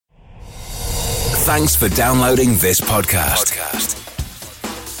Thanks for downloading this podcast.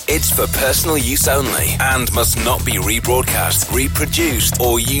 It's for personal use only and must not be rebroadcast, reproduced,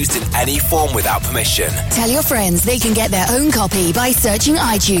 or used in any form without permission. Tell your friends they can get their own copy by searching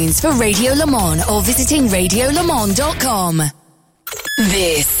iTunes for Radio Le Mans or visiting radiolemans.com.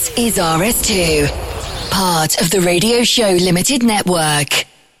 This is RS2, part of the Radio Show Limited Network.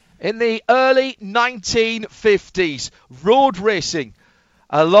 In the early 1950s, road racing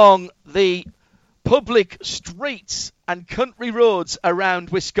along the public streets and country roads around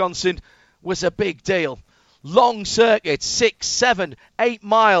Wisconsin was a big deal. Long circuits, 6, 7, 8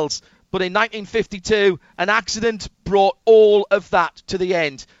 miles. But in 1952, an accident brought all of that to the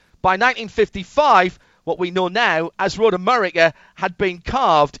end. By 1955, what we know now as Road America had been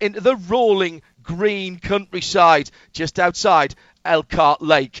carved into the rolling green countryside just outside Elkhart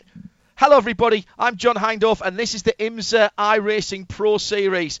Lake. Hello everybody, I'm John Hindorf and this is the IMSA iRacing Pro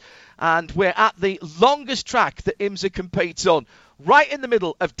Series, and we're at the longest track that IMSA competes on, right in the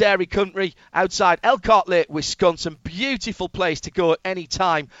middle of dairy country outside Elkhart Lake, Wisconsin. Beautiful place to go at any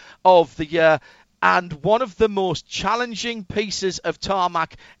time of the year, and one of the most challenging pieces of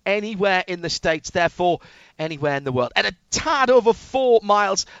tarmac anywhere in the States, therefore anywhere in the world. At a tad over 4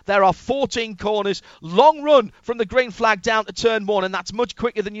 miles, there are 14 corners. Long run from the green flag down to turn 1, and that's much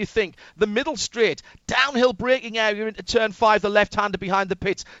quicker than you think. The middle straight, downhill braking area into turn 5, the left-hander behind the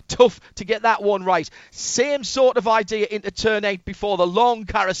pits. Tough to get that one right. Same sort of idea into turn 8 before the long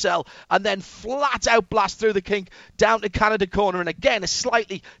carousel, and then flat out blast through the kink down to Canada corner, and again a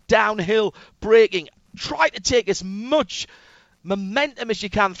slightly downhill braking. Try to take as much momentum as you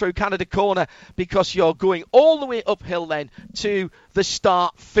can through Canada corner, because you're going all the way uphill then to the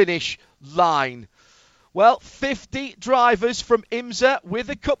start-finish line. Well, 50 drivers from IMSA with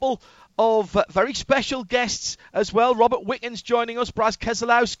a couple of very special guests as well. Robert Wickens joining us, Braz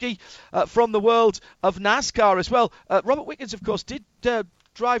Keselowski from the world of NASCAR as well. Robert Wickens, of course, did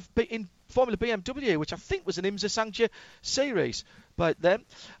drive in Formula BMW, which I think was an IMSA Sancture series. But then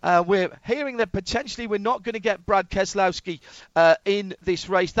we're hearing that potentially we're not going to get Brad Keselowski in this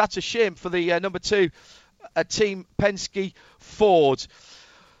race. That's a shame for the number 2 team Penske Ford.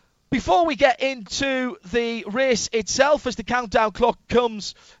 Before we get into the race itself, as the countdown clock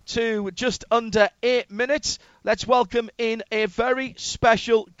comes to just under 8 minutes, let's welcome in a very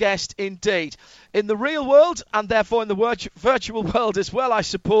special guest indeed. In the real world, and therefore in the virtual world as well, I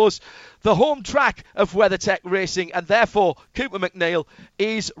suppose, the home track of WeatherTech Racing, and therefore Cooper McNeil,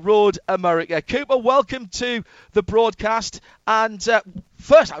 is Road America. Cooper, welcome to the broadcast. And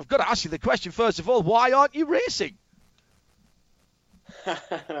first, I've got to ask you the question, first of all, why aren't you racing?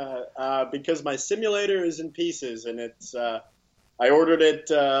 Because my simulator is in pieces, and it's I ordered it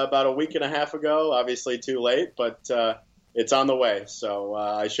about a week and a half ago. Obviously too late, but it's on the way, so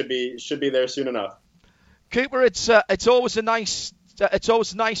I should be there soon enough. Cooper, it's always nice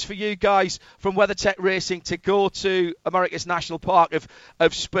for you guys from WeatherTech Racing to go to America's National Park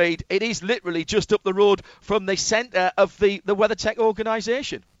of Speed. It is literally just up the road from the centre of the WeatherTech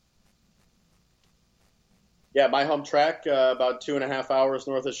organisation. Yeah, my home track, about 2.5 hours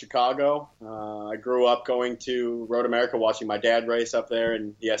north of Chicago. I grew up going to Road America, watching my dad race up there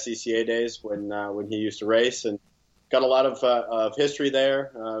in the SCCA days when he used to race, and got a lot of history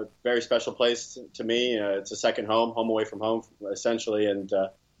there. Very special place to me. It's a second home away from home, essentially, and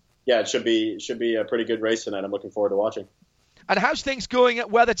yeah, it should be a pretty good race tonight. I'm looking forward to watching. And how's things going at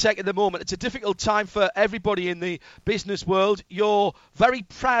WeatherTech at the moment? It's a difficult time for everybody in the business world. You're very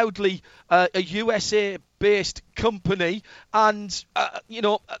proudly a USA-based company, and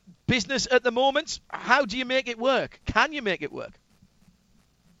business at the moment. How do you make it work? Can you make it work?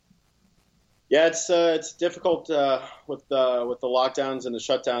 Yeah, it's difficult with the lockdowns and the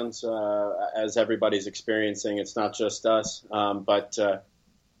shutdowns as everybody's experiencing. It's not just us, but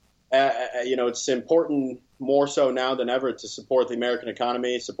it's important more so now than ever to support the American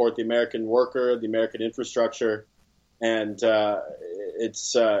economy, support the American worker, the American infrastructure, and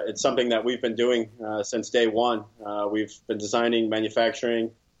it's something that we've been doing since day one. We've been designing, manufacturing,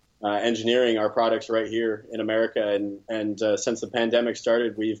 engineering our products right here in America, and since the pandemic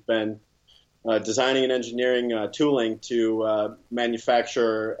started, we've been designing and engineering tooling to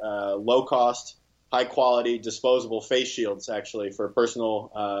manufacture low-cost, high-quality, disposable face shields, actually, for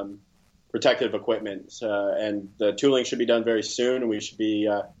personal protective equipment. And the tooling should be done very soon, and we should be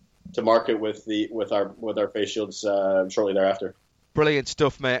to market with our face shields shortly thereafter. Brilliant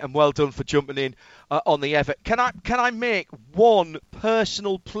stuff, mate, and well done for jumping in on the effort. Can I make one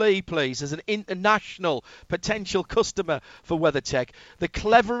personal plea, please, as an international potential customer for WeatherTech? The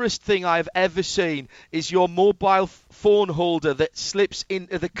cleverest thing I've ever seen is your mobile phone holder that slips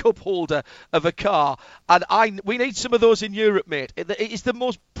into the cup holder of a car, and we need some of those in Europe, mate. It is the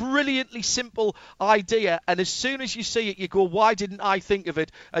most brilliantly simple idea, and as soon as you see it, you go, why didn't I think of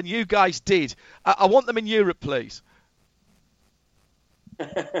it? And you guys did. I want them in Europe, please.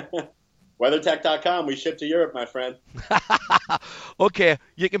 WeatherTech.com. We ship to Europe, my friend. Okay,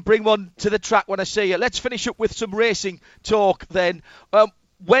 you can bring one to the track when I see you. Let's finish up with some racing talk then.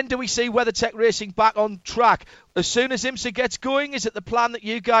 When do we see WeatherTech Racing back on track? As soon as IMSA gets going? Is it the plan that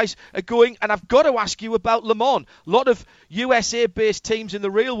you guys are going? And I've got to ask you about Le Mans. A lot of USA-based teams in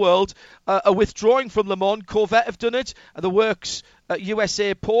the real world are withdrawing from Le Mans. Corvette have done it. The Works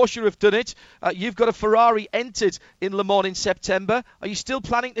USA Porsche have done it. You've got a Ferrari entered in Le Mans in September. Are you still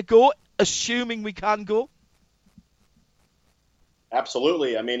planning to go, assuming we can go?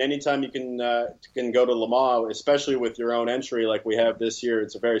 Absolutely. I mean, anytime you can go to Le Mans, especially with your own entry like we have this year,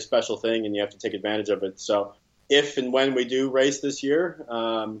 it's a very special thing, and you have to take advantage of it. So if and when we do race this year,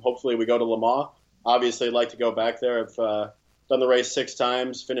 hopefully we go to Le Mans. Obviously, I'd like to go back there. I've done the race 6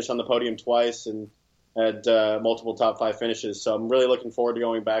 times, finished on the podium twice, and had multiple top 5 finishes. So I'm really looking forward to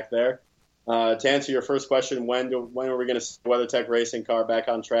going back there. To answer your first question, when are we going to see WeatherTech racing car back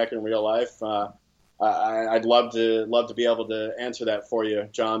on track in real life? I'd love to be able to answer that for you,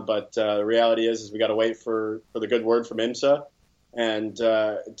 John. But the reality is we got to wait for the good word from IMSA, and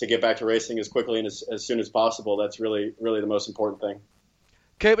to get back to racing as quickly and as soon as possible. That's really the most important thing.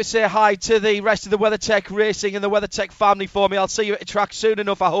 Cooper, say hi to the rest of the WeatherTech Racing and the WeatherTech family for me. I'll see you at the track soon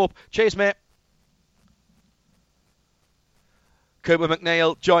enough, I hope. Cheers, mate. Cooper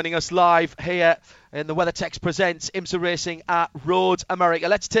McNeil joining us live here in the WeatherTech Presents IMSA Racing at Road America.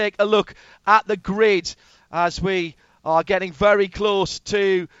 Let's take a look at the grid as we are getting very close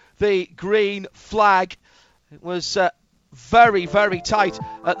to the green flag. It was very, very tight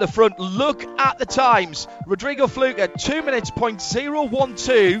at the front. Look at the times. Rodrigo Fluker, 2 minutes,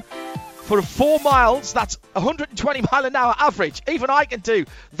 .012 for 4 miles. That's 120 mile an hour average. Even I can do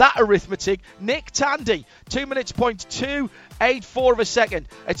that arithmetic. Nick Tandy, 2 minutes, .284 of a second.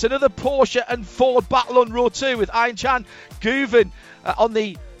 It's another Porsche and Ford battle on row 2 with Ian Chan Guven on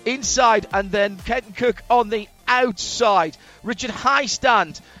the inside, and then Kenton Cook on the outside. Richard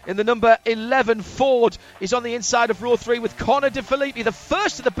Highstand in the number 11 Ford is on the inside of row 3 with Connor De Filippi, the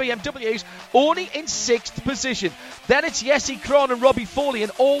first of the BMWs, only in 6th position. Then it's Jesse Krohn and Robbie Foley,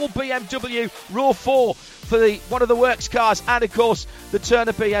 an all BMW row 4 for one of the works cars, and of course the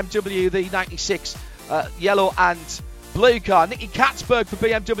Turner BMW, the 96 yellow and blue car. Nicky Katzberg for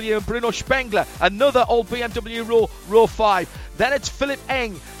BMW and Bruno Spengler, another old BMW row 5. Then it's Philip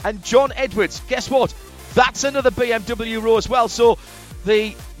Eng and John Edwards. Guess what? That's another BMW row as well. So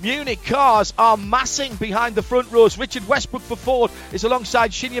the Munich cars are massing behind the front rows. Richard Westbrook for Ford is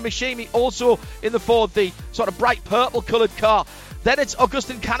alongside Shinya Mishimi, also in the Ford, the sort of bright purple coloured car. Then it's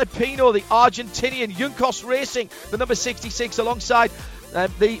Agustin Canapino, the Argentinian. Juncos Racing, the number 66, alongside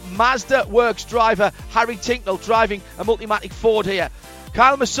the Mazda Works driver Harry Tinknell, driving a Multimatic Ford here.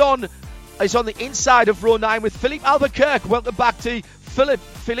 Kyle Masson is on the inside of row 9 with Philippe Albuquerque. Welcome back to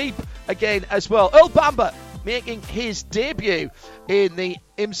Philippe again as well. Earl Bamber making his debut in the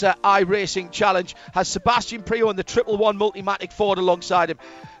IMSA iRacing Challenge has Sebastian Priaulx in the 111 Multimatic Ford alongside him.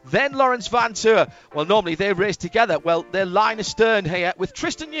 Then Lawrence Van Tour. Well, normally they race together. Well, they're line astern here with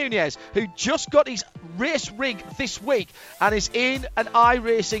Tristan Nunez, who just got his race rig this week and is in an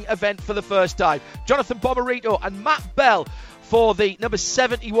iRacing event for the first time. Jonathan Bomarito and Matt Bell for the number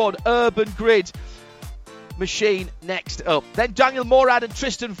 71 Urban Grid machine next up. Then Daniel Morad and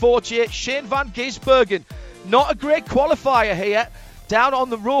Tristan Fortier. Shane Van Gisbergen, not a great qualifier here, down on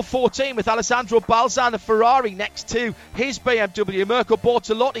the row 14 with Alessandro Balzan, the Ferrari, next to his BMW. Mirko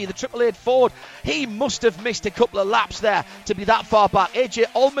Bortolotti, the 888 Ford. He must have missed a couple of laps there to be that far back. AJ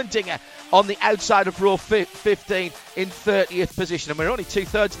Allmendinger on the outside of row 15 in 30th position. And we're only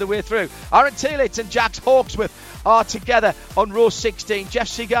 2/3 of the way through. Aaron Telitz and Jax Hawksworth are together on row 16. Jeff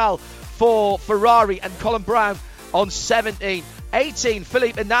Seagal for Ferrari and Colin Brown on 17. 18,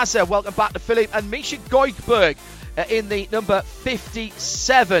 Philippe Nasser, welcome back to Philippe, and Misha Goikberg in the number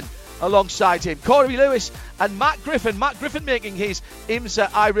 57 alongside him. Corey Lewis and Matt Griffin. Matt Griffin making his IMSA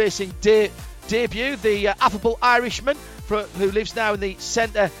iRacing debut, the affable Irishman who lives now in the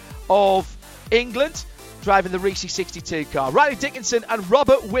centre of England, driving the Risi 62 car. Riley Dickinson and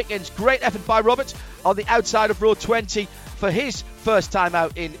Robert Wickens. Great effort by Robert on the outside of row 20 for his first time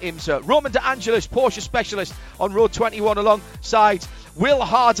out in IMSA. Roman De Angelis, Porsche specialist on Road 21 alongside Will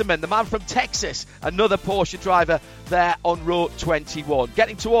Hardeman, the man from Texas, another Porsche driver there on Road 21.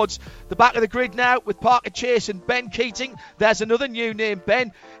 Getting towards the back of the grid now with Parker Chase and Ben Keating. There's another new name,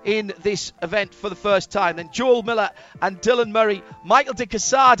 Ben, in this event for the first time. Then Joel Miller and Dylan Murray. Michael De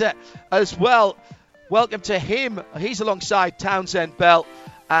Quesada as well. Welcome to him. He's alongside Townsend Bell.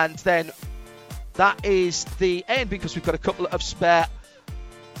 And then that is the end, because we've got a couple of spare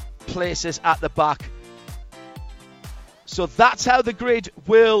places at the back. So that's how the grid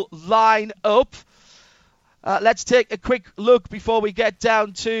will line up. Let's take a quick look before we get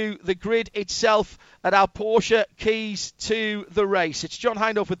down to the grid itself at our Porsche keys to the race. It's John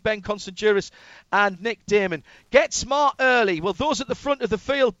Hindhaugh with Ben Constanduris and Nick Damon. Get smart early. Well, those at the front of the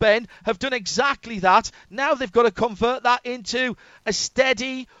field, Ben, have done exactly that. Now they've got to convert that into a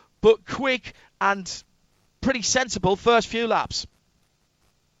steady but quick and pretty sensible first few laps.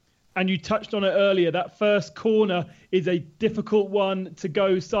 And you touched on it earlier, that first corner is a difficult one to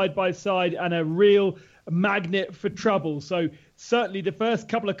go side by side and a real magnet for trouble. So certainly the first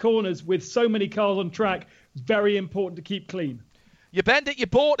couple of corners with so many cars on track, very important to keep clean. You bend it, you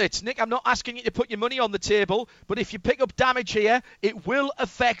bought it. Nick, I'm not asking you to put your money on the table, but if you pick up damage here, it will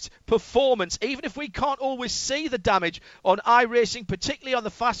affect performance. Even if we can't always see the damage on iRacing, particularly on the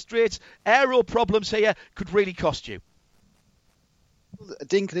fast straights, aero problems here could really cost you. A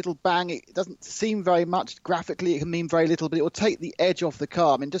dink, a little bang, it doesn't seem very much. Graphically, it can mean very little, but it will take the edge off the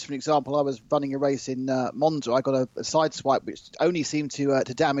car. I mean, just for an example, I was running a race in Monza. I got a side swipe which only seemed to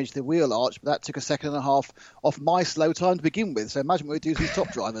damage the wheel arch, but that took a second and a half off my slow time to begin with. So imagine what we do to these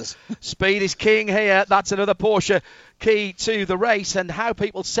top drivers. Speed is king here. That's another Porsche key to the race and how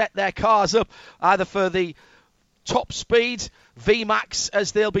people set their cars up, either for the top speed, VMAX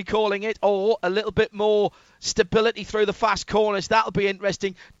as they'll be calling it, or a little bit more stability through the fast corners. That'll be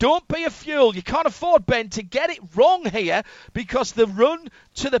interesting. Don't be a fool. You can't afford, Ben, to get it wrong here, because the run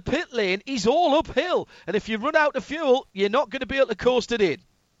to the pit lane is all uphill. And if you run out of fuel, you're not going to be able to coast it in.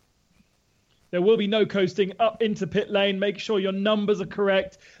 There will be no coasting up into pit lane. Make sure your numbers are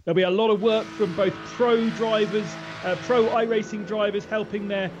correct. There'll be a lot of work from both pro drivers, pro iRacing drivers helping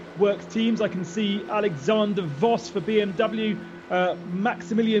their works teams. I can see Alexander Voss for BMW,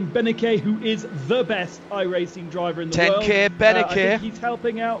 Maximilian Beneke, who is the best iRacing driver in the world. 10K Beneke. I think he's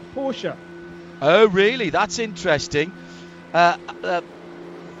helping out Porsche. Oh, really? That's interesting.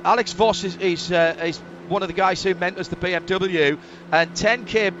 Alex Voss is one of the guys who mentors the BMW, and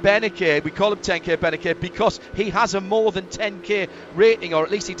 10K Beneke, we call him 10K Beneke because he has a more than 10K rating, or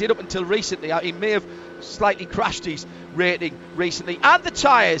at least he did up until recently. He may have slightly crashed his rating recently. And the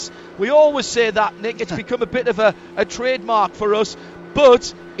tyres, we always say that, Nick, it's become a bit of a trademark for us,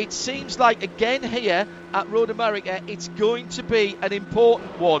 but it seems like again here at Road America it's going to be an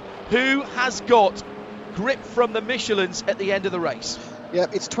important one. Who has got grip from the Michelins at the end of the race? Yeah,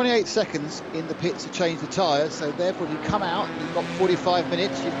 it's 28 seconds in the pits to change the tyres, so therefore if you come out, you've got 45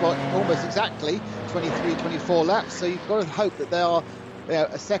 minutes, you've got almost exactly 23, 24 laps, so you've got to hope that they are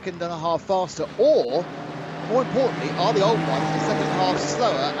a second and a half faster, or, more importantly, are the old ones a second and a half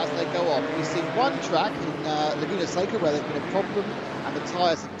slower as they go on. We've seen one track in Laguna Seca where there's been a problem and the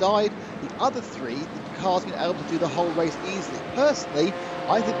tyres have died. The other three, the car's been able to do the whole race easily. Personally,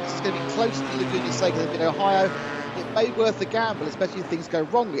 I think this is going to be closer to Laguna Seca than in Ohio. It may be worth the gamble, especially if things go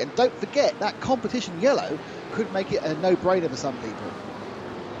wrongly. And don't forget, that competition yellow could make it a no-brainer for some people.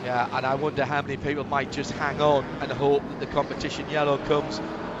 Yeah, and I wonder how many people might just hang on and hope that the competition yellow comes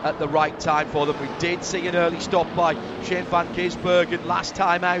at the right time for them. We did see an early stop by Shane van Gisbergen last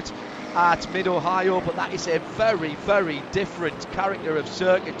time out at Mid-Ohio, but that is a very, very different character of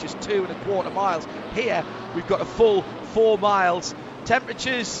circuit, just 2.25 miles. Here, we've got a full 4 miles.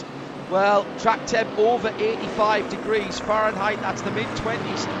 Temperatures, well, track temp over 85 degrees Fahrenheit, that's the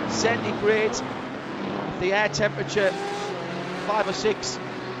mid-20s centigrade. The air temperature 5 or 6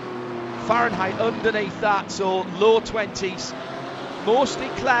 Fahrenheit underneath that, so low 20s. Mostly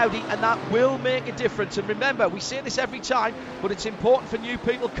cloudy, and that will make a difference. And remember, we say this every time, but it's important for new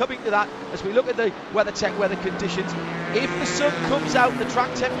people coming to that as we look at the WeatherTech weather conditions. If the sun comes out and the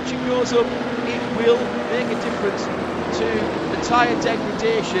track temperature goes up, it will make a difference to the tyre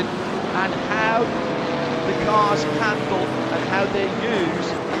degradation and how the cars handle and how they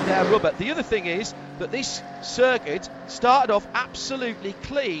use their rubber. The other thing is that this circuit started off absolutely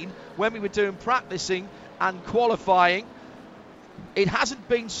clean when we were doing practicing and qualifying. It hasn't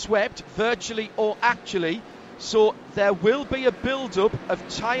been swept virtually or actually, so there will be a build-up of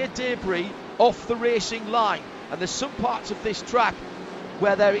tyre debris off the racing line, and there's some parts of this track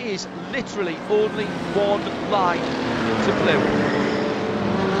where there is literally only one line. to blue.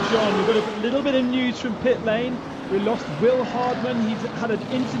 John, we've got a little bit of news from pit lane. We lost Will Hardman. He's had an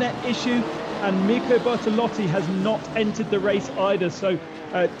internet issue, and Mirko Bertolotti has not entered the race either. So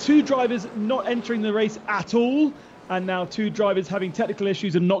 2 drivers not entering the race at all, and now 2 drivers having technical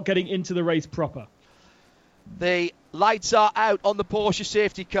issues and not getting into the race proper. The lights are out on the Porsche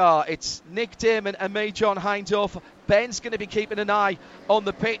safety car. It's Nick Damon and me, John Hindhaugh. Ben's going to be keeping an eye on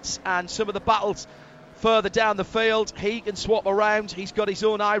the pits and some of the battles further down the field. He can swap around. He's got his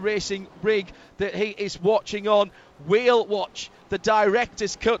own iRacing rig that he is watching on. We'll watch the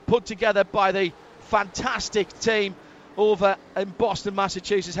director's cut put together by the fantastic team over in Boston,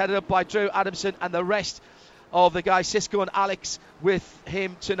 Massachusetts, headed up by Drew Adamson and the rest of the guys, Cisco and Alex, with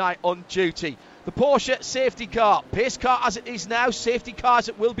him tonight on duty. The Porsche safety car, pace car as it is now, safety car as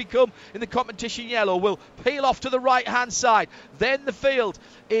it will become in the competition yellow, will peel off to the right hand side. Then the field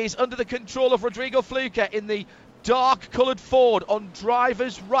is under the control of Rodrigo Fluker in the dark coloured Ford on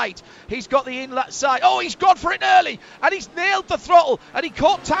driver's right. He's got the inlet side. Oh, he's gone for it early and he's nailed the throttle and he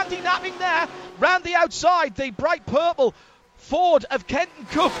caught Tandy napping there round the outside. The bright purple Ford of Kenton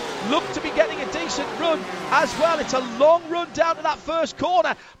Cook looked to be getting a decent run as well. It's a long run down to that first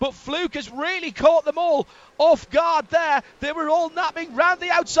corner, but Fluke has really caught them all off guard there. They were all napping round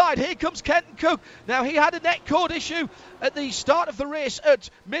the outside. Here comes Kenton Cook. Now, he had a net cord issue at the start of the race at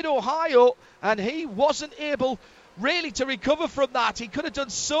Mid-Ohio, and he wasn't able really to recover from that. He could have done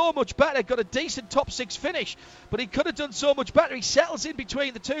so much better, got a decent top 6 finish, but he could have done so much better. He settles in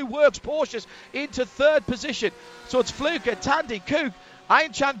between the 2 Works Porsches into 3rd position. So it's Fluker, Tandy, Cook,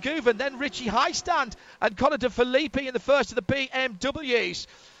 Ayan Guven, then Richie Highstand and Connor De Filippi in the first of the BMWs.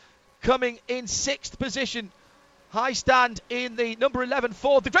 Coming in 6th position, Highstand in the number 11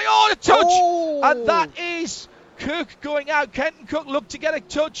 Ford. The touch! Oh! And that is Cook going out. Kenton Cook looked to get a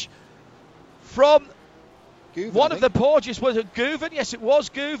touch from Guven, one of the Porsches. Was it Guven? Yes, it was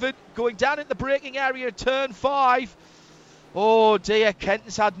Guven going down in the braking area, turn 5. Oh dear,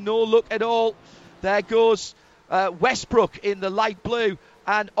 Kenton's had no luck at all. There goes Westbrook in the light blue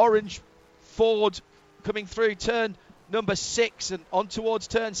and orange Ford coming through turn number 6 and on towards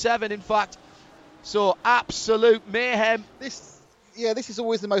turn 7, in fact. So absolute mayhem. This is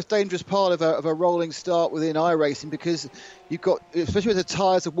always the most dangerous part of a rolling start within iRacing, because you've got, especially when the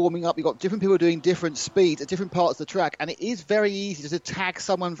tyres are warming up, you've got different people doing different speeds at different parts of the track, and it is very easy to tag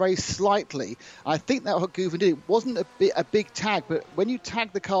someone very slightly. I think that what Guven did, it wasn't a big tag, but when you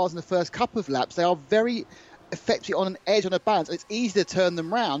tag the cars in the first couple of laps, they are very effectively on an edge, on a balance, and it's easy to turn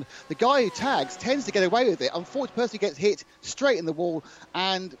them round. The guy who tags tends to get away with it. Unfortunately, the person who gets hit straight in the wall,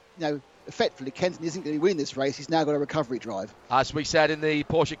 and effectively, Kenton isn't going to win this race. He's now got a recovery drive. As we said in the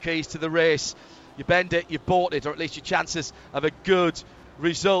Porsche keys to the race, you bend it, you bought it, or at least your chances of a good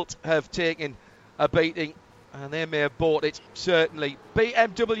result have taken a beating, and they may have bought it, certainly.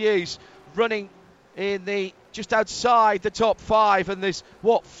 BMWs running in the just outside the top 5, and there's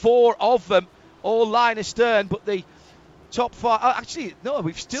 4 of them, all line astern, but the top 5. Actually, no,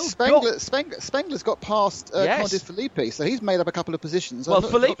 we've still Spengler's got past Connor De Filippi, so he's made up a couple of positions. Well,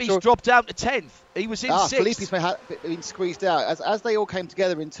 Filippi's dropped down to 10th. He was in 6th. Filippi's been squeezed out. As they all came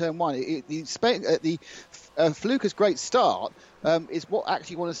together in turn 1, Fluker's great start is what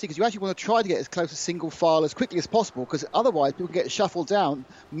actually you want to see, because you actually want to try to get as close to single file as quickly as possible, because otherwise people get shuffled down,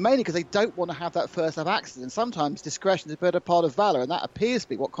 mainly because they don't want to have that first lap accident. Sometimes discretion is a better part of valour, and that appears to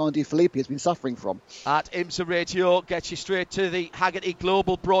be what Connor De Filippi has been suffering from. At IMSA Radio gets you straight to the Haggerty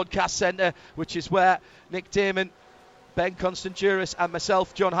Global Broadcast Centre, which is where Nick Damon, Ben Constanturis and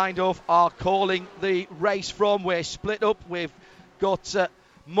myself, John Hindhaugh, are calling the race from. We're split up. We've got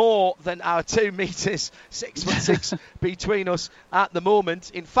more than our 2 metres 6'6" between us at the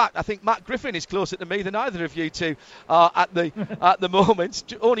moment. In fact, I think Matt Griffin is closer to me than either of you two are at the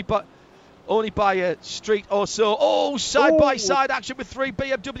moment. Only by a street or so. Oh, side-by-side action with 3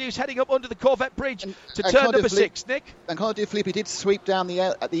 BMWs heading up under the Corvette Bridge to turn number 6, Nick. And Connor De Filippi did sweep down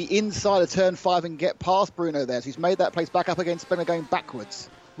at the inside of turn 5 and get past Bruno there. So he's made that place back up against Spengler going backwards.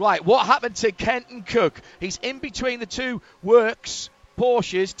 Right, what happened to Kenton Cook? He's in between the 2 Works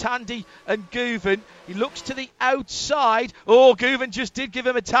Porsches, Tandy and Guven. He looks to the outside. Oh, Guven just did give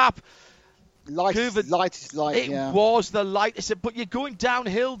him a tap. Lightest light. It was the lightest, but you're going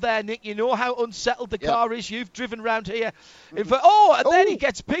downhill there, Nick. You know how unsettled the car is. You've driven around here. Then he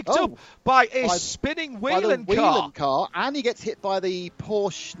gets picked up by a spinning Whelan car, and he gets hit by the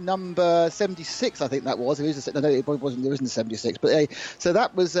Porsche number 76. I think that was. It wasn't. There isn't a 76, but so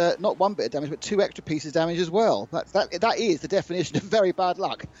that was not 1 bit of damage, but 2 extra pieces of damage as well. That is the definition of very bad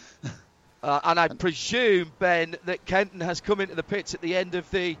luck. And I presume, Ben, that Kenton has come into the pits at the end of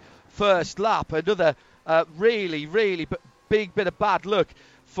the first lap. Another Really big bit of bad luck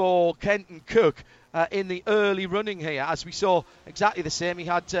for Kenton Cook in the early running here, as we saw exactly the same. He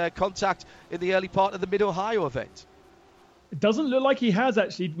had contact in the early part of the Mid-Ohio event. It doesn't look like he has,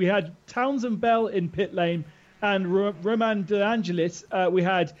 actually. We had Townsend Bell in pit lane and Roman De Angelis. We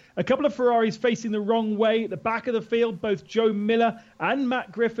had a couple of Ferraris facing the wrong way at the back of the field. Both Joe Miller and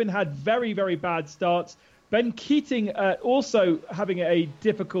Matt Griffin had very, very bad starts. Ben Keating also having a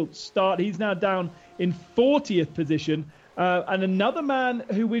difficult start. He's now down in 40th position. And another man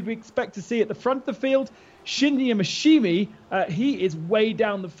who we'd expect to see at the front of the field, Shinya Mishimi, he is way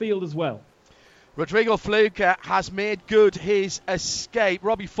down the field as well. Rodrigo Fluke has made good his escape.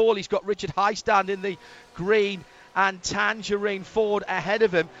 Robbie Foley's got Richard Highstand in the green and tangerine Ford ahead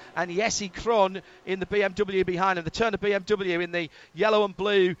of him, and Jesse Kron in the BMW behind him. The Turner BMW in the yellow and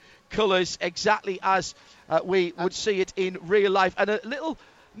blue colours, exactly as we would see it in real life. And a little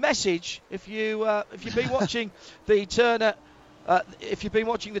message, if you've been watching the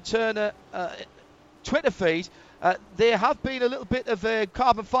Turner, Twitter feed. There have been a little bit of a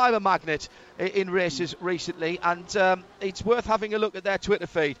carbon fibre magnet in races recently, and it's worth having a look at their Twitter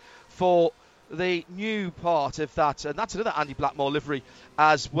feed for the new part of that. And that's another Andy Blackmore livery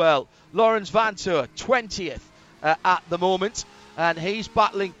as well. Lawrence Vantour, 20th at the moment, and he's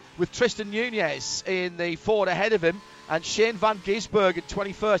battling with Tristan Nunez in the Ford ahead of him, and Shane Van Gisbergen,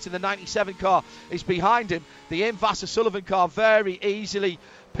 21st in the 97 car, is behind him. The Vassar Sullivan car very easily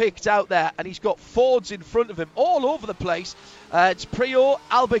picked out there, and he's got Fords in front of him all over the place. It's Prior,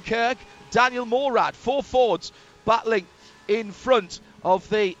 Albuquerque, Daniel Morad, 4 Fords battling in front of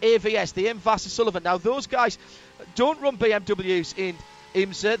the AVS, the Vassar Sullivan. Now, those guys don't run BMWs in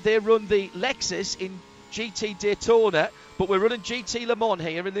IMSA, they run the Lexus in GT Daytona, but we're running GT Le Mans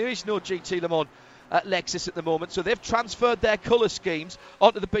here, and there is no GT Le Mans at Lexus at the moment, so they've transferred their colour schemes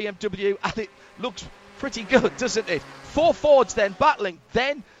onto the BMW, and it looks pretty good, doesn't it? 4 Fords then battling,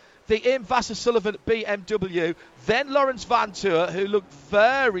 then the Vassar Sullivan BMW, then Lawrence Vantour, who looked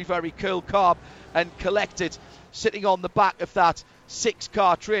very, very cool, calm and collected, sitting on the back of that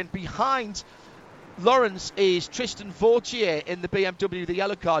 6-car train. Behind Lawrence is Tristan Vautier in the BMW, the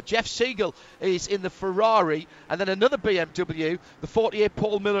yellow car. Jeff Siegel is in the Ferrari, and then another BMW, the 48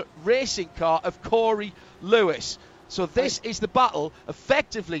 Paul Miller racing car of Corey Lewis. So this is the battle,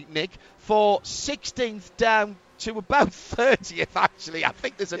 effectively, Nick, for 16th down to about 30th, actually. I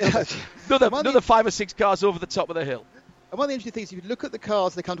think there's another 5 or 6 cars over the top of the hill. And one of the interesting things, if you look at the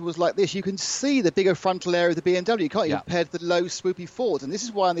cars, they come towards like this, you can see the bigger frontal area of the BMW. You can't even compare to the low, swoopy Fords. And this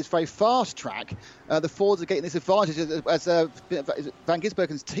is why on this very fast track, the Fords are getting this advantage as Van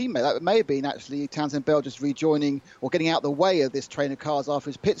Gisbergen's teammate. That may have been actually Townsend Bell just rejoining or getting out the way of this train of cars after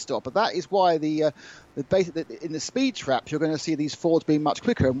his pit stop. But that is why in the speed traps, you're going to see these Fords being much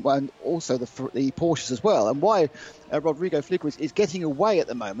quicker, and also the Porsches as well. And why Rodrigo Fluke is getting away at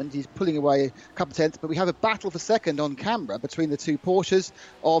the moment. He's pulling away a couple of tenths, but we have a battle for second on camera between the 2 Porsches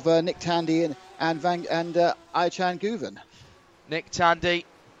of Nick Tandy and Aichan Guven. Nick Tandy,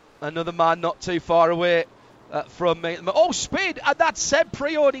 another man not too far away from me. Oh, speed! And that's Seb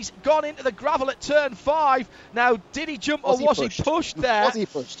Prior. He's gone into the gravel at turn 5. Now, did he jump or was he pushed there? Was he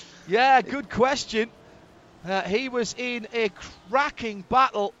pushed? Yeah, good question. He was in a cracking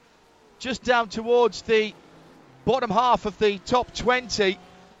battle just down towards the bottom half of the top 20,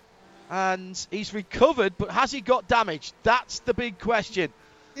 and he's recovered, but has he got damage? That's the big question.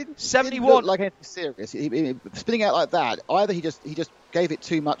 71. Didn't look like anything serious. He spinning out like that. Either he just gave it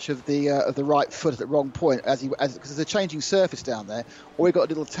too much of the right foot at the wrong point because there's a changing surface down there, or he got a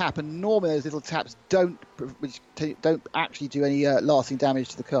little tap, and normally those little taps don't actually do any lasting damage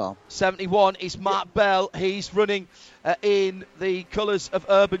to the car. 71 is Matt Bell. He's running in the colours of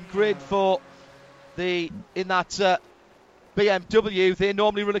Urban Grid in that BMW. They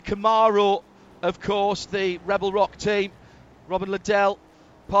normally run a Camaro, of course, the Rebel Rock team. Robin Liddell,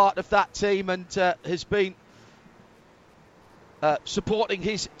 part of that team, and has been supporting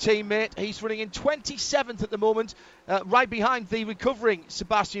his teammate. He's running in 27th at the moment, right behind the recovering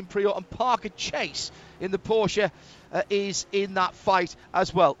Sebastian Prior, and Parker Chase in the Porsche is in that fight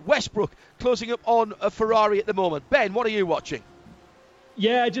as well. Westbrook closing up on a Ferrari at the moment. Ben, what are you watching?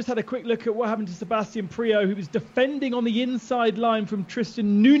 Yeah, I just had a quick look at what happened to Sebastian Prior, who was defending on the inside line from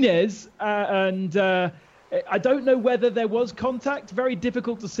Tristan Nunez, and I don't know whether there was contact, very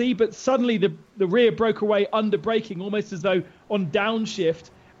difficult to see, but suddenly the rear broke away under braking, almost as though on downshift.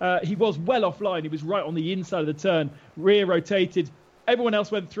 He was well offline. He was right on the inside of the turn, rear rotated. Everyone else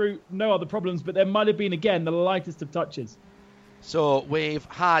went through, no other problems, but there might have been, again, the lightest of touches. So we've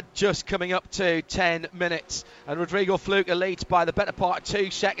had just coming up to 10 minutes, and Rodrigo Fluker leads by the better part of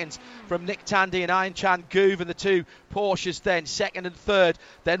 2 seconds from Nick Tandy and Ian Chan Goove, and the 2 Porsches then second and third.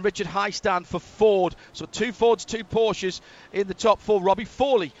 Then Richard Highstand for Ford. So 2 Fords, 2 Porsches in the top 4. Robbie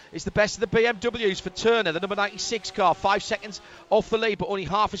Foley is the best of the BMWs for Turner, the number 96 car, 5 seconds off the lead, but only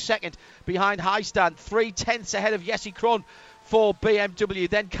half a second behind Highstand. 3/10 ahead of Jesse Krohn for BMW,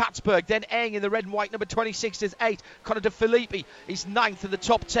 then Katzberg, then Eng in the red and white, number 26 is 8. Conor De Filippi is 9th, and the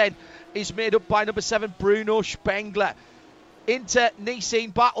top 10 is made up by number 7, Bruno Spengler.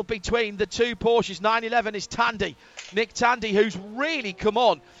 Inter-Nissan battle between the 2 Porsches. 911 is Tandy. Nick Tandy, who's really come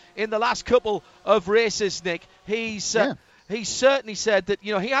on in the last couple of races, Nick. He's certainly said that,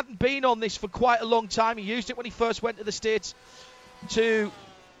 he hadn't been on this for quite a long time. He used it when he first went to the States to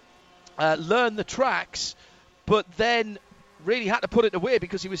learn the tracks, but then really had to put it away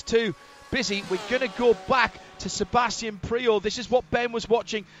because he was too busy. We're going to go back to Sebastian Priaulx. This is what Ben was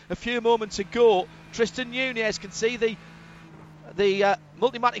watching a few moments ago. Tristan Nunez can see the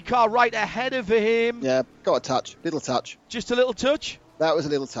Multimatic car right ahead of him. Yeah, got a touch, little touch. Just a little touch? That was a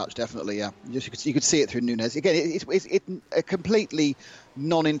little touch, definitely, yeah. You could see it through Nunez. Again, it's a completely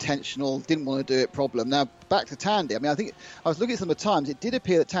non-intentional, didn't want to do it problem. Now, back to Tandy. I mean, I think I was looking at some of the times. It did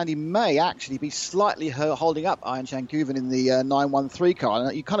appear that Tandy may actually be slightly holding up Ian Chan Guven in the 913 car.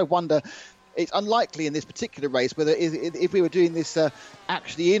 And you kind of wonder, it's unlikely in this particular race whether if we were doing this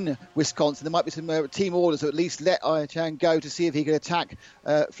actually in Wisconsin, there might be some team orders to at least let Ian Chan go to see if he could attack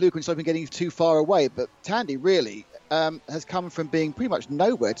Fluker and stop him getting too far away. But Tandy really has come from being pretty much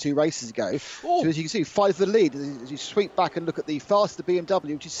nowhere 2 races ago. So as you can see, fight for the lead. As you sweep back and look at the faster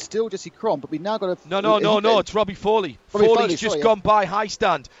BMW, which is still Jesse Krohn, but we've now got a... No, it's Robbie Foley. Foley's just gone by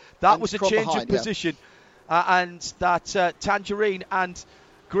Highstand. That was a change of position. And that Tangerine and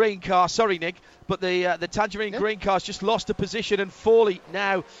green car, sorry Nick, but the Tangerine green car's just lost a position, and Foley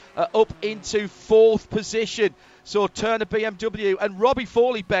now up into 4th position. So Turner BMW, and Robbie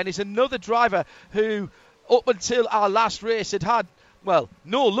Foley, Ben, is another driver who up until our last race had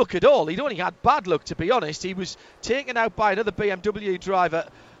no luck at all. He'd only had bad luck, to be honest. He was taken out by another BMW driver,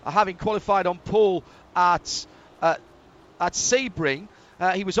 having qualified on pole at Sebring.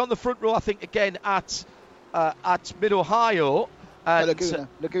 He was on the front row, I think, again at Mid-Ohio.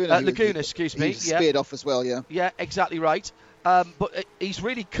 Laguna, excuse me. He's speared off as well, yeah. Yeah, exactly right. But he's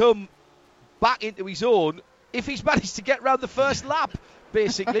really come back into his own if he's managed to get round the first lap,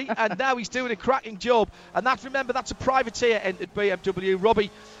 basically, and now he's doing a cracking job. And that's a privateer entered BMW. Robbie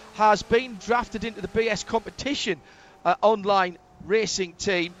has been drafted into the BS competition online racing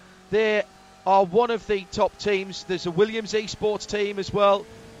team. They are one of the top teams. There's a Williams esports team as well,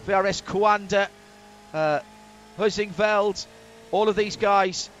 VRS Coanda, Huizingveld, all of these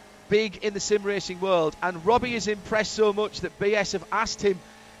guys big in the sim racing world. And Robbie is impressed so much that BS have asked him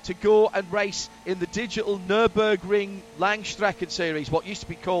to go and race in the digital Nürburgring Langstrecken series, what used to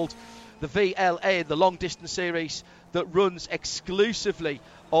be called the VLA, the long distance series that runs exclusively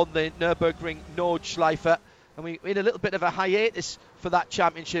on the Nürburgring Nordschleife. And we're in a little bit of a hiatus for that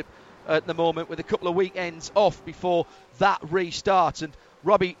championship at the moment, with a couple of weekends off before that restarts. And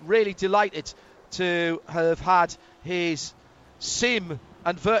Robbie really delighted to have had his sim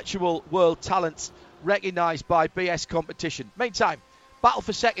and virtual world talents recognised by BS competition. Meantime, battle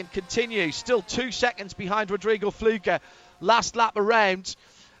for second continues. Still 2 seconds behind Rodrigo Fluker. Last lap around,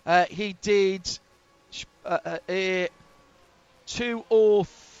 he did a 2:04.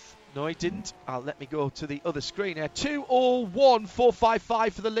 No, he didn't. Let me go to the other screen here.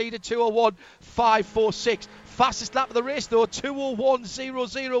 2:01.455 for the leader. 2:01.546. Fastest lap of the race, though.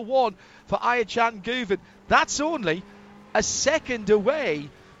 2:01.001 for Ayachan Guven. That's only a second away,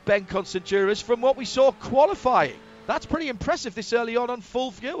 Ben Constanduras, from what we saw qualifying. That's pretty impressive this early on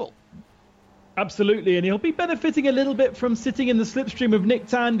full fuel. Absolutely, and he'll be benefiting a little bit from sitting in the slipstream of Nick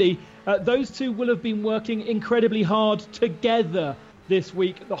Tandy. Those two will have been working incredibly hard together this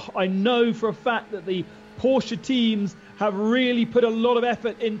week. I know for a fact that the Porsche teams have really put a lot of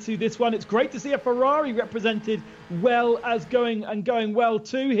effort into this one. It's great to see a Ferrari represented well as going well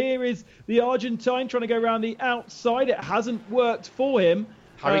too. Here is the Argentine trying to go around the outside. It hasn't worked for him.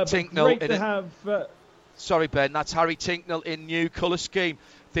 Harry Tinknell great to have. Sorry, Ben, that's Harry Tinknell in new colour scheme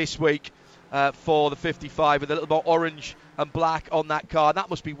this week for the 55, with a little more orange and black on that car.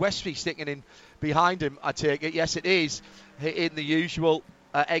 That must be Westby sticking in behind him, I take it. Yes, it is, in the usual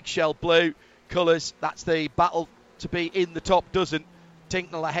eggshell blue colours. That's the battle to be in the top dozen.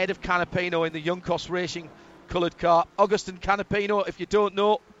 Tinknell ahead of Canapino in the Junkos Racing coloured car. Augustin Canapino, if you don't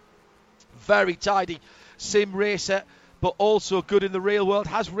know, very tidy sim racer, but also good in the real world.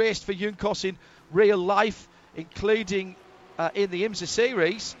 Has raced for Junkos in real life, including in the IMSA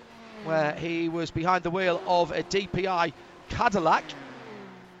series, where he was behind the wheel of a DPI Cadillac,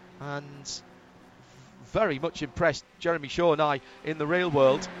 and very much impressed Jeremy Shaw and I in the real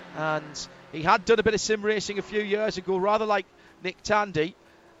world. And he had done a bit of sim racing a few years ago, rather like Nick Tandy,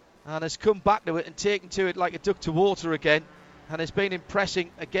 and has come back to it and taken to it like a duck to water again, and has been impressing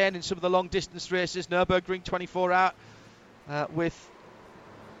again in some of the long distance races. Nürburgring 24 Hour with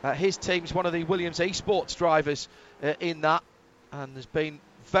his team's one of the Williams eSports drivers in that, and has been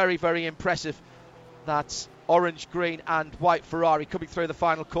very, very impressive. That orange, green and white Ferrari coming through the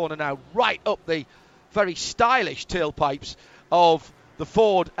final corner now, right up the very stylish tailpipes of the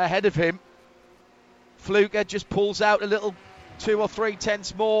Ford ahead of him. Fluker just pulls out a little 2 or 3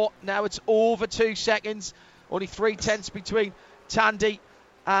 tenths more. Now it's over 2 seconds. Only 3 tenths between Tandy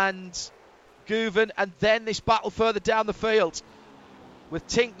and Guven. And then this battle further down the field with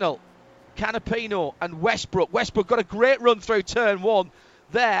Tinknell, Canapino and Westbrook. Westbrook got a great run through turn 1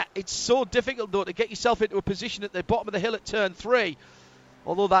 there. It's so difficult, though, to get yourself into a position at the bottom of the hill at turn 3.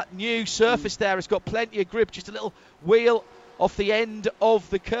 Although that new surface there has got plenty of grip. Just a little wheel off the end of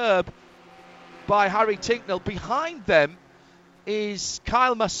the curb by Harry Tinknell. Behind them is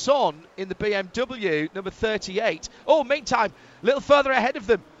Kyle Masson in the BMW, number 38. Oh, meantime, a little further ahead of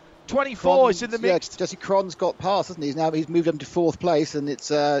them, 24 is in the mix. Yeah, Jesse Cron's got past, hasn't he? He's moved up to 4th place, and it's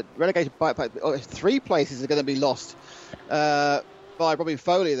relegated by 3 places are going to be lost by Robbie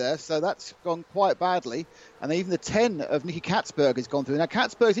Foley there, so that's gone quite badly. And even the 10 of Nicky Katzberg has gone through. Now,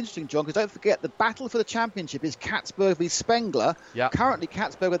 Katzberg is interesting, John, because don't forget the battle for the championship is Katzberg v Spengler. Yep. Currently,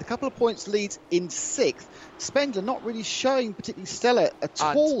 Katzberg with a couple of points leads in 6th. Spengler not really showing particularly stellar at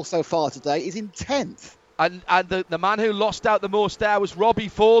all so far today, is in 10th. And the man who lost out the most there was Robbie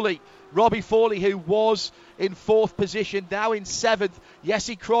Foley. Robbie Foley, who was in 4th position, now in 7th.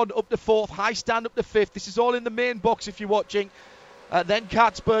 Jesse Cron up to 4th, High Stand up to 5th. This is all in the main box if you're watching. Then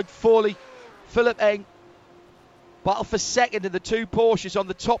Katzberg, Foley, Philip Eng. Battle for 2nd in the 2 Porsches on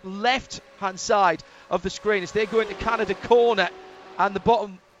the top left-hand side of the screen as they go into Canada corner. And the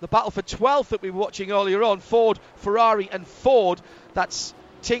battle for 12th that we were watching earlier on, Ford, Ferrari and Ford. That's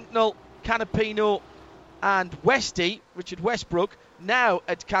Tinknell, Canapino and Westy, Richard Westbrook, now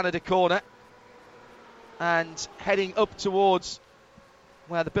at Canada corner. And heading up towards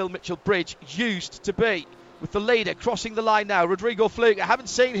where the Bill Mitchell Bridge used to be, with the leader crossing the line now, Rodrigo Fluke. I haven't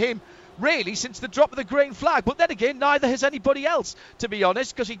seen him really since the drop of the green flag, but then again, neither has anybody else, to be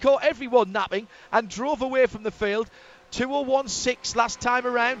honest, because he caught everyone napping and drove away from the field. 2:01.6 last time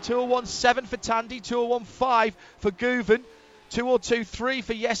around, 2:01.7 for Tandy, 2:01.5 for Guven, 2:02.3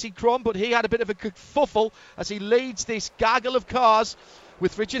 for Jesse Cron, but he had a bit of a kerfuffle as he leads this gaggle of cars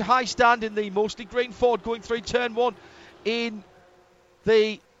with Richard Highstand in the mostly green Ford going through turn 1 in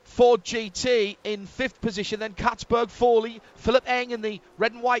the Ford GT in 5th position. Then Katzberg, Foley, Philip Eng in the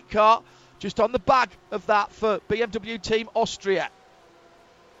red and white car just on the back of that for BMW Team Austria.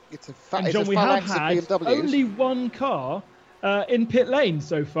 It's a John, we have had only one car in pit lane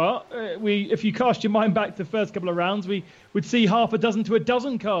so far. If you cast your mind back to the first couple of rounds, we would see half a dozen to a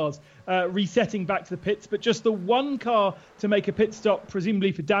dozen cars resetting back to the pits, but just the one car to make a pit stop,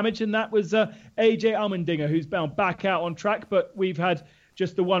 presumably for damage, and that was AJ Allmendinger, who's bound back out on track. But we've had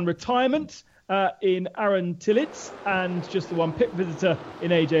just the one retirement in Aaron Tillitz and just the one pit visitor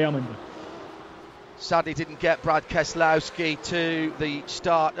in AJ Allmendinger. Sadly didn't get Brad Keselowski to the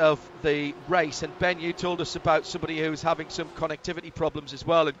start of the race. And Ben, you told us about somebody who was having some connectivity problems as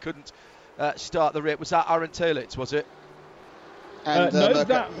well and couldn't start the race. Was that Aaron Tillitz, was it? No,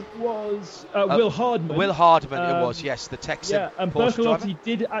 that was Will Hardman. Will Hardman it was, yes, the Texan. Yeah, and Bertolotti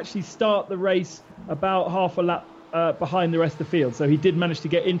did actually start the race about half a lap behind the rest of the field. So he did manage to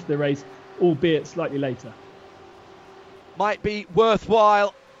get into the race, albeit slightly later. Might be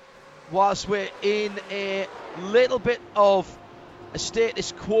worthwhile, whilst we're in a little bit of a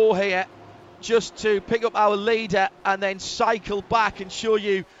status quo here, just to pick up our leader and then cycle back and show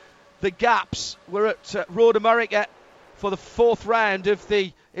you the gaps. We're at Road America for the 4th round of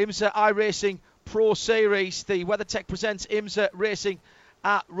the IMSA iRacing Pro Series. The WeatherTech presents IMSA Racing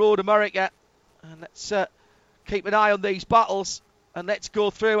at Road America. And let's keep an eye on these battles. And let's go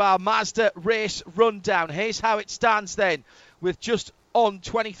through our Mazda race rundown. Here's how it stands then, with just on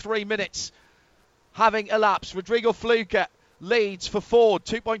 23 minutes having elapsed. Rodrigo Fluker leads for Ford,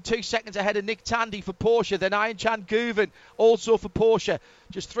 2.2 seconds ahead of Nick Tandy for Porsche. Then Ayan Guven also for Porsche,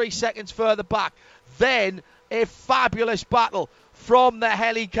 just 3 seconds further back. Then a fabulous battle from the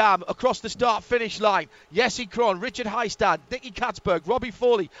helicam across the start-finish line. Jesse Cron, Richard Highstand, Nicky Katzberg, Robbie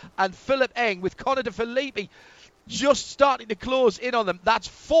Foley and Philip Eng, with Connor De Filippi just starting to close in on them. That's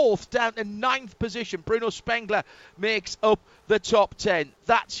 4th down to 9th position. Bruno Spengler makes up the top 10.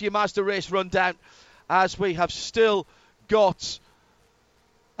 That's your Mazda race rundown, as we have still got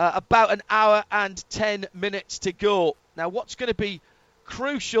about an hour and 10 minutes to go. Now, what's going to be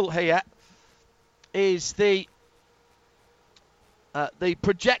crucial here is the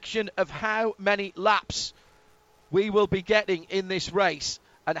projection of how many laps we will be getting in this race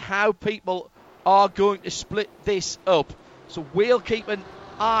and how people are going to split this up. So we'll keep an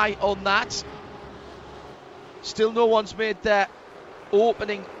eye on that. Still no one's made their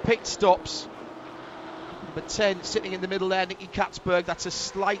opening pit stops. Number 10 sitting in the middle there, Nicky Katzberg. That's a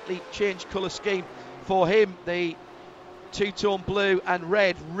slightly changed colour scheme for him. The two-tone blue and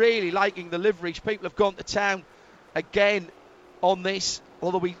red. Really liking the liveries. People have gone to town again on this,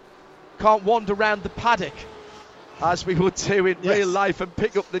 although we can't wander around the paddock as we would do in real life and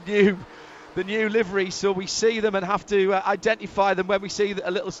pick up the new livery, so we see them and have to identify them when we see a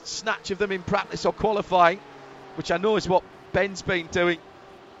little snatch of them in practice or qualifying, which I know is what Ben's been doing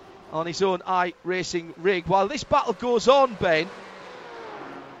on his own iRacing rig. While this battle goes on, Ben,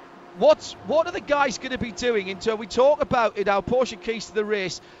 what are the guys going to be doing until we talk about in our Porsche Keys to the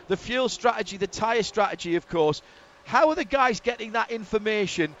Race, the fuel strategy, the tyre strategy, of course. How are the guys getting that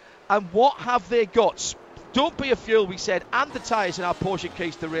information, and what have they got? Don't be a fuel, we said, and the tyres in our Porsche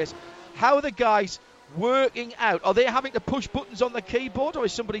Keys to the Race. How are the guys working out? Are they having to push buttons on the keyboard, or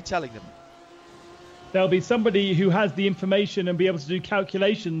is somebody telling them? There'll be somebody who has the information and be able to do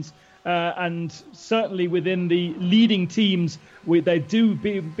calculations. And certainly within the leading teams, they do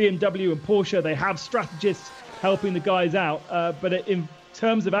BMW and Porsche. They have strategists helping the guys out. But in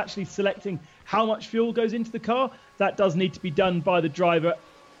terms of actually selecting how much fuel goes into the car, that does need to be done by the driver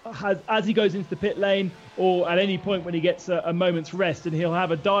as he goes into the pit lane or at any point when he gets a moment's rest. And he'll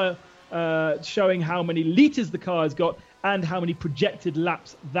have a dial showing how many litres the car has got and how many projected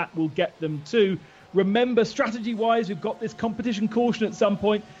laps that will get them to. Remember, strategy-wise, we've got this competition caution at some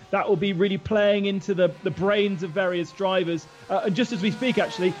point. That will be really playing into the brains of various drivers. And just as we speak,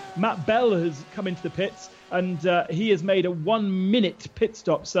 actually, Matt Bell has come into the pits and he has made a 1-minute pit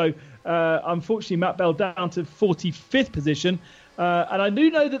stop. So, unfortunately, Matt Bell down to 45th position. And I do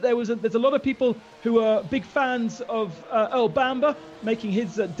know that there's a lot of people who are big fans of Earl Bamber making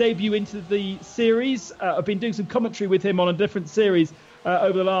his debut into the series. I've been doing some commentary with him on a different series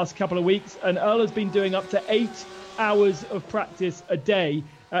over the last couple of weeks, and Earl has been doing up to 8 hours of practice a day.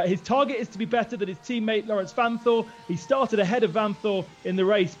 His target is to be better than his teammate Lawrence Vanthoor. He started ahead of Vanthoor in the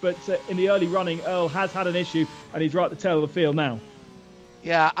race, but in the early running, Earl has had an issue, and he's right at the tail of the field now.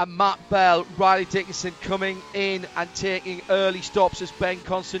 Yeah, and Matt Bell, Riley Dickinson coming in and taking early stops, as Ben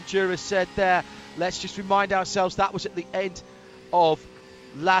Constantura said there. Let's just remind ourselves that was at the end of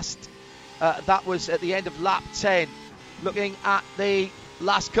lap 10. Looking at the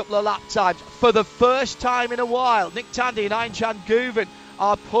last couple of lap times, for the first time in a while, Nick Tandy and Ayn-Chan Guven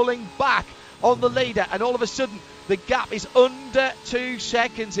are pulling back on the leader, and all of a sudden the gap is under 2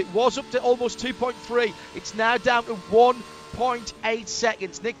 seconds. It was up to almost 2.3. It's now down to 1.8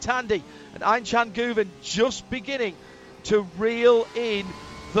 seconds. Nick Tandy and Ayn-Chan Guven just beginning to reel in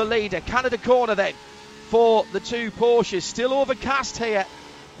the leader. Canada corner then for the two Porsches. Still overcast here,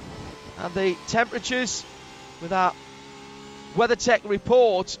 and the temperatures with our WeatherTech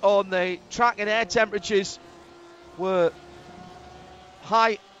report on the track and air temperatures were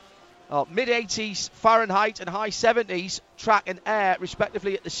mid-80s Fahrenheit and high 70s track and air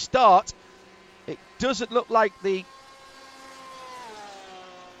respectively at the start. It doesn't look like the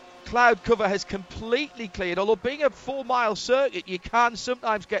cloud cover has completely cleared, although being a 4-mile circuit, you can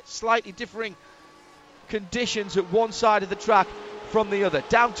sometimes get slightly differing conditions at one side of the track from the other.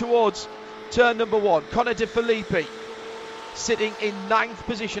 Down towards turn number 1, Connor De Filippi sitting in 9th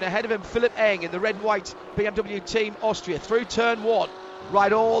position. Ahead of him, Philip Eng in the red and white BMW Team Austria. Through turn 1,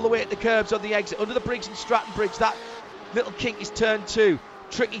 right all the way at the curbs on the exit. Under the Briggs and Stratton Bridge, that little kink is turn 2.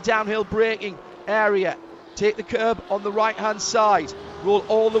 Tricky downhill braking area. Take the curb on the right-hand side. Roll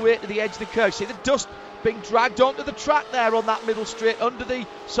all the way to the edge of the curve. See the dust being dragged onto the track there on that middle straight under the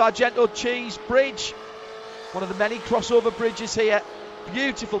Sargento Cheese Bridge. One of the many crossover bridges here.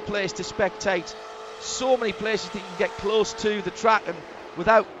 Beautiful place to spectate. So many places that you can get close to the track and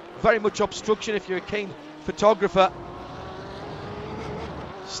without very much obstruction if you're a keen photographer.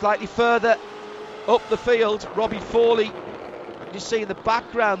 Slightly further up the field, Robbie Foley, you see in the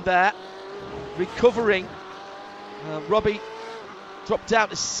background there, recovering. Robbie dropped down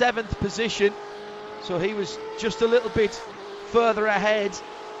to 7th position, so he was just a little bit further ahead,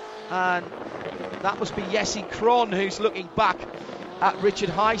 and that must be Jesse Kron who's looking back at Richard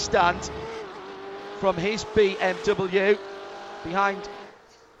Highstand from his BMW. Behind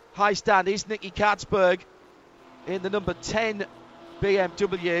high stand is Nicky Katzberg in the number 10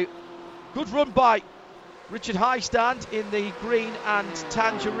 BMW. Good run by Richard Highstand in the green and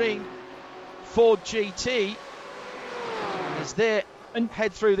tangerine Ford GT as they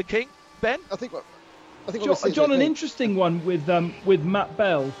head through the kink. Ben? I think John, an interesting one with Matt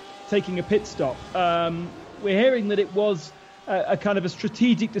Bell taking a pit stop. We're hearing that it was a kind of a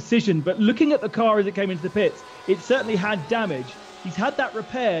strategic decision, but looking at the car as it came into the pits, it certainly had damage. He's had that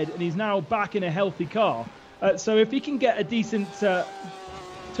repaired and he's now back in a healthy car. So if he can get a decent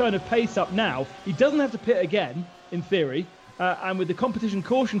turn of pace up now, he doesn't have to pit again, in theory. And with the competition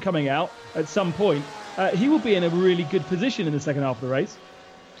caution coming out at some point, he will be in a really good position in the second half of the race.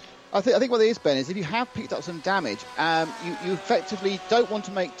 I think what it is, Ben, is if you have picked up some damage, you effectively don't want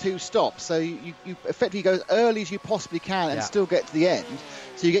to make two stops. So you effectively go as early as you possibly can and still get to the end.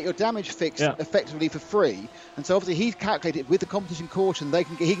 So you get your damage fixed effectively for free. And so obviously he's calculated with the competition caution,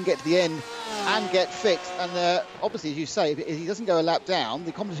 he can get to the end and get fixed. And obviously, as you say, if he doesn't go a lap down,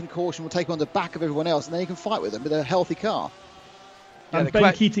 the competition caution will take him on the back of everyone else, and then he can fight with them with a healthy car. And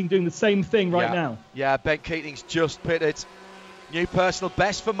Ben Keating doing the same thing right now. Yeah, Ben Keating's just pitted. New personal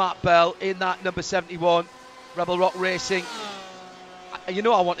best for Matt Bell in that number 71, Rebel Rock Racing. You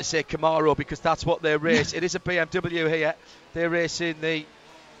know I want to say Camaro because that's what they race. It is a BMW here. They're racing the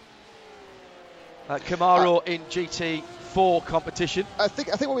Camaro in GT4 competition. I think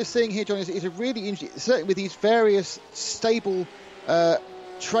what we're seeing here, John, is a really interesting, certainly with these various stable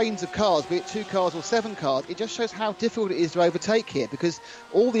trains of cars, be it 2 cars or 7 cars, it just shows how difficult it is to overtake here because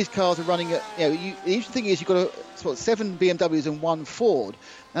all these cars are running at, the interesting thing is you've got 7 BMWs and 1 Ford.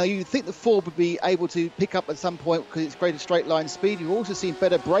 Now you'd think the Ford would be able to pick up at some point because it's greater straight line speed. You've also seen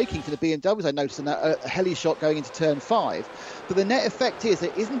better braking for the BMWs, I noticed in that heli shot going into turn 5. But the net effect is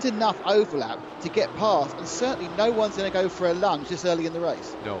there isn't enough overlap to get past, and certainly no one's going to go for a lunge this early in the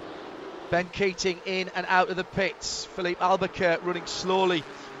race. No. Ben Keating in and out of the pits. Philippe Albuquerque running slowly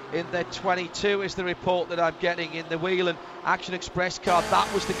in their 22 is the report that I'm getting in the Whelan Action Express car.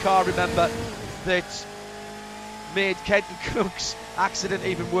 That was the car, remember, that made Kenton Cook's accident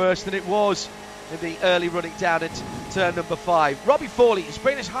even worse than it was in the early running down at turn number 5. Robbie Foley has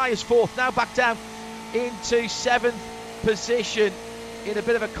been as high as 4th, now back down into 7th position in a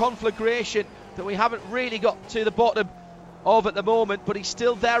bit of a conflagration that we haven't really got to the bottom of at the moment, but he's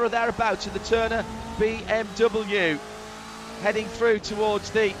still there or thereabouts in the Turner BMW, heading through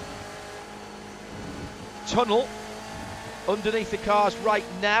towards the tunnel underneath the cars right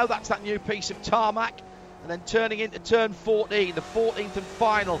now. That's that new piece of tarmac, and then turning into turn 14, the 14th and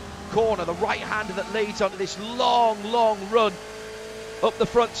final corner, the right hander that leads onto this long run up the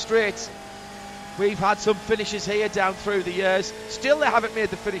front straight. We've had some finishes here down through the years, still they haven't made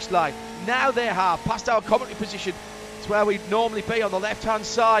the finish line. Now they have, past our commentary position. It's where we'd normally be on the left-hand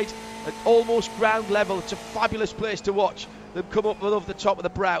side at almost ground level. It's a fabulous place to watch them come up above the top of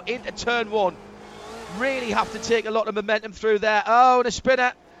the brow into turn 1. Really have to take a lot of momentum through there. Oh, and a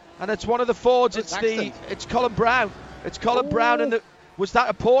spinner, and it's one of the Fords. It's Colin Brown. It's Colin Brown, and was that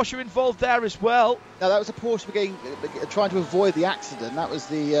a Porsche involved there as well? No, that was a Porsche trying to avoid the accident. That was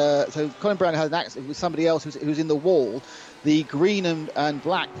so Colin Brown had an accident with somebody else who's in the wall. The green and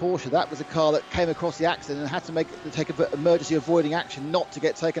black Porsche, that was a car that came across the accident and had to take emergency avoiding action not to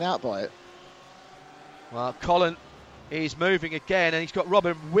get taken out by it. Well, Colin is moving again, and he's got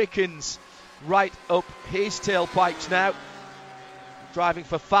Robin Wickens right up his tailpipes now, driving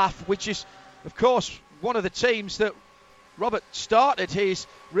for FAF, which is, of course, one of the teams that Robert started his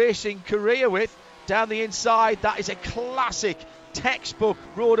racing career with. Down the inside, that is a classic textbook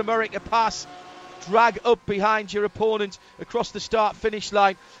Road America pass. Drag up behind your opponent across the start-finish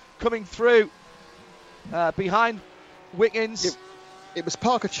line, coming through behind Wickens. It was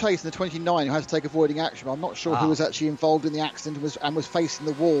Parker Chase in the 29 who had to take avoiding action. I'm not sure who was actually involved in the accident and was facing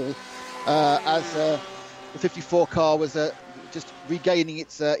the wall as the 54 car was just regaining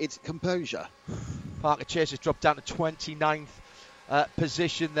its composure. Parker Chase has dropped down to 29th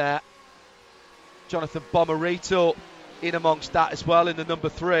position there. Jonathan Bomarito in amongst that as well in the number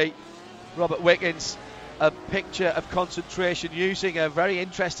 3. Robert Wickens, a picture of concentration, using a very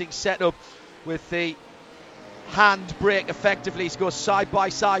interesting setup with the hand brake effectively. He goes side by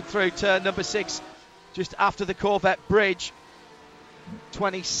side through turn number 6 just after the Corvette bridge.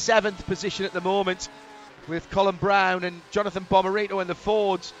 27th position at the moment with Colin Brown and Jonathan Bomarito and the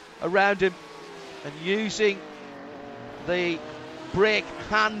Fords around him, and using the brake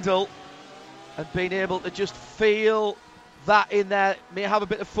handle and being able to just feel that in there. May have a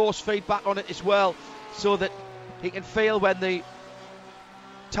bit of force feedback on it as well, so that he can feel when the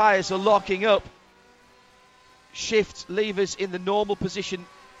tyres are locking up shift levers in the normal position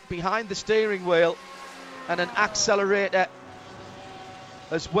behind the steering wheel, and an accelerator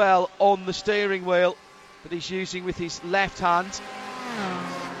as well on the steering wheel that he's using with his left hand,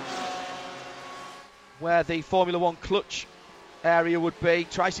 where the Formula One clutch area would be.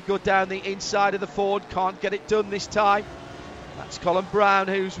 Tries to go down the inside of the Ford, can't get it done this time. That's Colin Brown,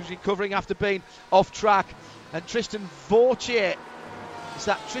 who's recovering after being off track, and Tristan Vautier. Is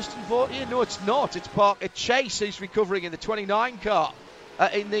that Tristan Vautier? No, it's not. It's Parker Chase who's recovering in the 29 car.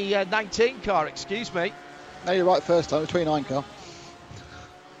 In the 19 car, excuse me. No, you're right first time, the 29 car.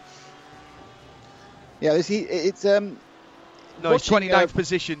 Yeah, it's no, it's 29th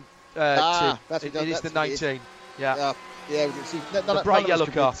position. It is the 19. Yeah, the bright yellow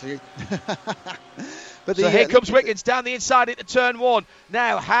car. But so here comes Wiggins down the inside into turn 1.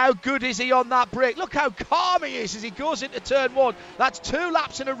 Now, how good is he on that brake? Look how calm he is as he goes into turn 1. That's 2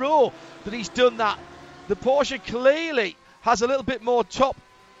 laps in a row that he's done that. The Porsche clearly has a little bit more top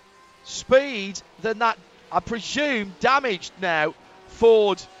speed than that, I presume, damaged now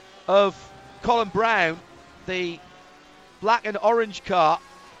Ford of Colin Brown, the black and orange car.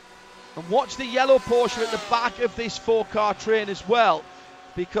 And watch the yellow Porsche at the back of this 4-car train as well,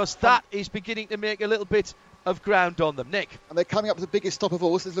 because that is beginning to make a little bit of ground on them. Nick. And they're coming up with the biggest stop of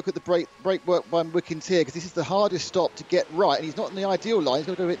all. So let's look at the brake work by Wiggins here, because this is the hardest stop to get right. And he's not in the ideal line. He's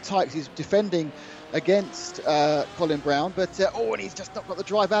got to go a bit tight because he's defending against Colin Brown. But, and he's just not got the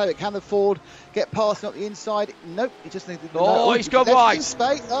drive out of it. Can the Ford get past him up the inside? Nope. He just needs to... he's gone wide.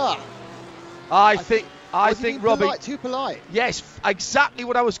 Space. I think Robbie... Too polite. Yes, exactly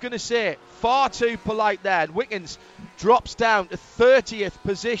what I was going to say. Far too polite there. And Wiggins drops down to 30th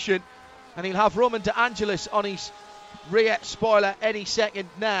position, and he'll have Roman De Angelis on his rear spoiler any second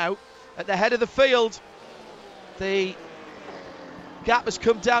now. At the head of the field, the gap has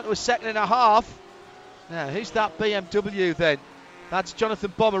come down to 1.5 seconds. Now, who's that BMW then? That's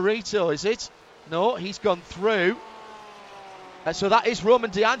Jonathan Bomarito, is it? No, he's gone through. So that is Roman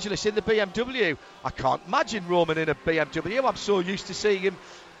De Angelis in the BMW. I can't imagine Roman in a BMW. I'm so used to seeing him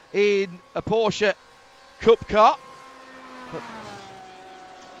in a Porsche Cup car. But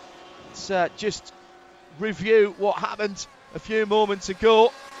let's just review what happened a few moments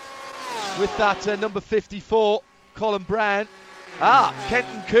ago with that number 54, Colin Brown.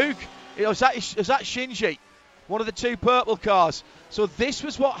 Kenton Koch. Is that Shinji? One of the 2 purple cars. So this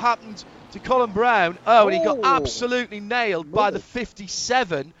was what happened to Colin Brown. And he got absolutely nailed by the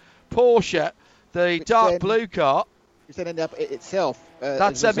 57 Porsche, the dark blue car. It's then ended up itself.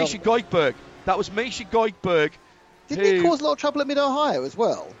 That's Misha Goikberg. That was Misha Goikberg. Didn't he cause a lot of trouble at Mid-Ohio as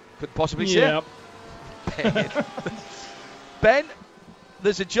well? Could possibly say. Ben,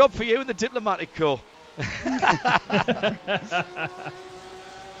 there's a job for you in the diplomatic corps.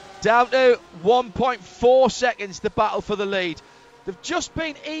 Down to 1.4 seconds, the battle for the lead. They've just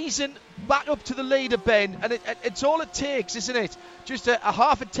been easing back up to the leader, Ben, and it's all it takes, isn't it? Just a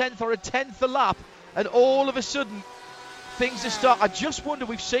half a tenth or a tenth a lap, and all of a sudden things are starting. I just wonder,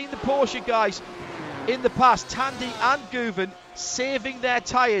 we've seen the Porsche guys in the past, Tandy and Guven, saving their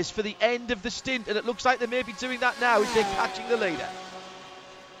tyres for the end of the stint, and it looks like they may be doing that now as they're catching the leader.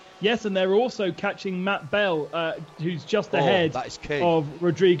 Yes, and they're also catching Matt Bell, who's just ahead of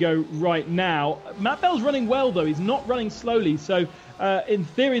Rodrigo right now. Matt Bell's running well, though. He's not running slowly, so in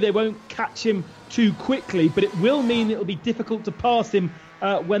theory they won't catch him too quickly, but it will mean it'll be difficult to pass him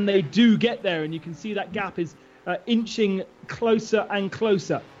when they do get there, and you can see that gap is inching closer and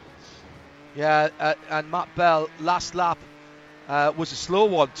closer. Yeah, and Matt Bell, last lap was a slow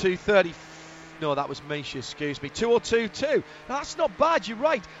one, 2:30. No, that was Misha, excuse me. 2:02.2. Now, that's not bad, you're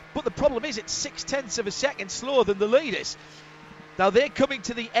right. But the problem is it's 0.6 of a second slower than the leaders. Now, they're coming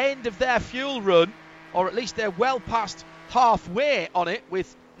to the end of their fuel run, or at least they're well past halfway on it,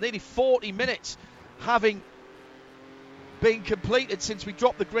 with nearly 40 minutes having been completed since we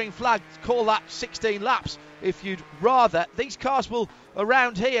dropped the green flag. Call that 16 laps if you'd rather. These cars will,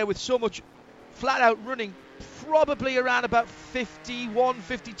 around here, with so much flat-out running, probably around about 51,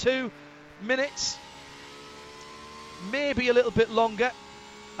 52 minutes, maybe a little bit longer.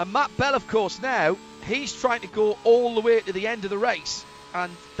 And Matt Bell, of course, now he's trying to go all the way to the end of the race,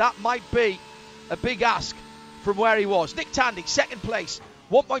 and that might be a big ask from where he was. Nick Tandy, second place,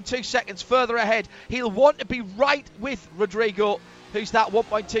 1.2 seconds further ahead. He'll want to be right with Rodrigo, who's that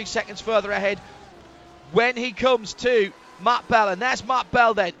 1.2 seconds further ahead when he comes to Matt Bell. And there's Matt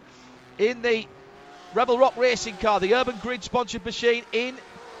Bell then in the Rebel Rock Racing car, the Urban Grid sponsored machine, in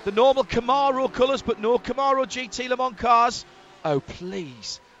the normal Camaro colours, but no Camaro GT Le Mans cars. Oh,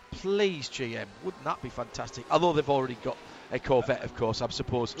 please, GM. Wouldn't that be fantastic? Although they've already got a Corvette, of course, I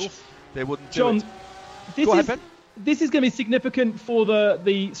suppose. They wouldn't do it. Go ahead, Ben. This is going to be significant for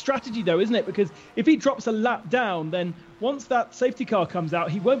the strategy, though, isn't it? Because if he drops a lap down, then once that safety car comes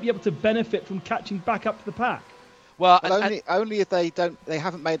out, he won't be able to benefit from catching back up to the pack. Well, only if they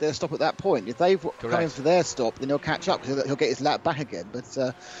haven't made their stop at that point. If they've come in for their stop, then he'll catch up because he'll get his lap back again. But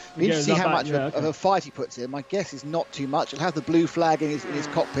be interested to see how much of a fight he puts in. My guess is not too much. He'll have the blue flag in his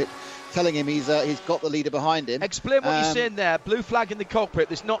cockpit, telling him he's got the leader behind him. Explain what you're saying there. Blue flag in the cockpit.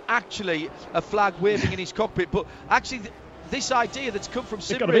 There's not actually a flag waving in his cockpit, but actually this idea that's come from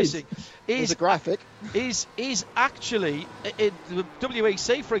sim racing is a graphic. Is actually in the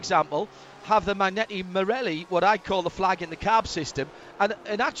WEC, for example, have the Magneti Marelli, what I call the flag in the carb system,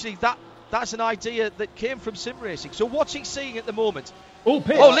 and actually that's an idea that came from sim racing. So what's he seeing at the moment?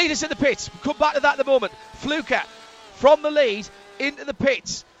 Leaders in the pits. Come back to that at the moment. Fluker from the lead into the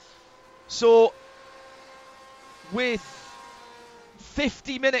pits. So with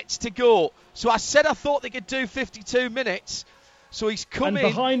 50 minutes to go. So I said I thought they could do 52 minutes. So he's coming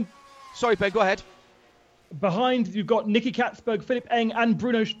behind. Sorry, Ben, go ahead. Behind, you've got Nicky Katzberg, Philipp Eng and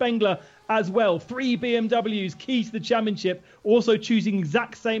Bruno Spengler as well. 3 BMWs, key to the championship, also choosing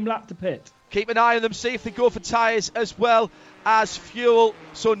exact same lap to pit. Keep an eye on them, see if they go for tyres as well as fuel.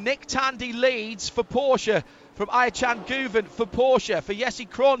 So Nick Tandy leads for Porsche, from Ayachan Guven for Porsche, for Jesse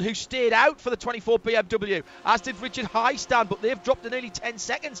Krohn, who stayed out for the 24 BMW, as did Richard Highstand, but they've dropped to nearly 10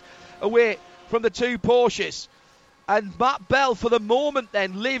 seconds away from the two Porsches. And Matt Bell, for the moment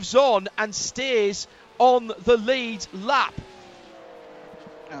then, lives on and stays on the lead lap.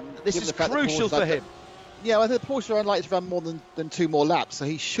 This is crucial for him. Yeah, I think the Porsche are unlikely to run more than 2 more laps, so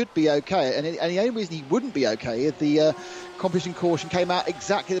he should be okay. And the only reason he wouldn't be okay is the competition caution came out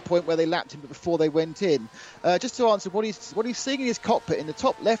exactly at the point where they lapped him before they went in. Just to answer, what he's seeing in his cockpit in the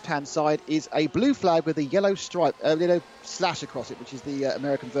top left-hand side is a blue flag with a yellow stripe, yellow slash across it, which is the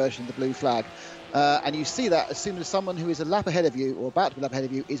American version of the blue flag. And you see that as soon as someone who is a lap ahead of you, or about to be a lap ahead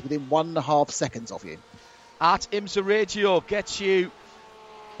of you, is within 1.5 seconds of you. At IMSA Radio gets you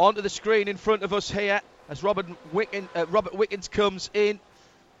onto the screen in front of us here as Robert Wickens comes in.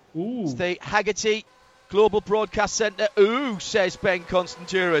 Ooh. It's the Haggerty Global Broadcast Centre. Ooh, says Ben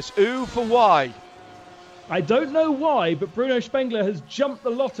Constanturis. Ooh, for why? I don't know why, but Bruno Spengler has jumped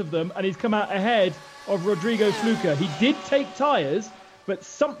the lot of them and he's come out ahead of Rodrigo Fluker. He did take tyres, but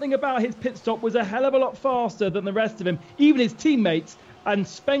something about his pit stop was a hell of a lot faster than the rest of him, even his teammates. And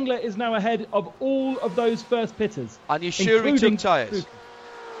Spengler is now ahead of all of those first pitters. And you're sure he took tyres?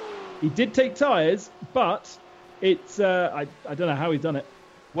 He did take tyres, but it's I don't know how he's done it.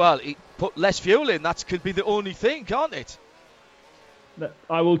 Well, he put less fuel in. That could be the only thing, can't it?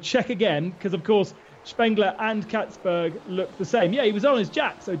 I will check again, because, of course, Spengler and Katzberg look the same. Yeah, he was on his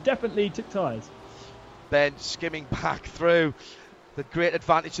jack, so definitely took tyres. Ben skimming back through. The great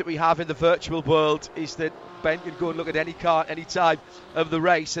advantage that we have in the virtual world is that Ben can go and look at any car any time of the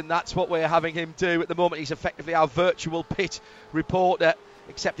race, and that's what we're having him do at the moment. He's effectively our virtual pit reporter,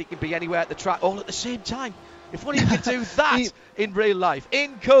 except he can be anywhere at the track all at the same time. If only he could do that in real life.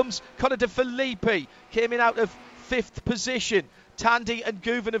 In comes Connor De Filippi, came in out of 5th position. Tandy and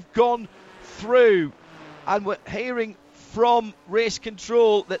Guven have gone through, and we're hearing from race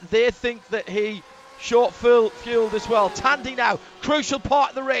control that they think that he fueled as well. Tandy now, crucial part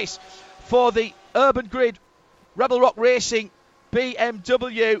of the race for the Urban Grid Rebel Rock Racing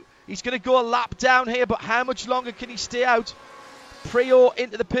BMW. He's going to go a lap down here, but how much longer can he stay out? Prior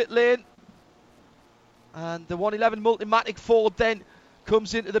into the pit lane, and the 111 Multimatic Ford then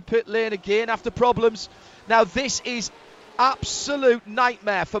comes into the pit lane again after problems. Now this is absolute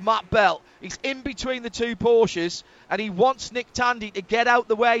nightmare for Matt Bell. He's in between the two Porsches and he wants Nick Tandy to get out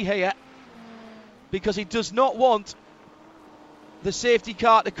the way here, because he does not want the safety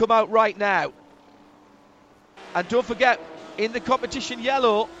car to come out right now. And don't forget, in the competition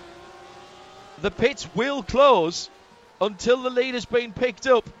yellow, the pits will close until the leader's been picked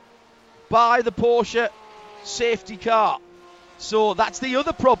up by the Porsche safety car. So that's the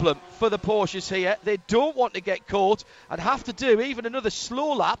other problem for the Porsches here. They don't want to get caught and have to do even another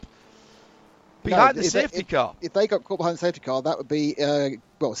slow lap behind the safety car. If they got caught behind the safety car, that would be,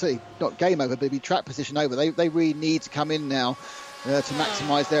 not game over, but it'd be track position over. They really need to come in now to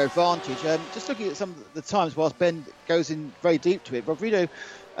maximise their advantage. Just looking at some of the times whilst Ben goes in very deep to it, Rodrigo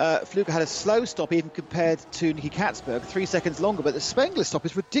Fluker had a slow stop even compared to Nicky Katzberg, 3 seconds longer, but the Spengler stop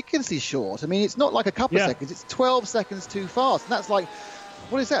is ridiculously short. I mean, it's not like a couple of seconds, it's 12 seconds too fast. And that's like,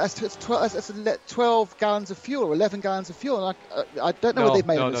 what is that? That's 12 gallons of fuel or 11 gallons of fuel. And I don't know whether they've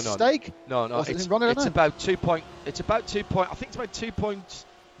made a mistake. No. It's about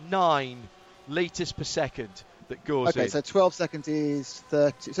 2.9 litres per second that goes in. Okay, so 12 seconds is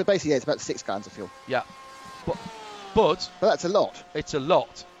 30. So basically, it's about 6 gallons of fuel. Yeah. But that's a lot. It's a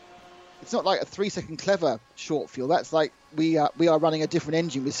lot. It's not like a 3-second clever short fuel. That's like we are running a different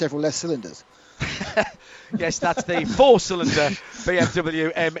engine with several less cylinders. Yes, that's the 4-cylinder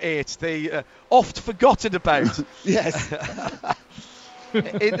BMW M8, the oft forgotten about. Yes.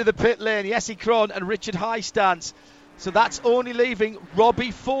 Into the pit lane, Jesse Krohn and Richard Highstands. So that's only leaving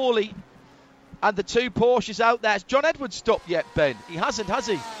Robbie Foley and the 2 Porsches out there. Has John Edwards stopped yet, Ben? He hasn't, has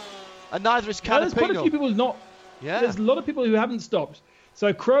he? And neither has Canapino. There's quite a few people not. Yeah. There's a lot of people who haven't stopped.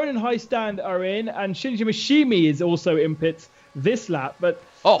 So Krohn and Highstand are in, and Shinji Mishimi is also in pits this lap. But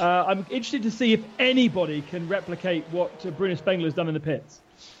I'm interested to see if anybody can replicate what Bruno Spengler has done in the pits.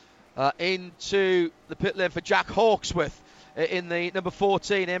 Into the pit lane for Jack Hawksworth in the number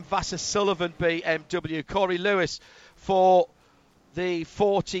 14 M. Vassar Sullivan BMW. Corey Lewis for the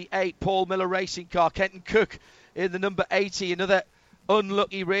 48 Paul Miller racing car. Kenton Cook in the number 80. Another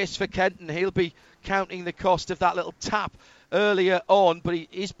unlucky race for Kenton. He'll be counting the cost of that little tap earlier on, but he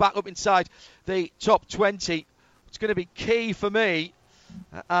is back up inside the top 20. It's going to be key for me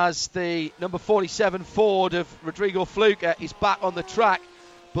as the number 47 Ford of Rodrigo Fluker is back on the track,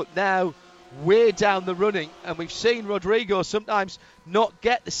 but now way down the running, and we've seen Rodrigo sometimes not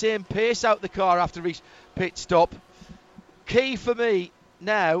get the same pace out the car after his pit stop. Key for me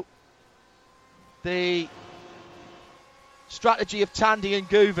now, the strategy of Tandy and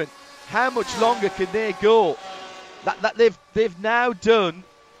Guven. How much longer can they go? That they've now done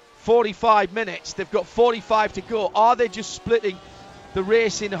 45 minutes. They've got 45 to go. Are they just splitting the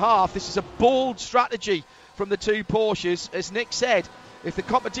race in half? This is a bold strategy from the 2 Porsches. As Nick said, if the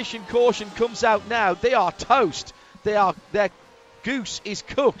competition caution comes out now, they are toast. Their goose is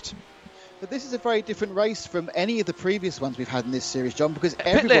cooked. But this is a very different race from any of the previous ones we've had in this series, John, because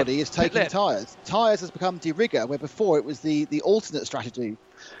everybody is taking tyres. Tyres has become de rigueur, where before it was the alternate strategy.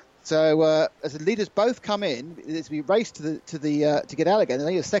 So as the leaders both come in, it's to be raced to get out again.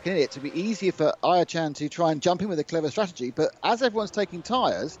 They need a second in it to be easier for Ayachan to try and jump in with a clever strategy. But as everyone's taking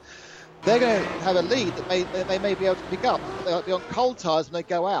tyres, they're going to have a lead that they may be able to pick up. They'll be on cold tyres when they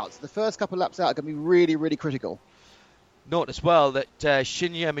go out. So the first couple of laps out are going to be really, really critical. Note as well that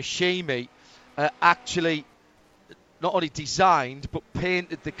Shinya Mishimi actually not only designed but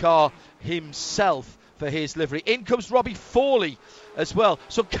painted the car himself for his livery. In comes Robbie Foley as well.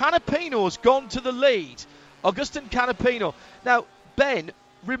 So Canapino's gone to the lead. Augustin Canapino. Now, Ben,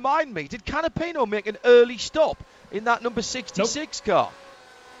 remind me, did Canapino make an early stop in that number 66 car?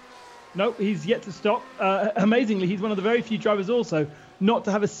 No, he's yet to stop. Amazingly, he's one of the very few drivers also not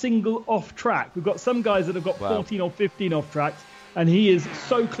to have a single off track. We've got some guys that have got 14 or 15 off tracks, and he is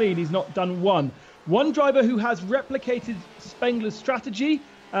so clean he's not done one. One driver who has replicated Spengler's strategy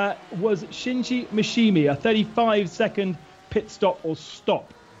was Shinji Mishimi, a 35-second pit stop or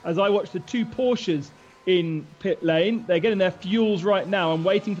stop. As I watch the 2 Porsches in pit lane, they're getting their fuels right now. I'm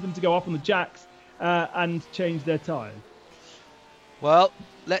waiting for them to go up on the jacks and change their tyre. Well,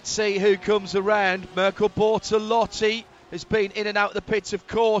 let's see who comes around. Mirko Bortolotti has been in and out of the pits, of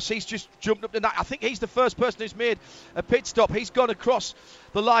course. He's just jumped up the night. I think he's the first person who's made a pit stop. He's gone across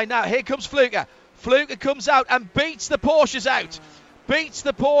the line now. Here comes Fluker. Fluker comes out and beats the Porsches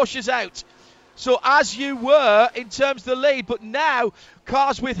out. So as you were in terms of the lead, but now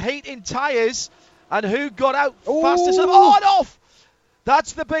cars with heating tyres, and who got out fastest? Oh, and off!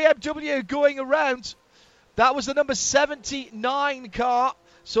 That's the BMW going around. That was the number 79 car.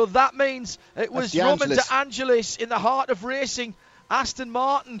 So that means it was Roman De Angelis in the heart of racing. Aston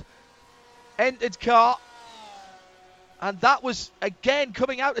Martin entered car. And that was, again,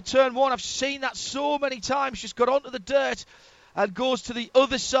 coming out of turn 1. I've seen that so many times. Just got onto the dirt and goes to the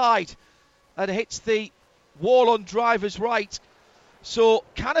other side and hits the wall on driver's right. So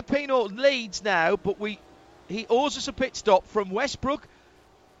Canapino leads now, but he owes us a pit stop from Westbrook.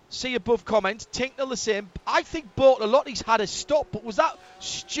 See above comment. Tinknell the same. I think Bortolotti's had a stop, but was that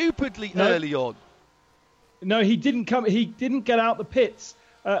stupidly early on? No, he didn't come. He didn't get out the pits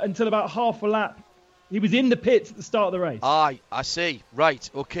until about half a lap. He was in the pits at the start of the race. I see. Right.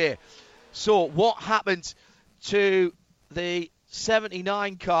 Okay. So what happened to the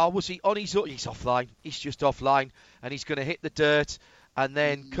 79 car? Was he on his own? He's offline. He's just offline, and he's going to hit the dirt and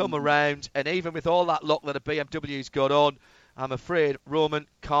then come around. And even with all that luck that a BMW's got on, I'm afraid Roman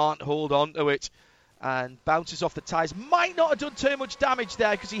can't hold on to it and bounces off the tyres. Might not have done too much damage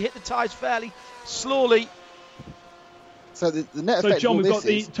there because he hit the tyres fairly slowly. So the net effect. So John, we've got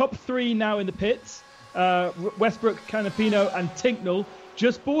the top 3 now in the pits. Westbrook, Canapino and Tinknell.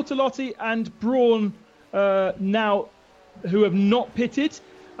 Just Bortolotti and Braun now who have not pitted.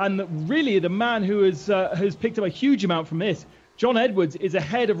 And really, the man who has picked up a huge amount from this, John Edwards, is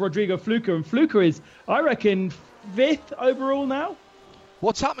ahead of Rodrigo Fluker. And Fluker is, I reckon, 5th overall now.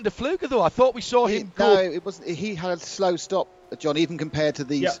 What's happened to Fluker, though? I thought we saw him go... No, it wasn't. He had a slow stop, John, even compared to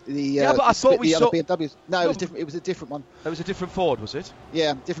these. Yeah, but I thought we saw... other BMWs. No, it was different. It was a different one. It was a different Ford, was it?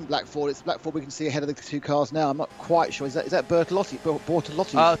 Yeah, different black Ford. It's the black Ford we can see ahead of the 2 cars now. I'm not quite sure. Is that Bortolotti? It's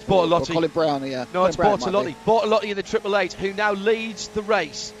Bortolotti. Or Colin Brown, yeah. No, it's Bortolotti. Bortolotti in the Triple Eight, who now leads the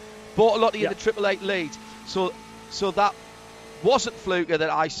race. Bortolotti in the Triple Eight lead. So that wasn't Fluker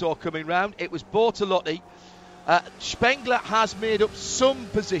that I saw coming round. It was Bortolotti. Spengler has made up some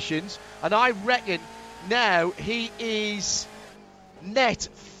positions, and I reckon now he is net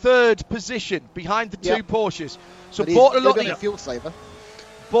 3rd position behind the 2 Porsches. So Bortolotti, fuel saver.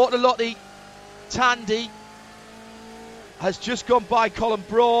 Bortolotti, Tandy has just gone by Colin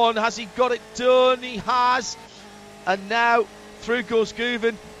Braun. Has he got it done? He has. And now through goes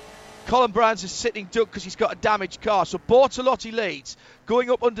Guven. Colin Brown's a sitting duck because he's got a damaged car. So Bortolotti leads, going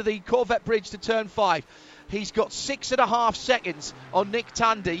up under the Corvette bridge to turn 5. He's got 6.5 seconds on Nick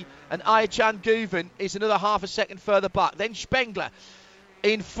Tandy, and Ayachan Guven is another half a second further back. Then Spengler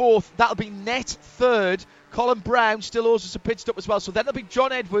in 4th. That'll be net 3rd. Colin Brown still owes us a pit stop as well. So then it'll be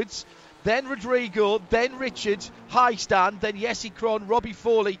John Edwards, then Rodrigo, then Richard, Highstand, then Jesse Kron, Robbie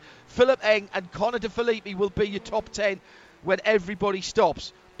Foley, Philip Eng, and Connor De Filippi will be your top 10 when everybody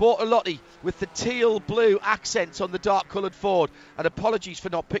stops. Bortolotti with the teal blue accents on the dark coloured Ford, and apologies for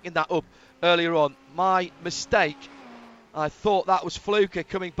not picking that up earlier on. My mistake. I thought that was Fluker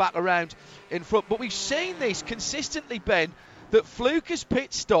coming back around in front. But we've seen this consistently, Ben, that Fluker's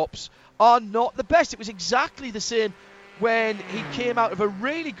pit stops are not the best. It was exactly the same when he came out of a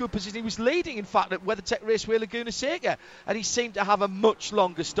really good position. He was leading, in fact, at WeatherTech Raceway Laguna Seca, and he seemed to have a much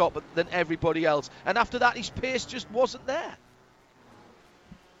longer stop than everybody else. And after that, his pace just wasn't there.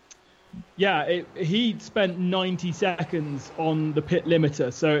 Yeah, he spent 90 seconds on the pit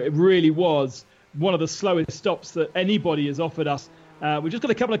limiter, so it really was one of the slowest stops that anybody has offered us. We've just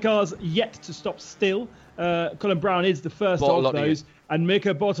got a couple of cars yet to stop still. Colin Brown is the first of those, and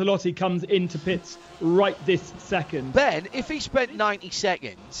Mirko Bortolotti comes into pits right this second. Ben, if he spent 90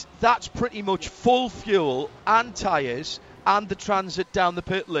 seconds, that's pretty much full fuel and tyres and the transit down the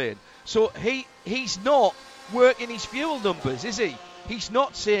pit lane. So he's not working his fuel numbers, is he? He's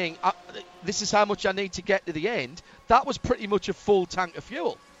not saying, this is how much I need to get to the end. That was pretty much a full tank of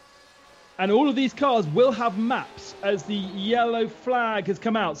fuel. And all of these cars will have maps as the yellow flag has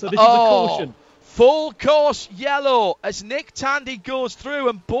come out. So this is a caution. Full course yellow as Nick Tandy goes through,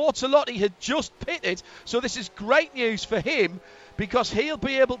 and Bortolotti had just pitted. So this is great news for him because he'll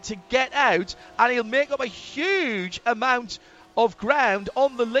be able to get out and he'll make up a huge amount of ground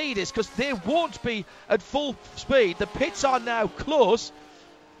on the leaders because they won't be at full speed. The pits are now close,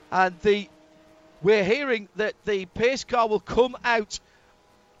 and we're hearing that the pace car will come out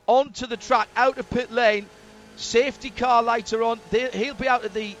onto the track, out of pit lane. Safety car lights are on. He'll be out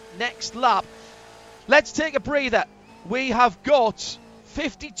at the next lap. Let's take a breather. We have got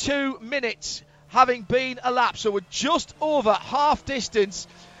 52 minutes having been elapsed, so we're just over half distance.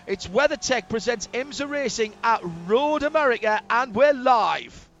 It's WeatherTech presents IMSA Racing at Road America, and we're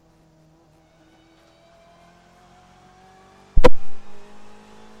live.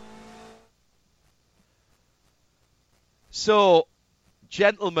 So,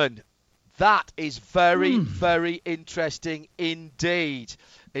 gentlemen, that is very, very interesting indeed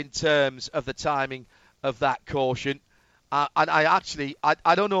in terms of the timing of that caution. And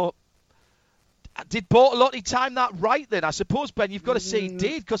I don't know, did Bortolotti time that right then? I suppose, Ben, you've got to say he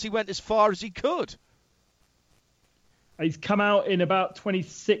did because he went as far as he could. He's come out in about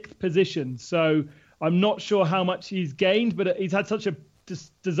 26th position, so I'm not sure how much he's gained, but he's had such a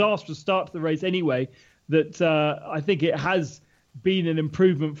disastrous start to the race anyway that I think it has been an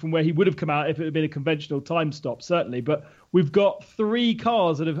improvement from where he would have come out if it had been a conventional time stop, certainly. But we've got 3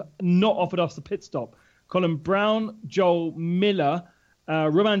 cars that have not offered us the pit stop. Colin Brown, Joel Miller,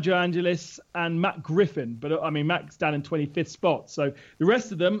 Roman Joangelis and Matt Griffin. But, I mean, Matt's down in 25th spot. So the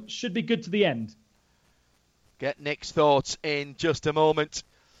rest of them should be good to the end. Get Nick's thoughts in just a moment.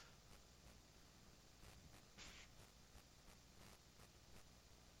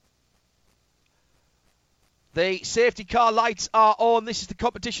 The safety car lights are on. This is the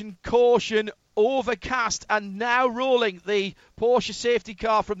competition caution. Overcast and now rolling the Porsche safety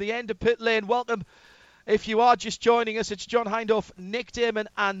car from the end of pit lane. Welcome. If you are just joining us, it's John Hindhaugh, Nick Damon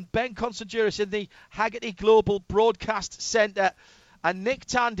and Ben Constanduris in the Haggerty Global Broadcast Centre. And Nick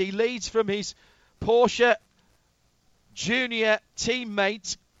Tandy leads from his Porsche junior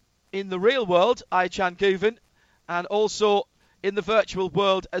teammate in the real world, Ayachan Guven, and also in the virtual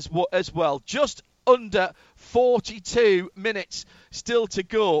world as well. Just under 42 minutes still to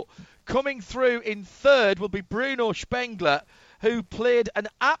go. Coming through in third will be Bruno Spengler, who played an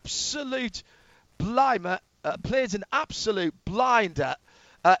absolute blinder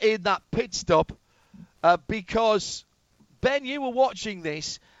in that pit stop because, Ben, you were watching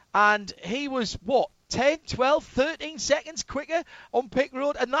this, and he was, 10, 12, 13 seconds quicker on pit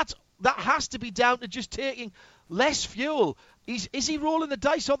road, and that has to be down to just taking less fuel. Is he rolling the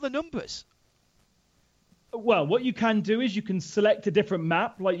dice on the numbers? Well, what you can do is you can select a different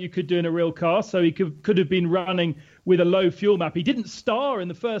map like you could do in a real car. So he could have been running with a low fuel map. He didn't star in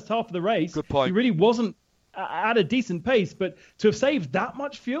the first half of the race. Good point. He really wasn't at a decent pace. But to have saved that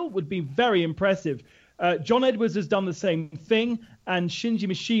much fuel would be very impressive. John Edwards has done the same thing, and Shinji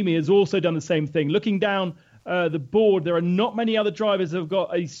Mishimi has also done the same thing. Looking down the board, there are not many other drivers who have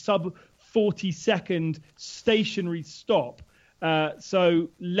got a sub 40-second stationary stop. So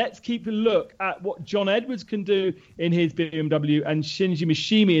let's keep a look at what John Edwards can do in his BMW and Shinji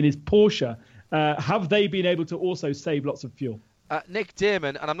Mishimi in his Porsche. Have they been able to also save lots of fuel? Nick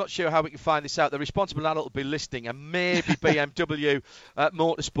Damon, and I'm not sure how we can find this out, the responsible adult will be listening, and maybe BMW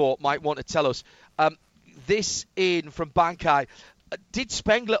Motorsport might want to tell us. This in from Bankai. Did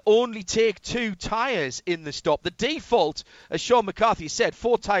Spengler only take 2 tyres in the stop? The default, as Sean McCarthy said,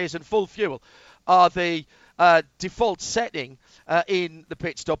 4 tyres and full fuel are the default setting in the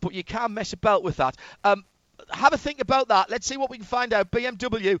pit stop, but you can mess about with that. Have a think about that. Let's see what we can find out.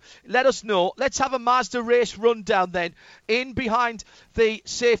 BMW, let us know. Let's have a Mazda race rundown then. In behind the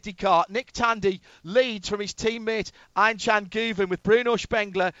safety car, Nick Tandy leads from his teammate Einchan Guven with Bruno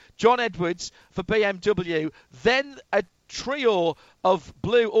Spengler, John Edwards for BMW. Then a trio of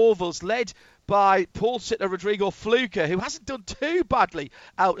blue ovals led by Paul Sitter, Rodrigo Fluker, who hasn't done too badly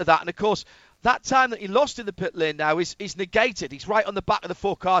out of that. And of course, that time that he lost in the pit lane now is negated. He's right on the back of the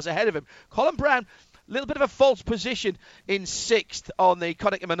 4 cars ahead of him. Colin Brown, a little bit of a false position in 6th on the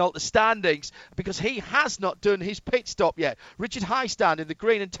Konica Minolta standings because he has not done his pit stop yet. Richard Highstand in the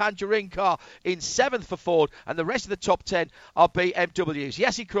green and tangerine car in 7th for Ford, and the rest of the top 10 are BMWs.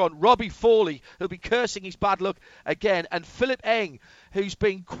 Jesse Krohn, Robbie Foley, who'll be cursing his bad luck again, and Philip Eng, who's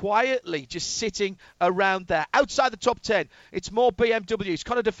been quietly just sitting around there. Outside the top 10, it's more BMWs.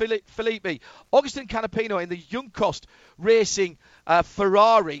 Conor De Filippi, Augustin Canapino in the Youngcost Racing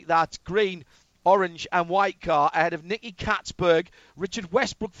Ferrari, that green, orange and white car, ahead of Nicky Katzberg, Richard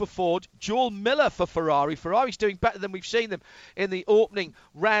Westbrook for Ford, Joel Miller for Ferrari. Ferrari's doing better than we've seen them in the opening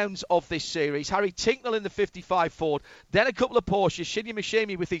rounds of this series. Harry Tinknell in the 55 Ford, then a couple of Porsches. Shinji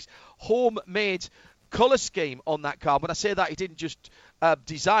Mishimi with his homemade colour scheme on that car. When I say that, he didn't just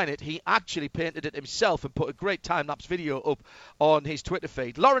design it, he actually painted it himself and put a great time-lapse video up on his Twitter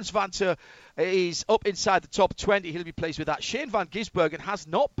feed. Lawrence Vanthoor is up inside the top 20. He'll be pleased with that. Shane van Gisbergen has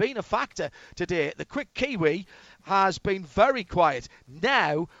not been a factor today. The quick Kiwi has been very quiet.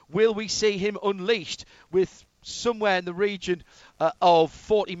 Now, will we see him unleashed with somewhere in the region of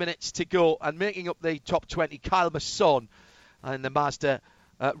 40 minutes to go and making up the top 20, Kyle Masson and the Mazda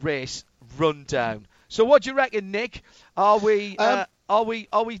race rundown. So what do you reckon, Nick? Are we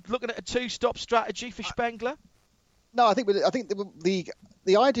looking at a 2-stop strategy for Spengler? No, I think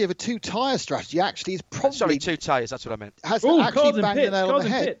the idea of a 2-tyre strategy actually is probably... Sorry, 2 tyres, that's what I meant. Has actually banged the nail on the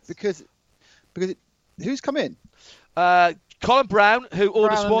head because who's come in? Colin Brown, who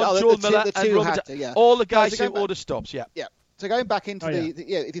orders one, Joel Miller, and Robert. All the guys who order stops, yeah. Yeah. So going back into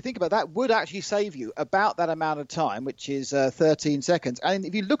if you think about that, would actually save you about that amount of time, which is 13 seconds. And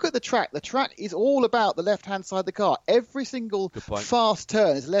if you look at the track is all about the left-hand side of the car. Every single fast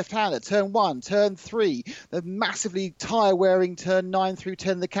turn is left-handed. Turn 1, turn 3, the massively tyre-wearing turn 9 through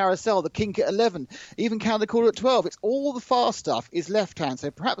 10, the carousel, the kink at 11, even Canada Corner at 12. It's all the fast stuff is left-hand.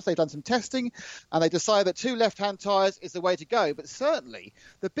 So perhaps they've done some testing and they decide that 2 left-hand tyres is the way to go. But certainly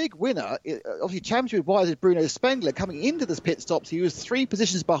the big winner, obviously championship wise, is Bruno Spengler coming into this pit stops. He was 3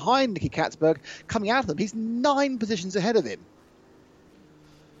 positions behind Nicky Katzberg. Coming out of them, he's 9 positions ahead of him.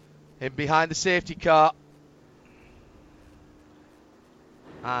 In behind the safety car.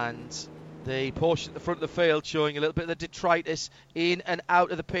 And the Porsche at the front of the field showing a little bit of the detritus in and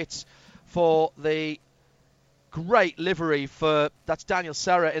out of the pits for the great livery that's Daniel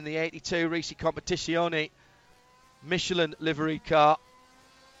Serra in the 82 Risi Competizione Michelin livery car.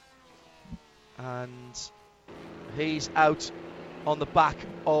 And he's out on the back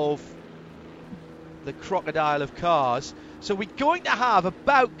of the crocodile of cars. So we're going to have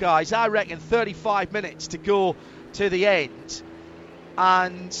about, guys, I reckon 35 minutes to go to the end.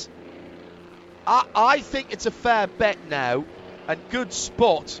 And I think it's a fair bet now, and good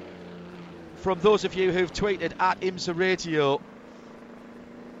spot from those of you who've tweeted at IMSA Radio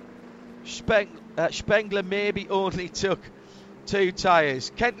Spengler maybe only took 2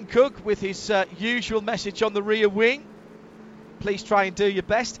 tyres. Kenton Cook with his usual message on the rear wing. Please try and do your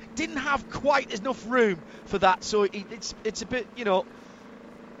best. Didn't have quite enough room for that, so it's a bit,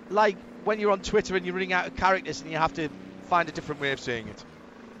 like when you're on Twitter and you're running out of characters and you have to find a different way of saying it.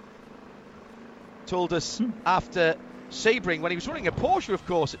 Told us after Sebring, when he was running a Porsche, of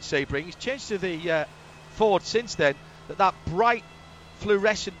course, at Sebring, he's changed to the Ford since then, that bright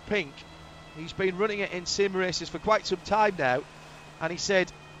fluorescent pink, he's been running it in sim races for quite some time now, and he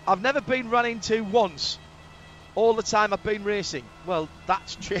said, I've never been run into once all the time I've been racing. Well,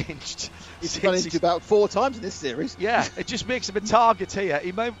 that's changed. He's run into about 4 times in this series. Yeah, it just makes him a target here.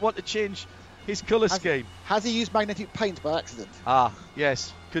 He might want to change his colour scheme. Has he used magnetic paint by accident? Ah,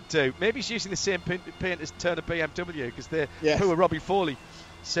 yes, could do. Maybe he's using the same paint as Turner BMW, because poor Robbie Foley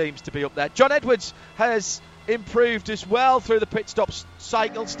seems to be up there. John Edwards has improved as well through the pit stop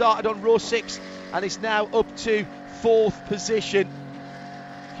cycle, started on row 6 and is now up to 4th position.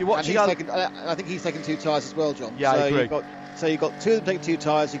 If you're watching, I think he's taken 2 tyres as well, John. Yeah, I agree. You've got 2 of them taking 2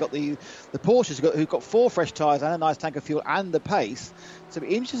 tyres. You've got the Porsches who've got 4 fresh tyres and a nice tank of fuel and the pace. So it'll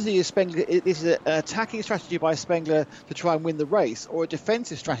be interesting to see if Spengler, this is an attacking strategy by Spengler to try and win the race, or a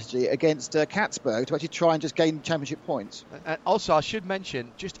defensive strategy against Katzberg to actually try and just gain championship points. Also, I should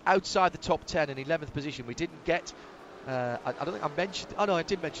mention, just outside the top 10 in 11th position, we didn't get, I don't think I mentioned, oh no, I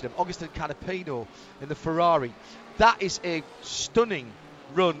did mention him, Augustin Canapino in the Ferrari. That is a stunning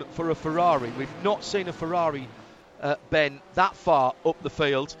run for a Ferrari. We've not seen a Ferrari, Ben, that far up the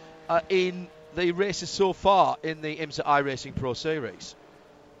field in the races so far in the IMSA iRacing Pro Series.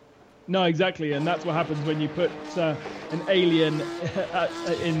 No, exactly, and that's what happens when you put an alien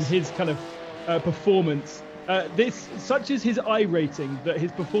in his kind of performance. Such as his I rating, that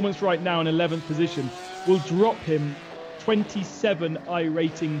his performance right now in 11th position will drop him 27 I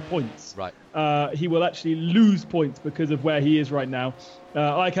rating points. Right. He will actually lose points because of where he is right now.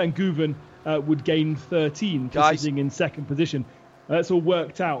 Aykan Guven would gain 13, sitting in 2nd position. That's all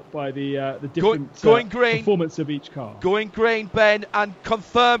worked out by the different performance of each car. Going green, Ben, and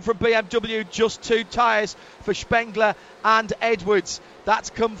confirmed from BMW, just 2 tyres for Spengler and Edwards. That's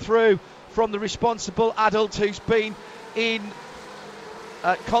come through from the responsible adult who's been in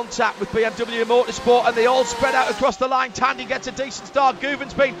contact with BMW Motorsport, and they all spread out across the line. Tandy gets a decent start.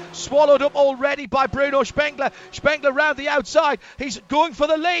 Guven's been swallowed up already by Bruno Spengler. Spengler round the outside. He's going for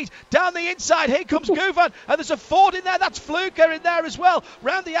the lead. Down the inside, here comes Guven, and there's a Ford in there. That's Fluker in there as well.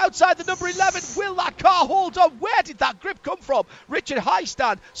 Round the outside, the number 11. Will that car hold on? Where did that grip come from? Richard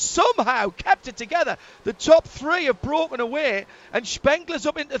Heistand somehow kept it together. The top 3 have broken away, and Spengler's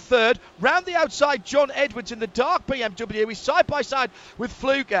up into 3rd. Round the outside, John Edwards in the dark BMW. He's side by side with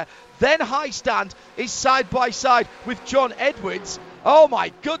Fluker. Then Heistand is side by side with John Edwards. Oh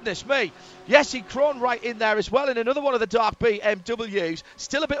my goodness me. Jesse Krohn right in there as well in another one of the dark BMWs.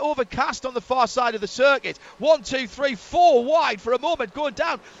 Still a bit overcast on the far side of the circuit. 1, 2, 3, 4 wide for a moment, going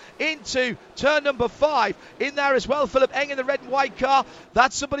down into turn number 5. In there as well, Philip Eng in the red and white car.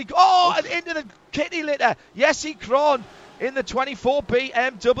 That's somebody. Oh, and into the kitty litter. Jesse Krohn in the 24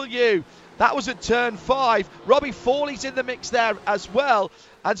 BMW. That was at turn 5. Robbie Foley's in the mix there as well.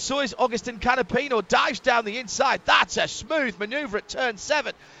 And so is Augustin Canapino. Dives down the inside. That's a smooth manoeuvre at turn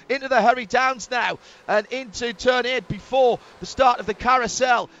 7. Into the Hurry Downs now. And into turn 8 before the start of the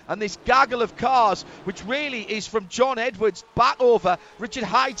carousel. And this gaggle of cars, which really is from John Edwards back over Richard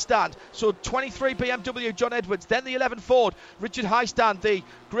Heistand. So 23 BMW, John Edwards. Then the 11 Ford, Richard Heistand. The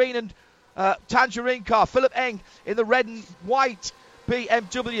green and tangerine car. Philip Eng in the red and white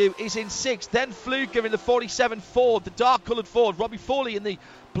BMW is in 6th. Then Fluker in the 47 Ford, the dark coloured Ford. Robbie Foley in the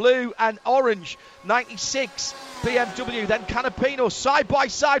blue and orange 96 BMW. Then Canapino side by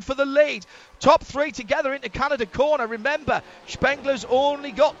side for the lead. Top 3 together into Canada corner. Remember, Spengler's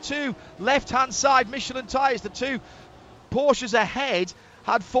only got 2 left-hand side Michelin tyres. The 2 Porsches ahead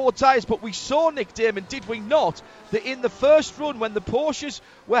had 4 tyres, but we saw, Nick Damon, did we not, that in the first run when the Porsches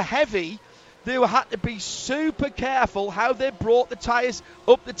were heavy, they had to be super careful how they brought the tyres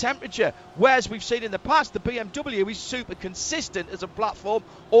up the temperature. Whereas we've seen in the past, the BMW is super consistent as a platform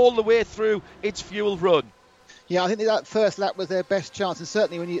all the way through its fuel run. Yeah, I think that first lap was their best chance, and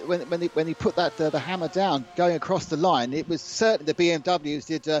certainly when he put that the hammer down going across the line, it was certainly the BMWs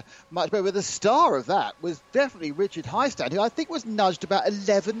did much better. But the star of that was definitely Richard Heistand, who I think was nudged about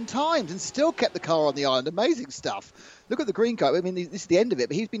 11 times and still kept the car on the island. Amazing stuff. Look at the green car. I mean, this is the end of it,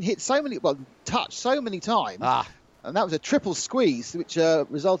 but he's been hit touched so many times. And that was a triple squeeze, which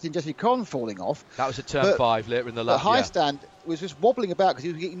resulted in Jesse Krohn falling off. That was at turn 5 later in the lap. Heistand was just wobbling about because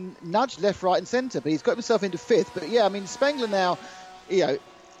he was getting nudged left, right and centre, but he's got himself into 5th. But yeah, I mean, Spengler now,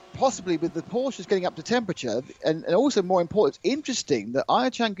 possibly with the Porsches getting up to temperature, and also more important, it's interesting that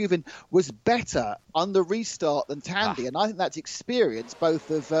Ayhan Guven was better under restart than Tandy, and I think that's experience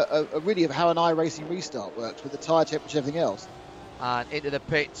both of really of how an iRacing restart works with the tyre temperature and everything else. And into the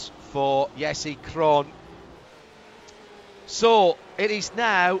pits for Jesse Krohn. So it is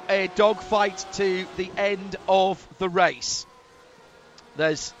now a dogfight to the end of the race.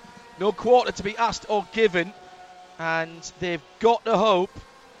 There's no quarter to be asked or given, and they've got to hope,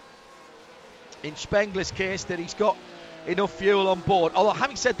 in Spengler's case, that he's got enough fuel on board. Although,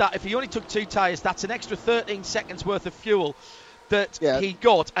 having said that, if he only took 2 tyres, that's an extra 13 seconds worth of fuel that he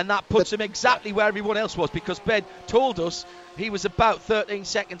got, and that puts him exactly where everyone else was, because Ben told us he was about 13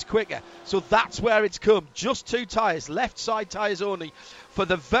 seconds quicker. So that's where it's come. Just 2 tyres, left side tyres only, for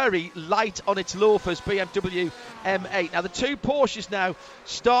the very light on its loafers BMW M8. Now the 2 Porsches now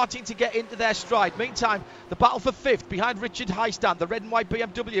starting to get into their stride. Meantime, the battle for 5th behind Richard Heistand. The red and white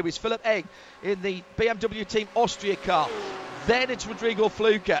BMW is Philipp Eng in the BMW Team Austria car. Then it's Rodrigo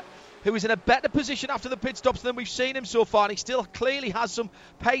Fluker, who is in a better position after the pit stops than we've seen him so far, and he still clearly has some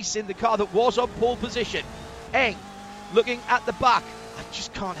pace in the car that was on pole position. Eng looking at the back. I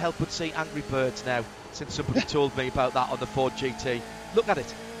just can't help but see Angry Birds now, since somebody told me about that on the Ford GT. Look at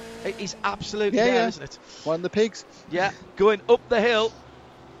it. It is absolutely there, isn't it? One of the pigs. Yeah, going up the hill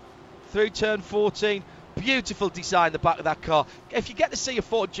through turn 14. Beautiful design, the back of that car. If you get to see a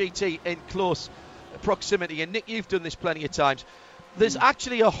Ford GT in close proximity, and Nick, you've done this plenty of times, there's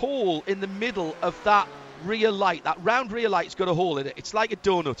actually a hole in the middle of that rear light. That round rear light's got a hole in it. It's like a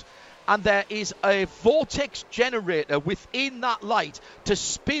donut. And there is a vortex generator within that light to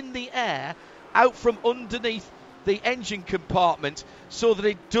spin the air out from underneath the engine compartment so that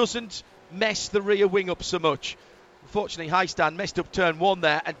it doesn't mess the rear wing up so much. Unfortunately, Heistand messed up turn 1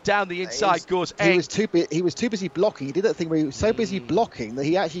 there, and down the inside goes Eng. He was too busy blocking. He did that thing where he was so busy blocking that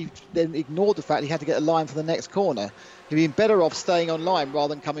he actually then ignored the fact he had to get a line for the next corner. He'd been better off staying on line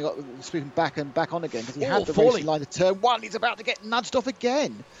rather than coming up, sweeping back and back on again, because he had the racing line to turn 1. He's about to get nudged off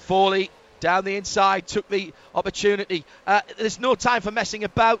again. Foley down the inside took the opportunity. There's no time for messing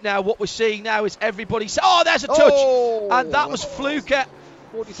about now. What we're seeing now is everybody there's a touch, and that was Fluker.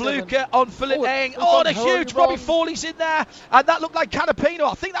 47. Fluker on Philipp Eng. Oh, the huge Robbie Foley's in there, and that looked like Canapino.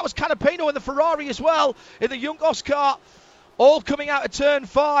 I think that was Canapino in the Ferrari as well, in the Junkos car. All coming out of turn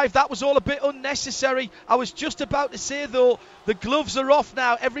 5. That was all a bit unnecessary. I was just about to say, though, the gloves are off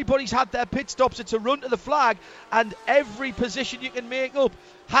now. Everybody's had their pit stops. It's a run to the flag, and every position you can make up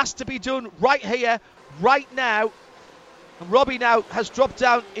has to be done right here, right now. And Robbie now has dropped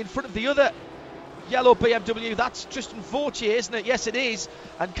down in front of the other yellow BMW. That's Tristan Vautier, isn't it? Yes, it is.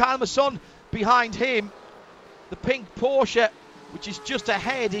 And Kyle Masson behind him. The pink Porsche, which is just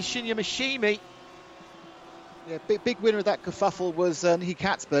ahead, is Shinya Mishimi. Yeah, big winner of that kerfuffle was Nicky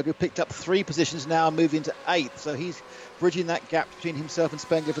Katzberg, who picked up 3 positions now and moved into 8th. So he's bridging that gap between himself and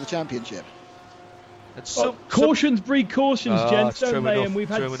Spengler for the championship. Cautions breed cautions, gents, don't they? Enough, and we've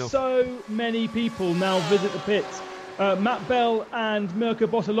had so many people now visit the pits. Matt Bell and Mirko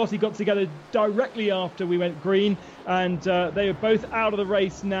Bottolotti got together directly after we went green, and they are both out of the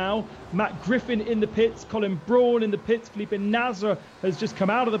race now. Matt Griffin in the pits, Colin Braun in the pits, Felipe Nasr has just come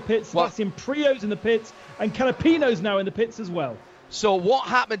out of the pits, Sebastian Prio's in the pits, and Canapino's now in the pits as well. So what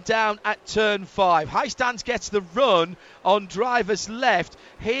happened down at turn 5? Heistand gets the run on driver's left.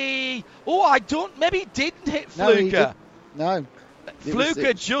 Maybe he didn't hit Fluker. No.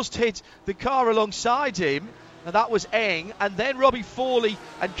 Fluker just hit the car alongside him. And that was Eng, and then Robbie Foley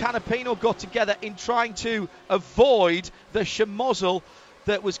and Canapino got together in trying to avoid the schmozzle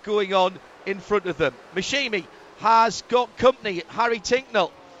that was going on in front of them. Mishimi has got company. Harry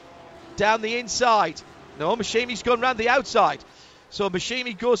Tinknell down the inside. No, Mishimi's gone round the outside. So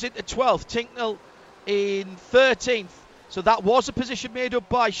Mishimi goes into 12th. Tinknell in 13th. So that was a position made up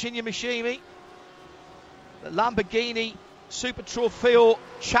by Shinya Mishimi. The Lamborghini Super Trofeo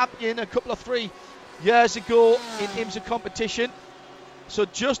champion a couple of 3 years ago in IMSA competition. So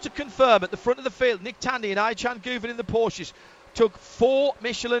just to confirm, at the front of the field, Nick Tandy and Ayhan Guven in the Porsches took 4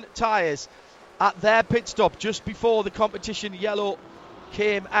 Michelin tyres at their pit stop just before the competition yellow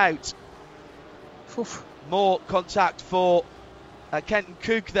came out. Oof. More contact for Kenton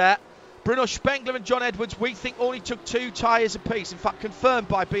Koch there. Bruno Spengler and John Edwards, we think, only took 2 tyres apiece. In fact, confirmed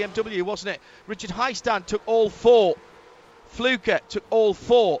by BMW, wasn't it? Richard Heistand took all 4. Fluker took all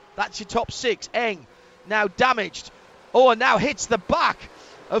 4. That's your top 6. Eng now damaged. And now hits the back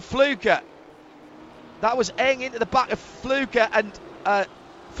of Fluker. That was Eng into the back of Fluker, and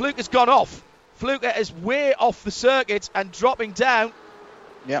Fluker's gone off. Fluker is way off the circuit and dropping down.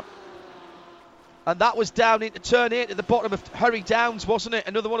 Yep. And that was down into turn 8 at the bottom of Hurry Downs, wasn't it?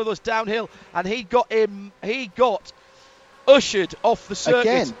 Another one of those downhill. And he got ushered off the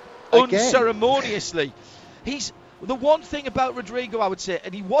circuit unceremoniously. He's the one thing about Rodrigo, I would say,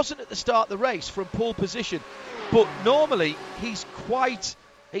 and he wasn't at the start of the race from pole position, but normally he's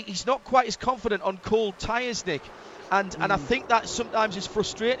not quite as confident on cold tyres, Nick. And I think that sometimes is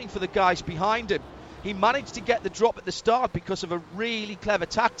frustrating for the guys behind him. He managed to get the drop at the start because of a really clever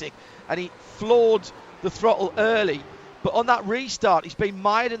tactic, and he floored the throttle early. But on that restart, he's been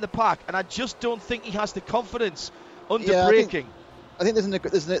mired in the pack, and I just don't think he has the confidence under braking. I think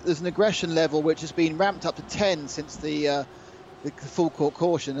there's an aggression level which has been ramped up to 10 since the full court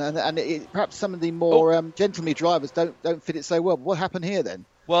caution, and perhaps some of the more gentlemanly drivers don't fit it so well. But what happened here then?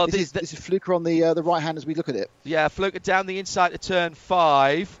 Well, this is Fluker on the right hand as we look at it. Yeah, Fluker down the inside to turn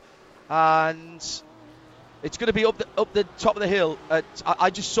 5, and it's going to be up the top of the hill. I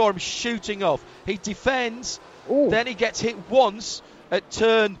just saw him shooting off. He defends, then he gets hit once at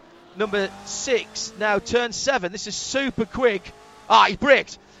turn number 6. Now turn 7. This is super quick. He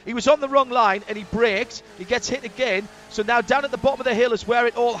braked. He was on the wrong line and he braked. He gets hit again. So now down at the bottom of the hill is where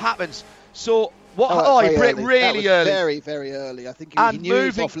it all happens. So he braked really early. Very, very early. I think he knew he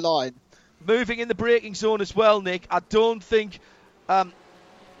was offline. Moving in the braking zone as well, Nick. I don't think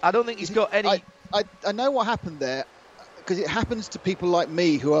he's got any. I know what happened there, because it happens to people like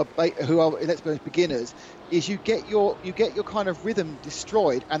me who are let's be honest, beginners. Is you get your kind of rhythm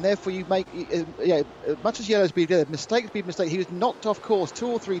destroyed, and therefore you make much as Yellow's been there, mistake. He was knocked off course 2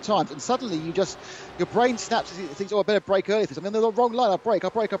 or 3 times, and suddenly your brain snaps and thinks, I better brake early. I'm in the wrong line. I'll brake.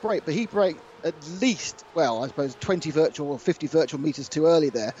 But he braked at least, I suppose 20 virtual or 50 virtual meters too early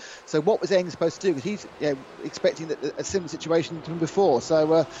there. So what was Eng supposed to do? Because he's expecting a similar situation to him before.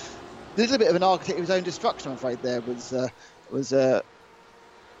 So a little bit of an architect of his own destruction, I'm afraid. There was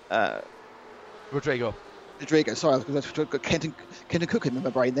Rodrigo. Sorry, I've got Kenton Cook in my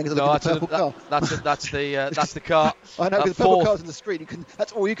brain then, because I look at the purple car. That's the car. I know, because the purple car's on the screen.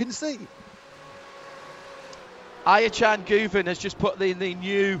 That's all you can see. Ayachan Guven has just put in the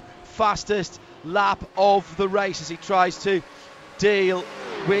new fastest lap of the race as he tries to deal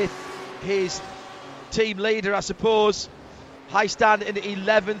with his team leader, I suppose. High stand in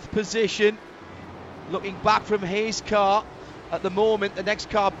 11th position. Looking back from his car at the moment, the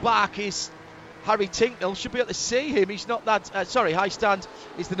next car back is Harry Tinknell. Should be able to see him. He's not that. High stand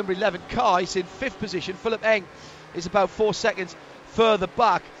is the number 11 car. He's in 5th position. Philip Eng is about 4 seconds further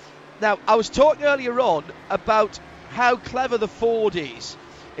back. Now, I was talking earlier on about how clever the Ford is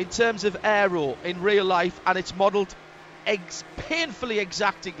in terms of aero in real life, and it's modelled painfully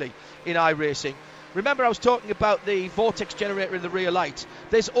exactingly in iRacing. Remember, I was talking about the vortex generator in the rear lights.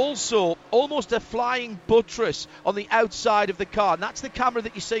 There's also almost a flying buttress on the outside of the car, and that's the camera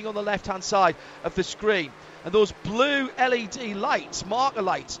that you're seeing on the left-hand side of the screen. And those blue LED lights, marker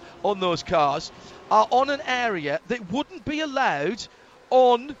lights on those cars, are on an area that wouldn't be allowed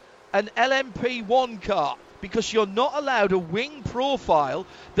on an LMP1 car, because you're not allowed a wing profile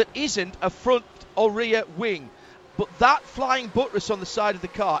that isn't a front or rear wing. But that flying buttress on the side of the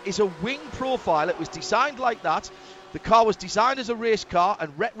car is a wing profile. It was designed like that. The car was designed as a race car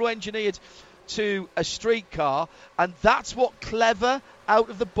and retro-engineered to a street car. And that's what clever,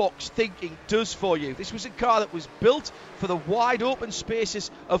 out-of-the-box thinking does for you. This was a car that was built for the wide open spaces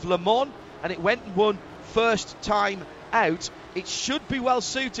of Le Mans, and it went and won first time out. It should be well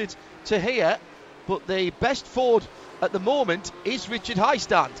suited to here, but the best Ford at the moment is Richard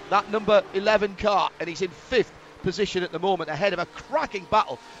Highstand, that number 11 car, and he's in 5th position at the moment, ahead of a cracking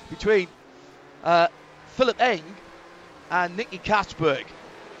battle between Philip Eng and Nicky Katzberg.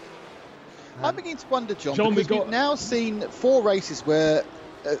 I'm beginning to wonder, John, because we've now seen 4 races where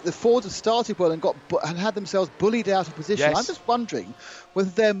the Fords have started well and had themselves bullied out of position. Yes. I'm just wondering whether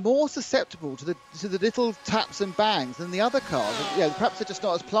they're more susceptible to the little taps and bangs than the other cars. Perhaps they're just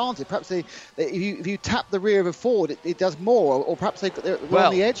not as planted. Perhaps if you tap the rear of a Ford, it does more, or perhaps they're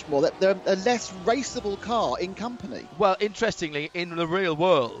on the edge more. They're a less raceable car in company. Well, interestingly, in the real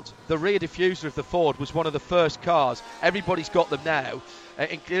world, the rear diffuser of the Ford was one of the first cars. Everybody's got them now,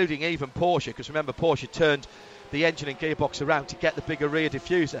 including even Porsche, because remember, Porsche turned the engine and gearbox around to get the bigger rear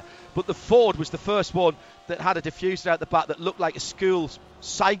diffuser. But the Ford was the first one that had a diffuser out the back that looked like a school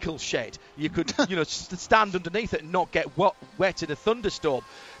cycle shed. You could, stand underneath it and not get wet in a thunderstorm,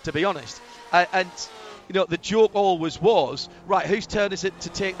 to be honest. And the joke always was, right, whose turn is it to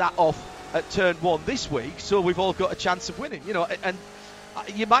take that off at turn 1 this week, so we've all got a chance of winning, and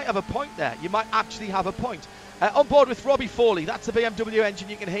you might have a point there. You might actually have a point. On board with Robbie Foley, that's the BMW engine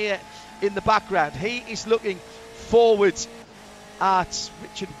you can hear in the background. He is looking forward at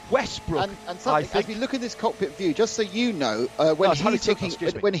Richard Westbrook. And something, as we look at this cockpit view, just so you know,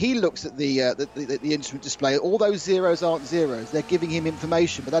 when he looks at the instrument display, all those zeros aren't zeros. They're giving him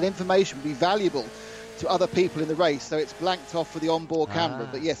information, but that information will be valuable to other people in the race. So it's blanked off for the onboard camera.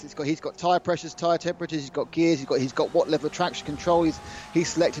 But yes, he's got tyre pressures, tyre temperatures, he's got gears, he's got what level of traction control he's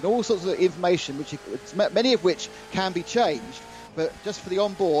selected, all sorts of information, many of which can be changed. But just for the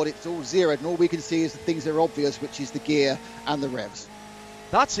onboard, it's all zeroed, and all we can see is the things that are obvious, which is the gear and the revs.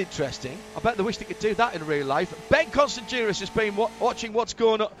 That's interesting. I bet they wish they could do that in real life. Ben Constantinos has been watching what's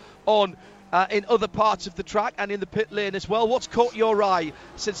going on in other parts of the track and in the pit lane as well. What's caught your eye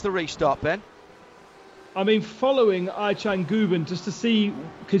since the restart, Ben? I mean, following Aychan Guven, just to see,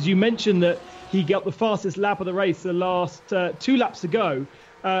 because you mentioned that he got the fastest lap of the race the last 2 laps ago.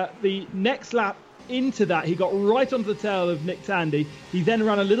 The next lap into that, he got right onto the tail of Nick Tandy. He then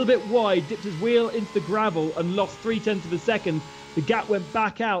ran a little bit wide, dipped his wheel into the gravel and lost 0.3 of a second. The gap went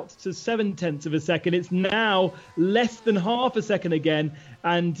back out to 0.7 of a second. It's now less than half a second again,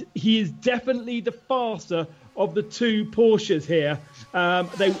 and he is definitely the faster of the 2 Porsches here.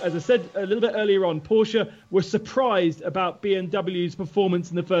 As I said a little bit earlier on, Porsche were surprised about BMW's performance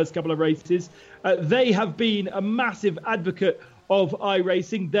in the first couple of races. They have been a massive advocate of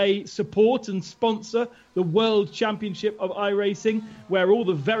iRacing. They support and sponsor the World Championship of iRacing, where all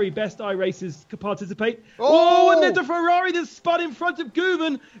the very best iRacers participate. And there's a Ferrari that's spun in front of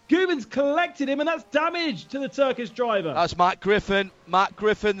Guven. Guven's collected him, and that's damage to the Turkish driver. That's Matt Griffin,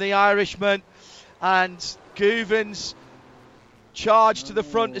 the Irishman, and Guven's charge to the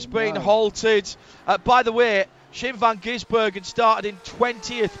front has been halted. By the way, Shim van Gisbergen started in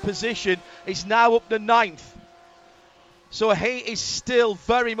 20th position. He's now up to 9th. So he is still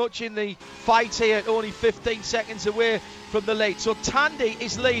very much in the fight here, only 15 seconds away from the lead. So Tandy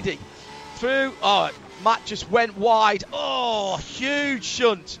is leading through. Matt just went wide. Huge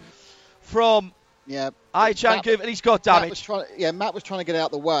shunt from Aychan Guven, and he's got damage. Matt was trying to get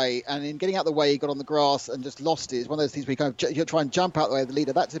out the way, and in getting out the way, he got on the grass and just lost it. It's one of those things where you try and jump out the way of the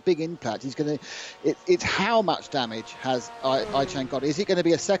leader. That's a big impact. It's how much damage has Aychan got? Is it going to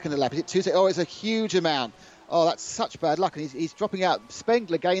be a second lap? Is it 2 seconds? It's a huge amount. That's such bad luck, and he's dropping out.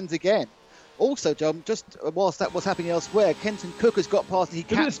 Spengler gains again. Also, John, just whilst that was happening elsewhere, Kenton Cook has got past. Look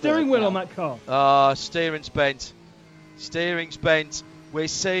at the steering wheel on that car. Steering's bent. We're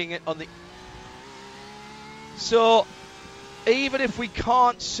seeing it on the... So, even if we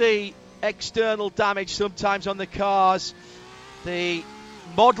can't see external damage sometimes on the cars, the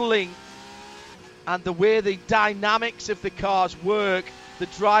modelling and the way the dynamics of the cars work, the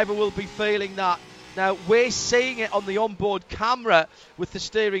driver will be feeling that. Now, we're seeing it on the onboard camera with the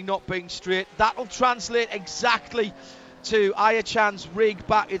steering not being straight. That'll translate exactly to Ayachan's rig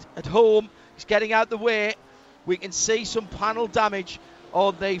back at home. He's getting out the way. We can see some panel damage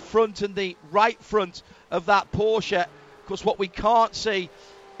on the front and the right front of that Porsche. Because what we can't see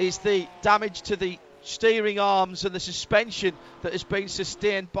is the damage to the steering arms and the suspension that has been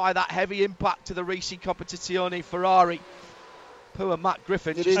sustained by that heavy impact to the Racing Competizione Ferrari. Poor Matt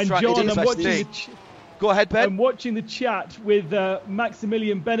Griffin. And John, Go ahead, Ben. I'm watching the chat with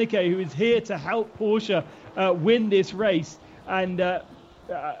Maximilian Beneke, who is here to help Porsche win this race, and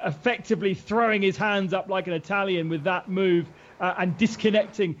effectively throwing his hands up like an Italian with that move and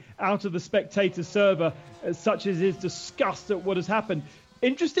disconnecting out of the spectator server, such as his disgust at what has happened.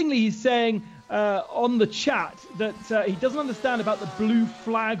 Interestingly, he's saying on the chat that he doesn't understand about the blue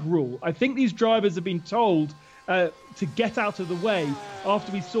flag rule. I think these drivers have been told to get out of the way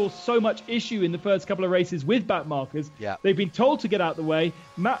after we saw so much issue in the first couple of races with back markers. Yeah. They've been told to get out of the way.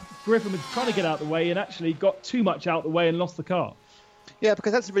 Matt Griffin was trying to get out of the way and actually got too much out of the way and lost the car. Yeah,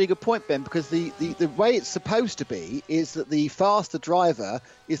 because that's a really good point, Ben, because the way it's supposed to be is that the faster driver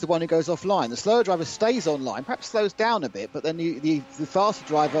is the one who goes offline. The slower driver stays online, perhaps slows down a bit, but then the faster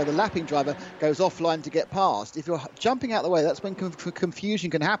driver, the lapping driver, goes offline to get past. If you're jumping out of the way, that's when confusion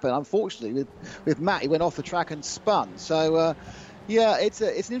can happen. Unfortunately, with Matt, he went off the track and spun. So... it's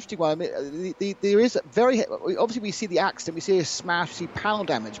an interesting one. I mean, there is obviously we see the accident, we see a smash, we see panel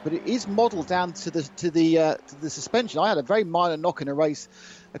damage, but it is modelled down to the suspension. I had a very minor knock in a race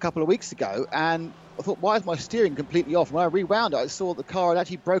a couple of weeks ago, and I thought, why is my steering completely off? And when I rewound it, I saw the car had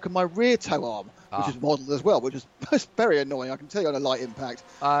actually broken my rear toe arm, which is modelled as well, which is very annoying. I can tell you on a light impact.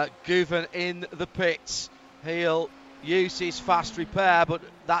 Guven in the pits. He'll use his fast repair, but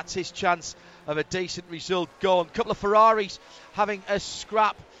that's his chance of a decent result gone. A couple of Ferraris having a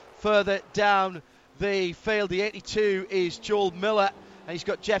scrap further down the field. The 82 is Joel Miller, and he's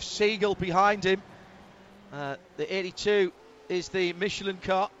got Jeff Siegel behind him. The 82 is the Michelin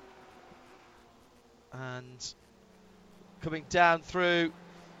car, and coming down through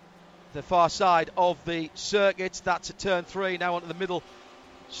the far side of the circuit. That's at turn 3, now onto the middle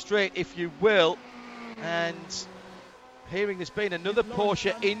straight, if you will. And hearing there's been another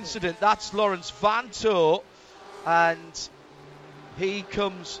Porsche incident. That's Lawrence Vanto, and he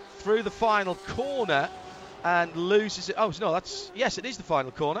comes through the final corner and loses it. Oh no, yes, it is the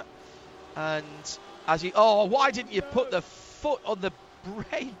final corner. And as why didn't you put the foot on the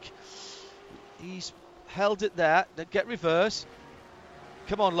brake? He's held it there. Then get reverse.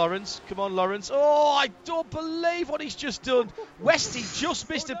 Come on, Lawrence. Oh, I don't believe what he's just done. Westy just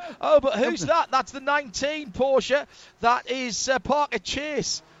missed him. Oh, but who's that? That's the 19 Porsche. That is Parker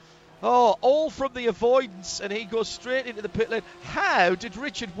Chase. Oh, all from the avoidance, and he goes straight into the pit lane. How did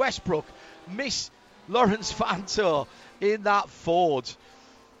Richard Westbrook miss Lawrence Vanto in that Ford?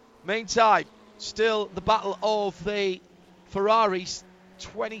 Meantime, still the battle of the Ferraris,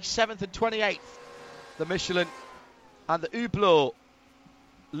 27th and 28th. The Michelin and the Hublot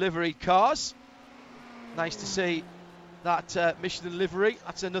livery cars. Nice to see that Michelin livery.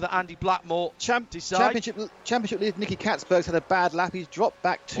 That's another Andy Blackmore Championship leader Nicky Katzberg's had a bad lap. He's dropped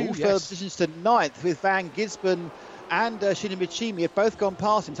back two further positions to 9th, with Van Gisbergen and Shinya Michimi have both gone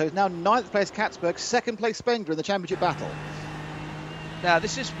past him. So he's now 9th place Katzberg, 2nd place Spengler in the championship battle. Now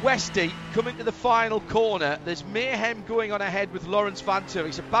this is Westy coming to the final corner. There's mayhem going on ahead with Lawrence Vanto.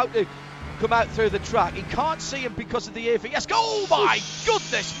 He's about to come out through the track. He can't see him because of the AVS. Oh my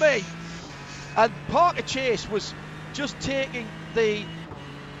goodness me! And Parker Chase was just taking the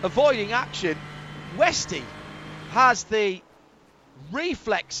avoiding action. Westy has the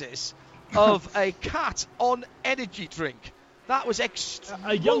reflexes of a cat on energy drink. That was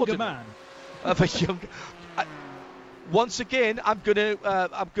extraordinary. A younger man. Of a younger. Once again, I'm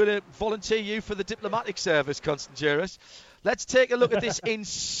gonna volunteer you for the diplomatic service, Constantinos. Let's take a look at this in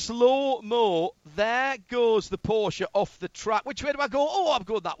slow-mo. There goes the Porsche off the track. Which way do I go? Oh, I'm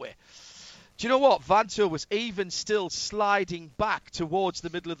going that way. Do you know what? Vanto was even still sliding back towards the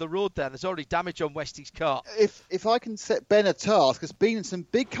middle of the road there. There's already damage on Westy's car. If I can set Ben a task, there's been some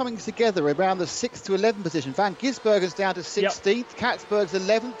big comings together around the 6th to 11th position. Van Gisbergen's down to 16th. Yep. Katzberg's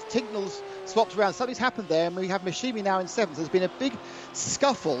 11th. Tinknell's swapped around. Something's happened there, and we have Mishimi now in 7th. There's been a big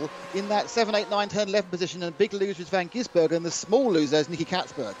scuffle in that 7, 8, 9, 10, 11 position, and big loser is Van Gisbergen, and the small loser is Nicky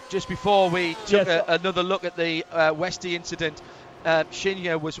Katzberg. Just before we took another look at the Westy incident,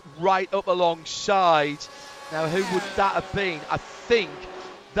 Shinya was right up alongside. Now, who would that have been? I think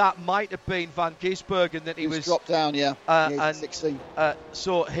that might have been Van Gisbergen that he was dropped down, and 16.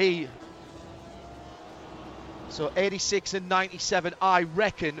 So 86 and 97, I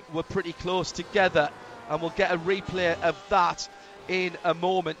reckon, were pretty close together, and we'll get a replay of that in a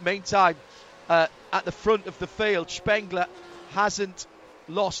moment. Meantime, at the front of the field, Spengler hasn't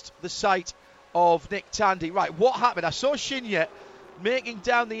lost the sight of Nick Tandy. Right, what happened? I saw Shinya making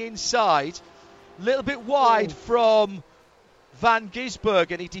down the inside, a little bit wide from Van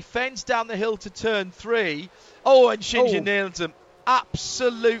Gisbergen. He defends down the hill to turn 3. Oh, and Shinya nails him.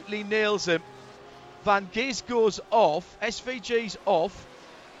 Absolutely nails him. Van Gis goes off, SVG's off,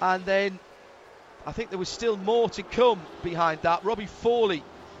 and then I think there was still more to come behind that. Robbie Foley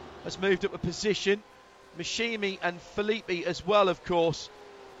has moved up a position. Mishimi and Filippi as well, of course.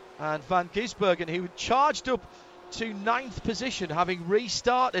 And Van Gisbergen, who charged up to 9th position, having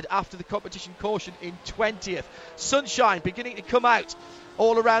restarted after the competition caution in 20th. Sunshine beginning to come out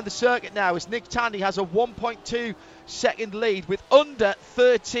all around the circuit now as Nick Tandy has a 1.2 second lead with under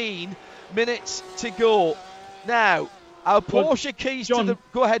 13 minutes to go. Now, our Porsche keys John, to the...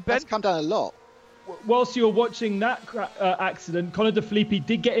 Go ahead, Ben. That's come down a lot. Whilst you were watching that accident, Conor De Filippi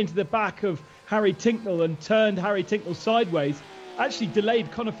did get into the back of Harry Tinknell and turned Harry Tinknell sideways. Actually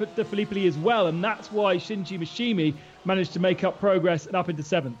delayed Conor De Filippi as well, and that's why Shinji Mishimi managed to make up progress and up into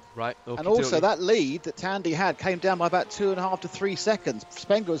 7th. Right. And also that lead that Tandy had came down by about 2.5 to 3 seconds.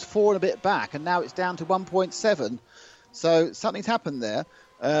 Spengler was 4 and a bit back, and now it's down to 1.7. So something's happened there.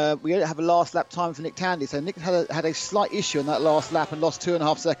 We don't have a last lap time for Nick Tandy, so Nick had a slight issue in that last lap and lost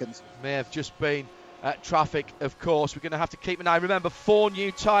 2.5 seconds. May have just been traffic, of course. We're going to have to keep an eye. Remember, 4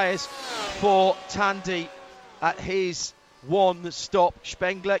 new tyres for Tandy at his one stop.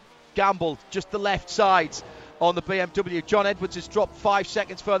 Spengler gambled just the left sides on the BMW. John Edwards has dropped 5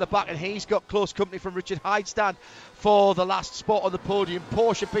 seconds further back, and he's got close company from Richard Heidstand for the last spot on the podium.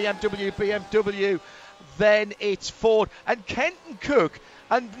 Porsche, BMW, then it's Ford. And Kenton Cook,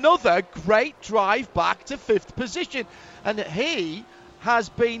 another great drive back to 5th position. And he has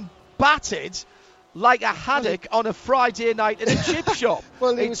been battered like a haddock on a Friday night at a chip shop.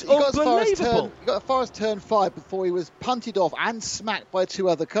 Well, it's he got unbelievable. He got as far as turn 5 before he was punted off and smacked by 2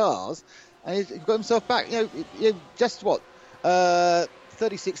 other cars. And he got himself back, just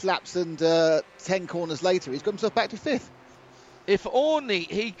 36 laps and 10 corners later, he's got himself back to 5th. If only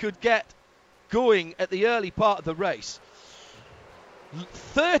he could get going at the early part of the race.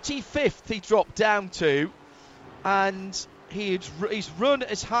 35th he dropped down to, and he's run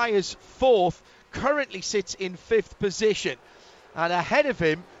as high as 4th, currently sits in 5th position. And ahead of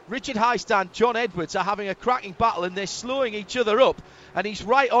him, Richard Highstand, John Edwards are having a cracking battle, and they're slowing each other up, and he's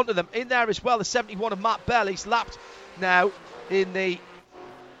right onto them. In there as well, the 71 of Matt Bell. He's lapped now in the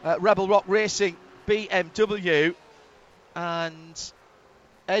Rebel Rock Racing BMW, and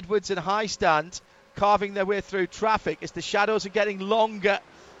Edwards and Highstand carving their way through traffic as the shadows are getting longer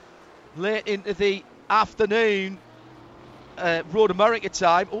late into the afternoon. Road America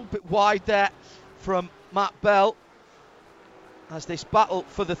time, a bit wide there from Matt Bell as this battle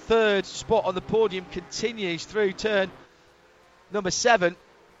for the 3rd spot on the podium continues through turn number 7.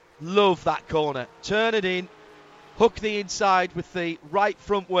 Love that corner. Turn it in, hook the inside with the right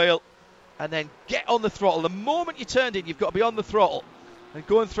front wheel, and then get on the throttle. The moment you turned in, you've got to be on the throttle and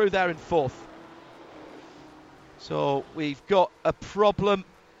going through there in 4th. So we've got a problem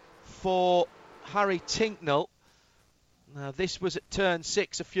for Harry Tinknell. Now, this was at turn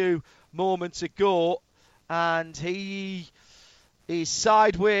 6 a few moments ago, and he is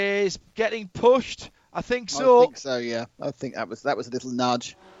sideways, getting pushed. I think so. I think so, yeah. I think that was a little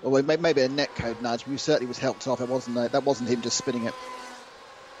nudge, or maybe a netcode nudge. But he certainly was helped off. That wasn't him just spinning it.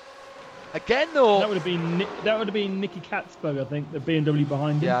 Again, though, that would have been Nicky Katzberg, I think, the BMW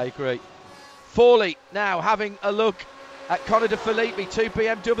behind him. Yeah, I agree. Foley now having a look at Conor De Filippi, 2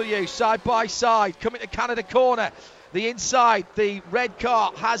 BMW side by side, coming to Canada corner. The inside, the red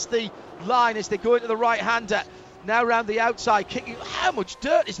car has the line as they go into the right-hander. Now round the outside, kicking. How much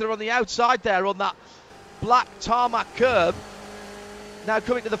dirt is there on the outside there on that black tarmac curb? Now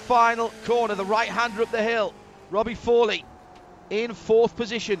coming to the final corner, the right-hander up the hill. Robbie Foley in 4th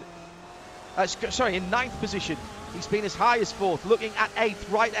position. In 9th position. He's been as high as 4th, looking at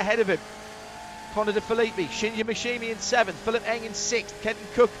 8th, right ahead of him. Conor De Filippi, Shinya Mishimi in 7th, Philip Eng in 6th, Kenton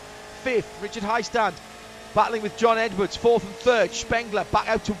Cook 5th, Richard Highstand battling with John Edwards 4th and 3rd. Spengler back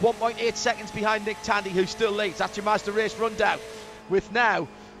out to 1.8 seconds behind Nick Tandy, who still leads. That's your Mazda race rundown with now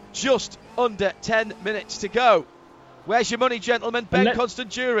just under 10 minutes to go. Where's your money, gentlemen? Ben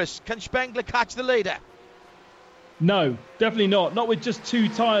Constanduras. Can Spengler catch the leader? No, definitely not. Not with just 2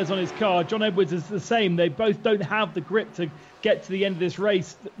 tyres on his car. John Edwards is the same. They both don't have the grip to get to the end of this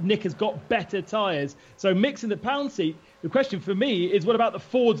race. Nick has got better tyres. So mixing the pound seat, the question for me is, what about the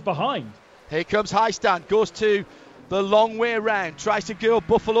Fords behind? Here comes Highstand, goes to the long way round, tries to go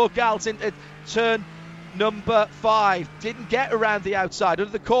Buffalo Gals into turn number 5. Didn't get around the outside,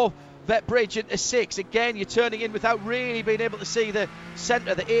 under the Corvette bridge into 6. Again, you're turning in without really being able to see the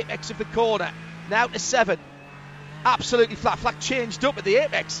centre, the apex of the corner. Now to 7. Absolutely flat. Flat changed up at the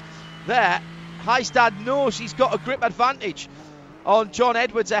apex there. Highstand knows he's got a grip advantage on John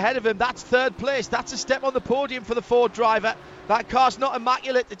Edwards ahead of him. That's 3rd place. That's a step on the podium for the Ford driver. That car's not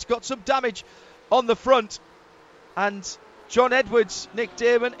immaculate. It's got some damage on the front. And John Edwards, Nick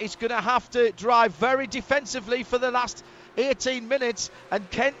Damon, is going to have to drive very defensively for the last 18 minutes. And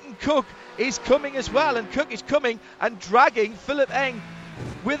Kenton Cook is coming as well. And Cook is coming and dragging Philip Eng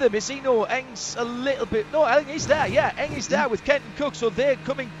with him. Is he? No, Eng's a little bit. No, Eng is there. Yeah, Eng is there with Kenton Cook. So they're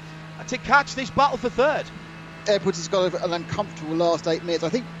coming to catch this battle for 3rd. Edwards has got an uncomfortable last 8 minutes. I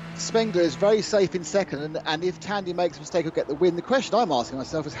think Spengler is very safe in 2nd, and if Tandy makes a mistake, he'll get the win. The question I'm asking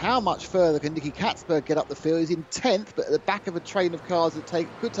myself is, how much further can Nicky Katzberg get up the field? He's in 10th, but at the back of a train of cars that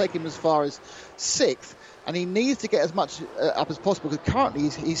could take him as far as 6th, and he needs to get as much up as possible, because currently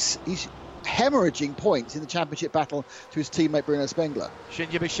he's hemorrhaging points in the championship battle to his teammate Bruno Spengler.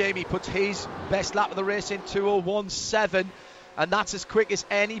 Shinya Mishimi puts his best lap of the race in 2:01.7, and that's as quick as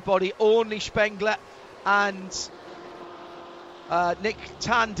anybody. Only Spengler and Nick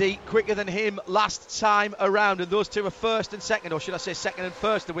Tandy quicker than him last time around, and those two are 1st and 2nd, or should I say 2nd and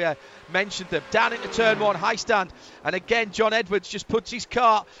 1st, the way I mentioned them. Down into turn 1, Highstand, and again John Edwards just puts his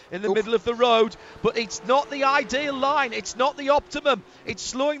car in the middle of the road, but it's not the ideal line, it's not the optimum, it's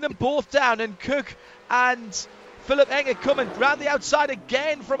slowing them both down, and Cook and Philip Eng coming round the outside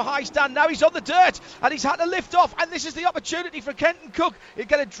again from Highstand. Now he's on the dirt and he's had to lift off, and this is the opportunity for Kenton Cook. He'll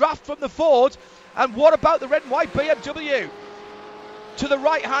get a draft from the Ford. And what about the red and white BMW? To the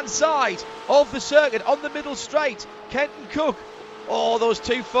right hand side of the circuit on the middle straight, Kenton Cook. Oh, those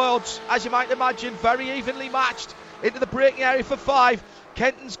 2 Fords, as you might imagine, very evenly matched into the braking area for 5.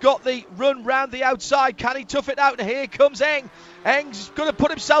 Kenton's got the run round the outside. Can he tough it out? And here comes Eng. Eng's going to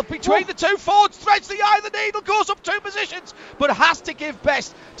put himself between the 2 Fords, threads the eye of the needle, goes up 2 positions, but has to give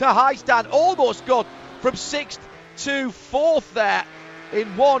best to Highstand. Almost got from 6th to 4th there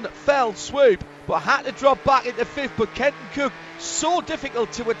in one fell swoop, but had to drop back into 5th. But Kenton Cook, so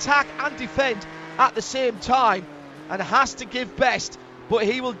difficult to attack and defend at the same time, and has to give best. But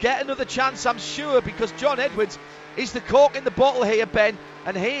he will get another chance, I'm sure, because John Edwards is the cork in the bottle here, Ben.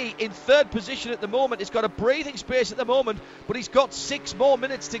 And he, in 3rd position at the moment, has got a breathing space at the moment, but he's got 6 more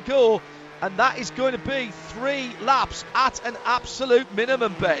minutes to go. And that is going to be 3 laps at an absolute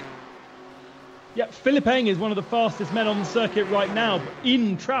minimum, Ben. Yeah, Philip Eng is one of the fastest men on the circuit right now,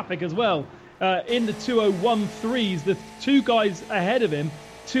 in traffic as well. In the 2:01.3s, the 2 guys ahead of him,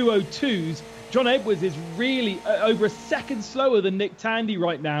 2:02s. John Edwards is really over a second slower than Nick Tandy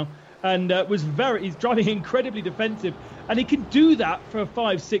right now, and he's driving incredibly defensive, and he can do that for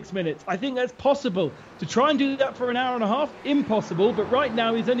 5-6 minutes. I think that's possible. To try and do that for an hour and a half, impossible, but right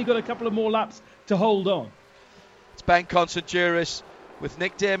now he's only got a couple of more laps to hold on. It's Ben Constantiouris with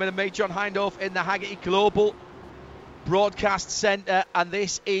Nick Damon and me, John Hindhaugh, in the Haggerty Global Broadcast Centre, and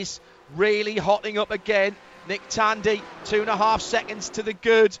this is really hotting up again. Nick Tandy, 2.5 seconds to the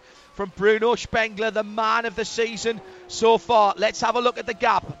good from Bruno Spengler, the man of the season so far. Let's have a look at the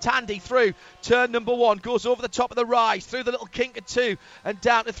gap. Tandy through turn number 1, goes over the top of the rise, through the little kink at 2 and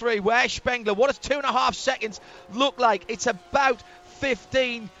down to 3. Where's Spengler? What does 2.5 seconds look like? It's about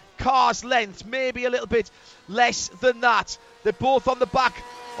 15 cars lengths, maybe a little bit less than that. They're both on the back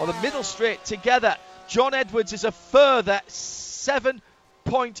or the middle straight together. John Edwards is a further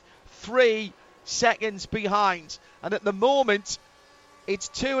 7.3 seconds behind, and at the moment it's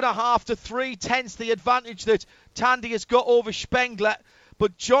 2.5 to 3 tenths the advantage that Tandy has got over Spengler.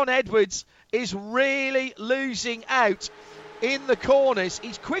 But John Edwards is really losing out in the corners.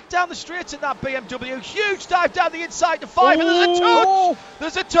 He's quick down the straights in that BMW. Huge dive down the inside to 5. And there's a touch.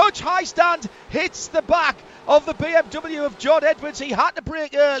 There's a touch. High stand hits the back of the BMW of John Edwards. He had to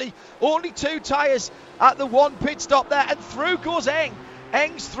brake early. Only 2 tyres at the 1 pit stop there. And through goes Eng.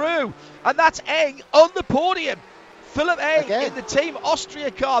 Eng's through. And that's Eng on the podium. Philip Eng in the Team Austria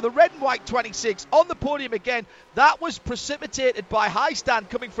car, the red and white 26, on the podium again. That was precipitated by high stand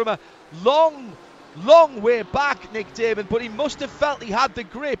coming from a long way back, Nick Damon, but he must have felt he had the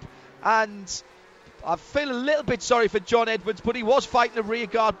grip. And I feel a little bit sorry for John Edwards, but he was fighting a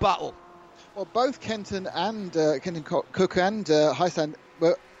rearguard battle. Well, both Kenton Cook and Highstand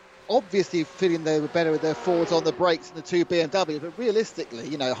were obviously feeling they were better with their forwards on the brakes than the 2 BMW, but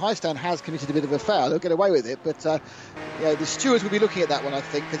realistically, Highstand has committed a bit of a foul. He'll get away with it, but the stewards will be looking at that one, I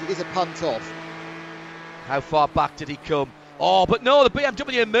think, because it is a punt off. How far back did he come? Oh, but no, the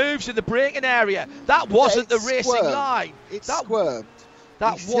BMW moves in the braking area. That wasn't the racing line. It swerved.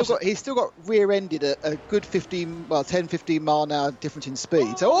 He's still got rear-ended a good 10-15 mile an hour difference in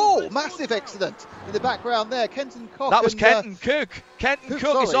speed. So, massive accident in the background there. Kenton Cook. That was Kenton Cook. Kenton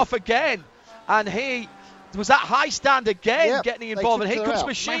Cook is off again. And he was that high stand again getting involved. And here comes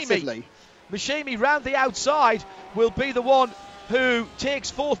Mashimi. Mashimi round the outside will be the one who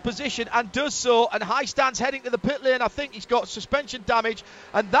takes 4th position and does so. And high stand's heading to the pit lane. I think he's got suspension damage.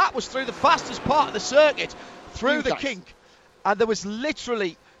 And that was through the fastest part of the circuit, through the kink. And there was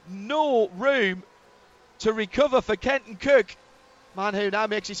literally no room to recover for Kenton Cook, man who now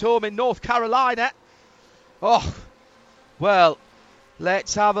makes his home in North Carolina. Oh, well,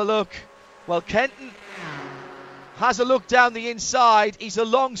 let's have a look. Well, Kenton has a look down the inside. He's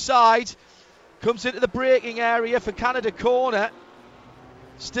alongside, comes into the braking area for Canada Corner.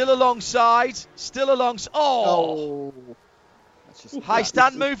 Still alongside. Oh. High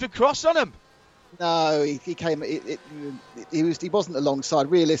stand moved across on him. No, he came. He wasn't alongside.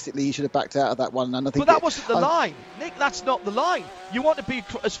 Realistically, he should have backed out of that one. And I think but that wasn't the line, Nick. That's not the line. You want to be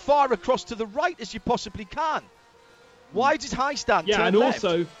as far across to the right as you possibly can. Why did High Stand turn left?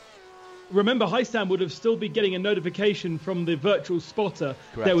 Also, remember, High Stand would have still be getting a notification from the virtual spotter.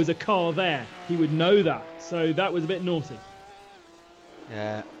 Correct. There was a car there. He would know that. So that was a bit naughty.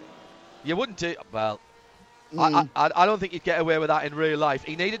 Yeah, you wouldn't do well. I don't think you'd get away with that in real life.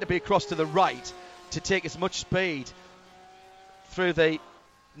 He needed to be across to the right to take as much speed through the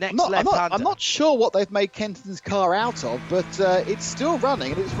next left-hander. I'm not sure what they've made Kenton's car out of, but it's still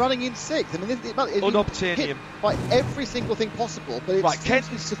running, and it's running in 6th. I mean, it's unobtainium by every single thing possible, but it's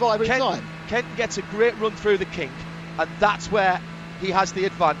Kenton surviving time. Kenton gets a great run through the kink, and that's where he has the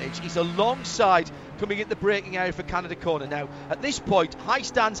advantage. He's alongside, coming in the braking area for Canada Corner. Now, at this point, High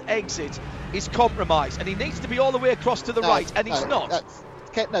Stand's exit is compromised, and he needs to be all the way across to the right, and he's not.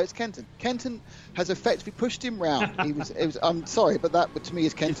 It's Kenton. Kenton has effectively pushed him round. I'm sorry, but that to me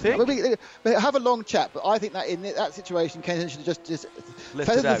is Kenton. We have a long chat, but I think that in that situation, Kenton should have just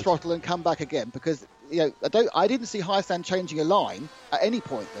feather the throttle and come back again, because I didn't see High Stand changing a line at any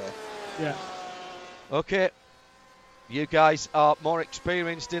point there. Yeah. Okay. You guys are more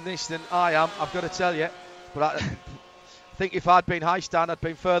experienced in this than I am, I've got to tell you. But I think if I'd been high stand, I'd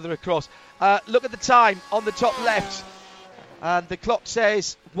been further across. Look at the time on the top left. And the clock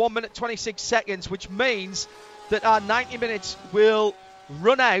says 1 minute 26 seconds, which means that our 90 minutes will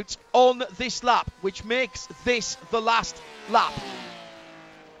run out on this lap, which makes this the last lap.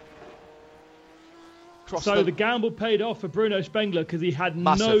 So the gamble paid off for Bruno Spengler because he had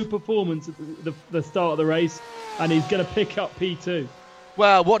no performance at the start of the race, and he's going to pick up P2.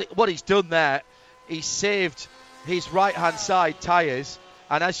 Well, what he's done there, he's saved his right-hand side tyres,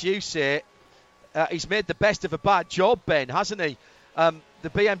 and as you say, he's made the best of a bad job, Ben, hasn't he? The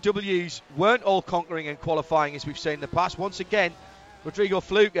BMWs weren't all conquering in qualifying as we've seen in the past. Once again, Rodrigo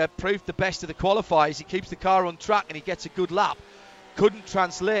Fluker proved the best of the qualifiers. He keeps the car on track and he gets a good lap. Couldn't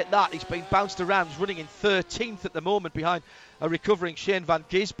translate that. He's been bounced around. He's running in 13th at the moment behind a recovering Shane van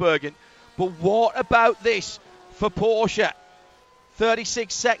Gisbergen. But what about this for Porsche?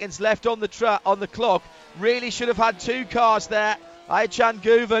 36 seconds left on the clock. Really should have had two cars there. Ayhan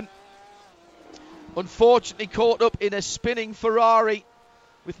Guven unfortunately caught up in a spinning Ferrari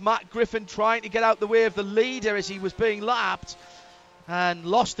with Matt Griffin trying to get out the way of the leader as he was being lapped and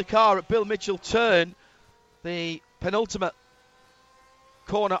lost the car at Bill Mitchell turn, the penultimate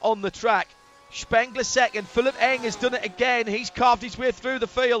corner on the track. Spengler second. Philip Eng has done it again. He's carved his way through the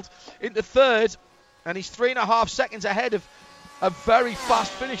field into third, and he's 3.5 seconds ahead of a very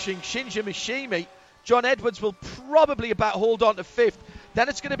fast finishing Shinji Mishimi. John Edwards will probably about hold on to fifth. Then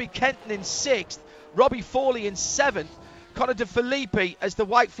it's going to be Kenton in sixth, Robbie Foley in seventh, Connor De Filippi, as the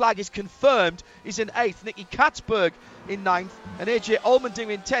white flag is confirmed, is in eighth, Nicky Katzberg in ninth, and AJ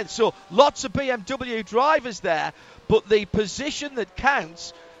Allmendinger in 10th. So lots of BMW drivers there, but the position that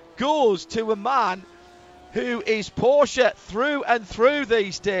counts goes to a man who is Porsche through and through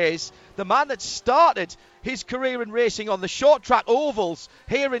these days. The man that started his career in racing on the short track ovals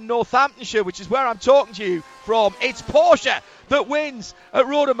here in Northamptonshire, which is where I'm talking to you from. It's Porsche that wins at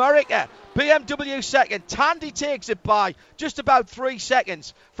Road America. BMW second. Tandy takes it by just about 3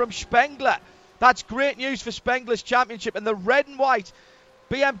 seconds from Spengler. That's great news for Spengler's championship. And the red and white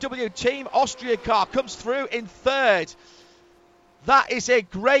BMW Team Austria car comes through in third. That is a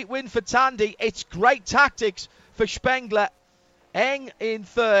great win for Tandy. It's great tactics for Spengler. Eng in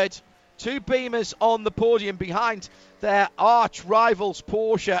third. Two Beamers on the podium behind their arch rivals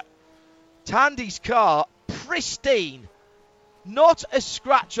Porsche. Tandy's car, pristine. Not a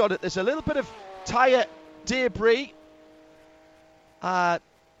scratch on it. There's a little bit of tyre debris. Now,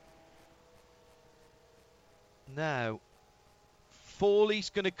 Foley's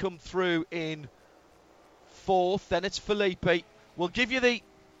going to come through in fourth. Then it's Filippi. We'll give you the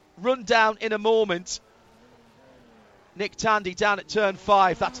rundown in a moment. Nick Tandy down at turn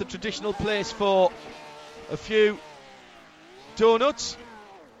 5. That's the traditional place for a few donuts.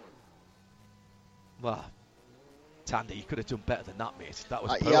 Well, Tandy, you could have done better than that, mate. That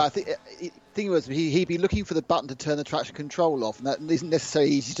was yeah, I think it was he'd be looking for the button to turn the traction control off, and that isn't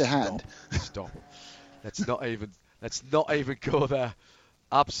necessarily easy to hand. Stop. Let's not even go there.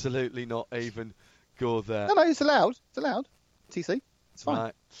 Absolutely not even go there. No, it's allowed. It's allowed. TC. It's fine.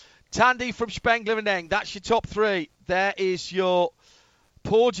 Right. Tandy from Spengler and Eng. That's your top three. There is your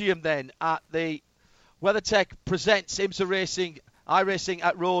podium then at the WeatherTech presents IMSA Racing, iRacing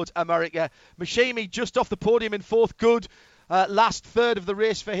at Road America. Mishimi just off the podium in fourth. Good last third of the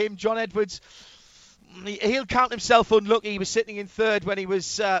race for him. John Edwards, he'll count himself unlucky. He was sitting in third when he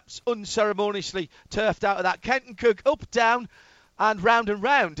was unceremoniously turfed out of that. Kenton Cook up, down, and round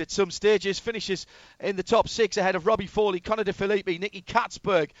at some stages. Finishes in the top 6 ahead of Robbie Foley, Connor De Filippi, Nicky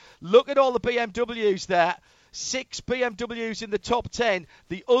Katzberg. Look at all the BMWs there. 6 BMWs in the top 10.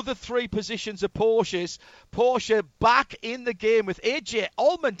 The other 3 positions are Porsches. Porsche back in the game with AJ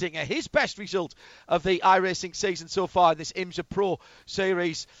Allmendinger, his best result of the iRacing season so far in this IMSA Pro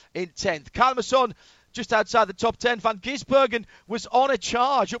Series in 10th. Kalmason just outside the top 10. Van Gisbergen was on a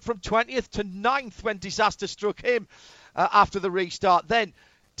charge, up from 20th to 9th when disaster struck him after the restart. Then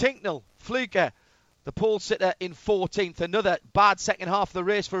Tinknell, Fluker, the pole sitter in 14th. Another bad second half of the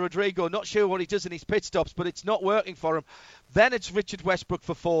race for Rodrigo. Not sure what he does in his pit stops, but it's not working for him. Then it's Richard Westbrook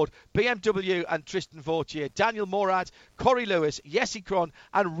for Ford, BMW and Tristan Vautier, Daniel Morad, Corey Lewis, Jesse Cron,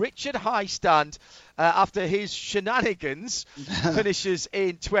 and Richard Highstand after his shenanigans finishes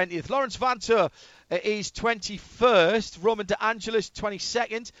in 20th. Lawrence Vantour is 21st. Roman De Angelis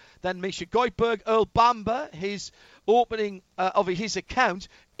 22nd. Then Misha Goldberg, Earl Bamber, his opening of his account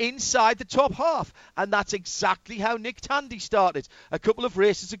inside the top half. And that's exactly how Nick Tandy started a couple of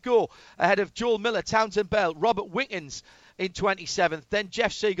races ago, ahead of Joel Miller, Townsend Bell, Robert Wickens in 27th, then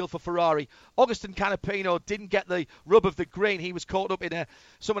Jeff Siegel for Ferrari. Augustin Canapino didn't get the rub of the green. He was caught up in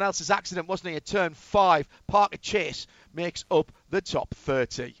someone else's accident, wasn't he, at turn 5. Parker Chase makes up the top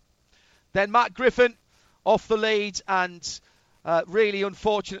 30. Then Matt Griffin off the lead and really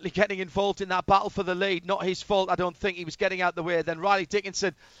unfortunately getting involved in that battle for the lead. Not his fault, I don't think. He was getting out the way. Then Riley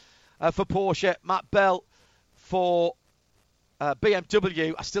Dickinson for Porsche, Matt Bell for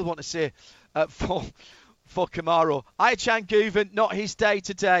BMW. I still want to say for Camaro. Ayachan Guven, not his day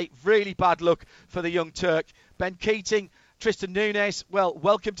today. Really bad luck for the young Turk. Ben Keating, Tristan Nunes. Well,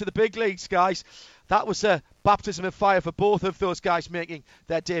 welcome to the big leagues, guys. That was a baptism of fire for both of those guys making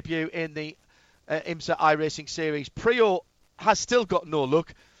their debut in the IMSA iRacing Series. Prio has still got no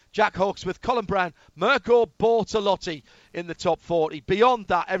luck. Jack Hawksworth, Colin Brown, Mirko Bortolotti in the top 40. Beyond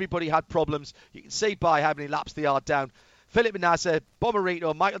that, everybody had problems. You can see by how many laps they are down. Philip Manassa,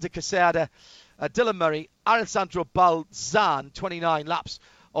 Bomarito, Michael de Quesada, Dylan Murray, Alessandro Balzan, 29 laps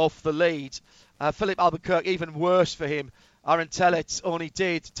off the lead. Philip Albuquerque, even worse for him. Aaron Telitz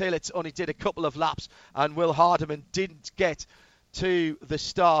only did a couple of laps, and Will Hardiman didn't get to the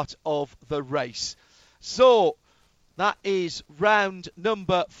start of the race. So that is round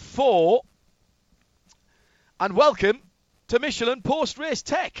number 4. And welcome to Michelin Post-Race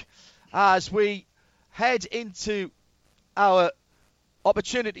Tech as we head into our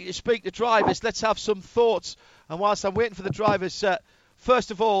opportunity to speak to drivers. Let's have some thoughts. And whilst I'm waiting for the drivers,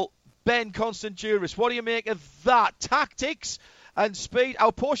 first of all, Ben Constant-Duras, what do you make of that? Tactics and speed.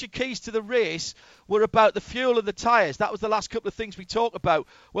 Our Porsche keys to the race were about the fuel and the tyres. That was the last couple of things we talked about.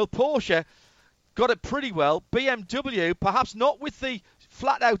 Well, Porsche got it pretty well. BMW, perhaps not with the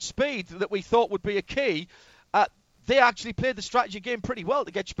flat-out speed that we thought would be a key. They actually played the strategy game pretty well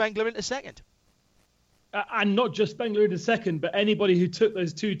to get Spengler into second. And not just Spengler into second, but anybody who took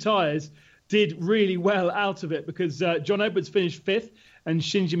those 2 tyres did really well out of it, because John Edwards finished 5th and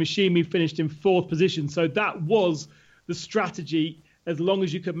Shinji Mishimi finished in 4th position. So that was the strategy, as long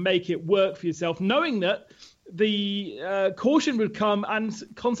as you could make it work for yourself, knowing that the caution would come and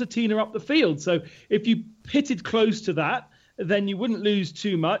concertina up the field. So if you pitted close to that, then you wouldn't lose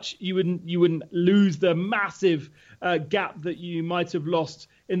too much. You wouldn't lose the massive gap that you might have lost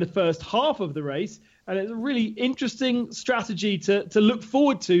in the first half of the race. And it's a really interesting strategy to look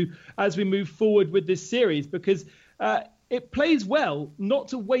forward to as we move forward with this series, because it plays well not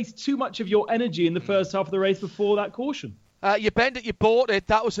to waste too much of your energy in the first half of the race before that caution. You bend it, you bought it.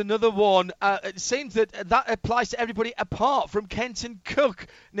 That was another one. It seems that applies to everybody apart from Kenton Cook,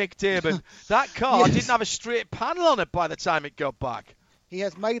 Nick Damon. That car didn't have a straight panel on it by the time it got back. He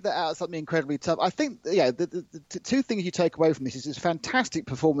has made that out of something incredibly tough. I think, the 2 things you take away from this is this fantastic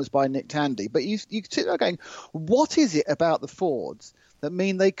performance by Nick Tandy. But you sit there going, what is it about the Fords that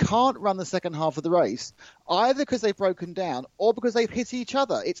mean they can't run the second half of the race, either because they've broken down or because they've hit each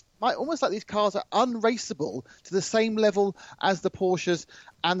other? It's almost like these cars are unraceable to the same level as the Porsches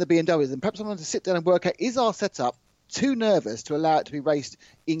and the BMWs. And perhaps I want to sit down and work out, is our setup too nervous to allow it to be raced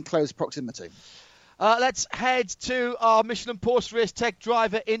in close proximity? Let's head to our Michelin Post-Race Tech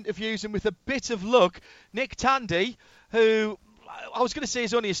driver interviews, and with a bit of luck, Nick Tandy, who I was going to say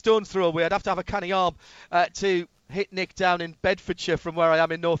is only a stone's throw away. I'd have to have a canny arm to hit Nick down in Bedfordshire from where I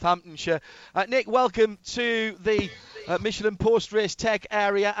am in Northamptonshire. Nick, welcome to the Michelin Post-Race Tech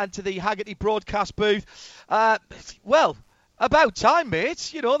area and to the Haggerty broadcast booth. Well, about time,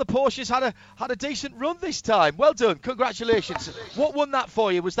 mate. You know, the Porsches had a decent run this time. Well done. Congratulations. What won that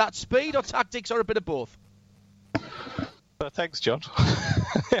for you? Was that speed or tactics or a bit of both? Thanks, John.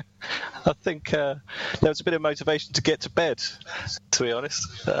 I think there was a bit of motivation to get to bed, to be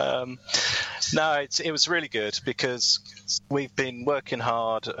honest. No, it was really good because we've been working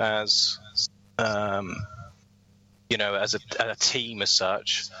hard as as a team as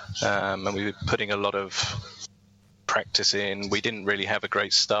such, and we were putting a lot of practice in. We didn't really have a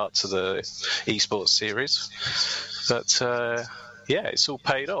great start to the esports series, but it's all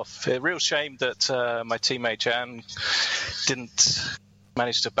paid off. A real shame that my teammate Jan didn't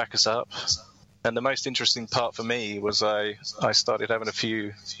manage to back us up. And the most interesting part for me was I started having a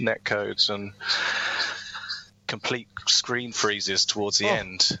few net codes and complete screen freezes towards the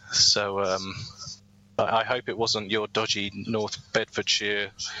end. So I hope it wasn't your dodgy North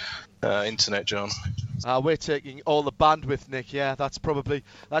Bedfordshire internet, John. We're taking all the bandwidth, Nick. Yeah, that's probably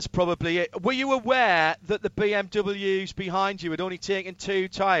it. Were you aware that the BMWs behind you had only taken 2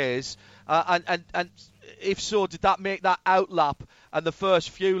 tyres? And if so, did that make that outlap and the first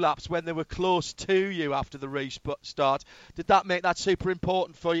few laps when they were close to you after the restart, did that make that super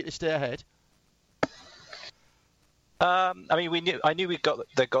important for you to stay ahead? I mean, I knew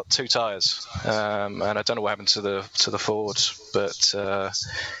they got 2 tyres, and I don't know what happened to the Ford, but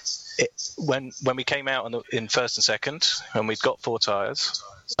when we came out in first and second, and we'd got 4 tyres,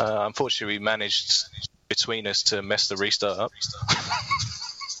 unfortunately we managed between us to mess the restart up.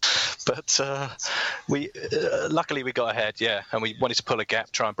 But luckily we got ahead, and we wanted to pull a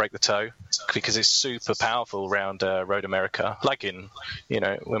gap, try and break the toe, because it's super powerful around Road America, like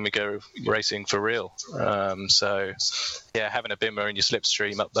when we go racing for real. So having a bimmer in your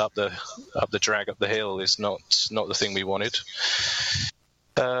slipstream up the drag up the hill is not the thing we wanted.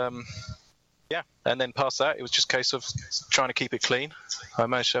 And then past that, it was just a case of trying to keep it clean. I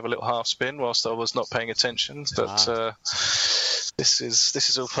managed to have a little half spin whilst I was not paying attention, but this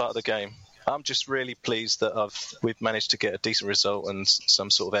is all part of the game. I'm just really pleased that we've managed to get a decent result and some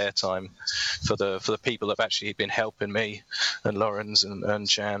sort of airtime for the people that have actually been helping me, and Lawrence and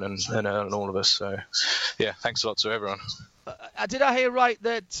Jan and all of us. So thanks a lot to everyone. Did I hear right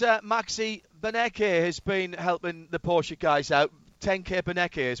that Maxi Beneke has been helping the Porsche guys out? 10K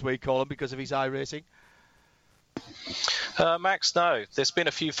Beneke, as we call him, because of his iRacing? Max, no. There's been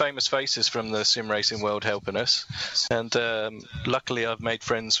a few famous faces from the sim racing world helping us, and luckily I've made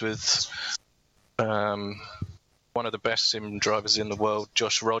friends with one of the best sim drivers in the world,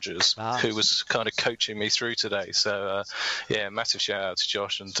 Josh Rogers, who was kind of coaching me through today. So massive shout out to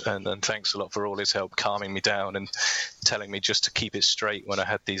Josh, and thanks a lot for all his help calming me down and telling me just to keep it straight when I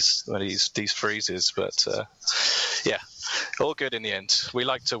had these freezes. But all good in the end. We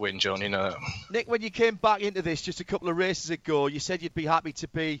like to win, John, you know. Nick, when you came back into this just a couple of races ago, you said you'd be happy to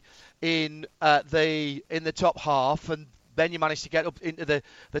be in the top half, and then you managed to get up into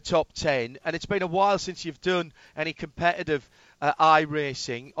the top 10. And it's been a while since you've done any competitive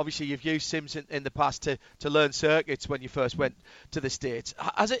iRacing. Obviously, you've used sims in the past to learn circuits when you first went to the States.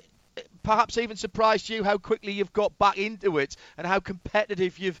 Has it perhaps even surprised you how quickly you've got back into it and how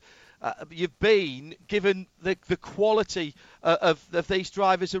competitive you've been, given the quality of these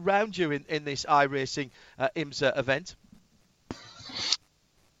drivers around you in this iRacing IMSA event?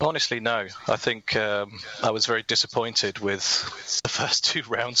 Honestly, no. I think I was very disappointed with the first 2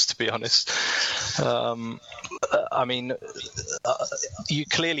 rounds, to be honest. I mean, you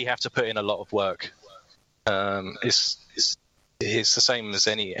clearly have to put in a lot of work. It's the same as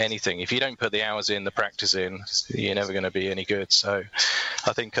anything. If you don't put the hours in, the practice in, you're never going to be any good. So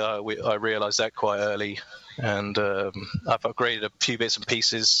I think I realised that quite early, and I've upgraded a few bits and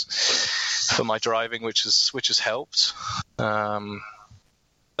pieces for my driving, which has helped.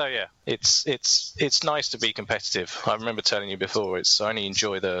 So it's nice to be competitive. I remember telling you before, I only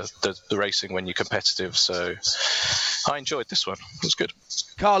enjoy the racing when you're competitive. So I enjoyed this one. It was good.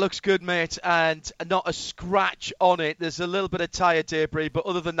 Car looks good, mate, and not a scratch on it. There's a little bit of tyre debris, but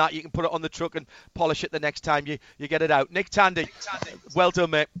other than that, you can put it on the truck and polish it the next time you get it out. Nick Tandy, well done,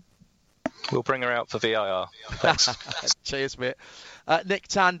 mate. We'll bring her out for VIR. Thanks. Cheers, mate. Nick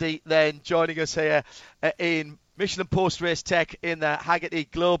Tandy then joining us here in Michelin Post-Race Tech in the Haggerty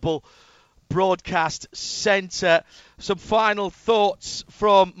Global Broadcast Centre. Some final thoughts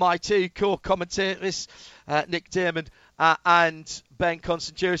from my 2 co-commentators, Nick Damon and Ben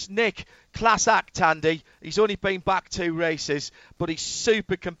Constantinos. Nick, class act, Tandy. He's only been back 2 races, but he's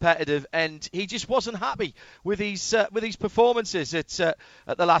super competitive, and he just wasn't happy with his performances at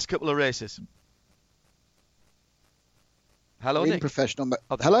the last couple of races. Hello, Nick.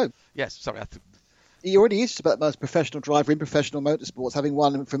 Hello. Yes, sorry. He already is about the most professional driver in professional motorsports, having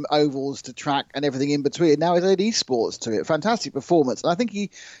won from ovals to track and everything in between. Now he's added esports to it. Fantastic performance. And I think he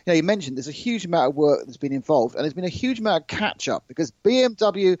mentioned there's a huge amount of work that's been involved, and there's been a huge amount of catch-up because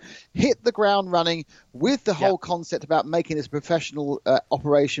BMW hit the ground running with the whole concept about making this a professional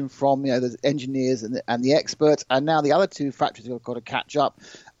operation from the engineers and the experts, and now the other 2 factories have got to catch up.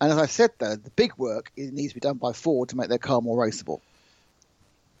 And as I said, though, the big work needs to be done by Ford to make their car more raceable.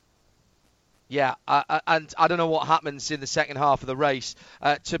 Yeah, and I don't know what happens in the second half of the race,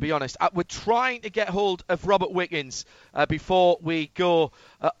 to be honest. We're trying to get hold of Robert Wickens before we go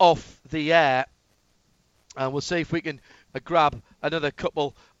off the air. And we'll see if we can grab another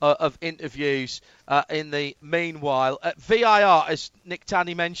couple of interviews in the meanwhile. VIR, as Nick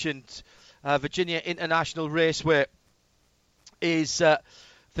Tandy mentioned, Virginia International Raceway, is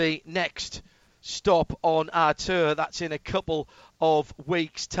the next stop on our tour. That's in a couple of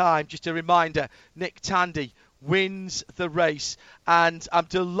weeks' time. Just a reminder, Nick Tandy wins the race, and I'm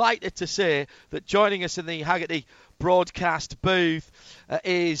delighted to say that joining us in the Haggerty broadcast booth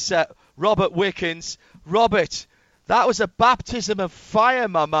is Robert Wickens. Robert, that was a baptism of fire,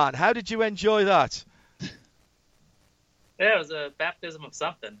 my man. How did you enjoy that? Yeah, it was a baptism of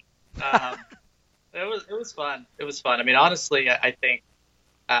something. It was fun. It was fun. I mean, honestly, I think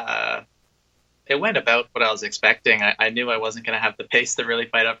it went about what I was expecting. I knew I wasn't going to have the pace to really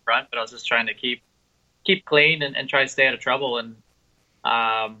fight up front, but I was just trying to keep clean and try to stay out of trouble. And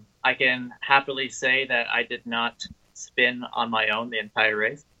I can happily say that I did not spin on my own the entire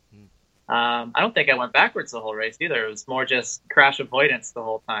race. I don't think I went backwards the whole race either. It was more just crash avoidance the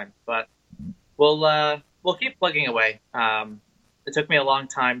whole time. But we'll keep plugging away. It took me a long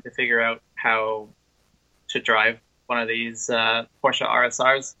time to figure out how to drive one of these Porsche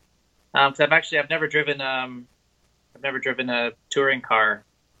RSRs. Because I've never driven a touring car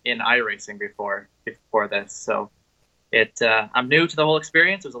in iRacing before this. So I'm new to the whole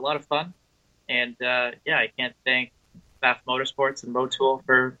experience. It was a lot of fun, and I can't thank Faf Motorsports and Motul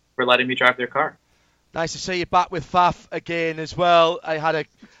for letting me drive their car. Nice to see you back with Faf again as well. I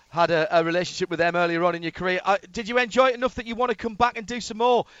had a relationship with them earlier on in your career. Did you enjoy it enough that you want to come back and do some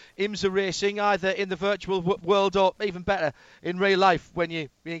more IMSA racing, either in the virtual world or even better in real life when you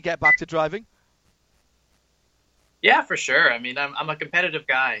get back to driving? Yeah, for sure. I mean, I'm a competitive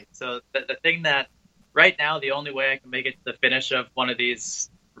guy. So the thing that right now, the only way I can make it to the finish of one of these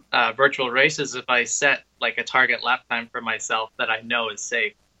virtual races is if I set like a target lap time for myself that I know is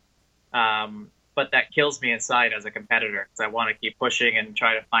safe. But that kills me inside as a competitor because I want to keep pushing and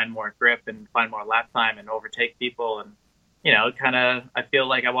try to find more grip and find more lap time and overtake people. And, I feel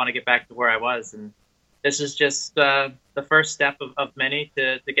like I want to get back to where I was. And this is just the first step of many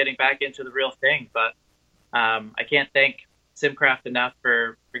to getting back into the real thing. But I can't thank Simcraft enough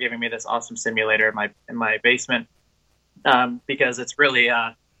for giving me this awesome simulator in my basement because it's really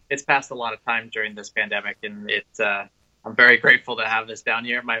it's passed a lot of time during this pandemic, and I'm very grateful to have this down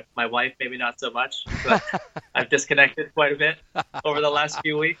here. My wife, maybe not so much, but I've disconnected quite a bit over the last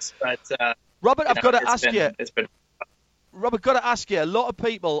few weeks. But Robert, I've got to ask you. It's been. Robert, got to ask you. A lot of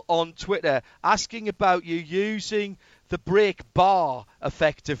people on Twitter asking about you using the brake bar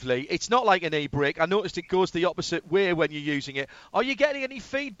effectively. It's not like an e-brake. I noticed it goes the opposite way when you're using it. Are you getting any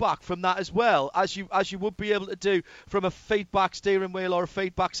feedback from that as well, as you would be able to do from a feedback steering wheel or a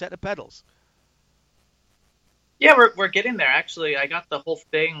feedback set of pedals? Yeah, we're getting there. Actually, I got the whole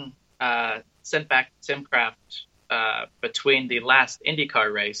thing sent back to Simcraft between the last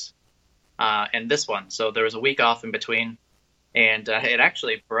IndyCar race and this one. So there was a week off in between, and it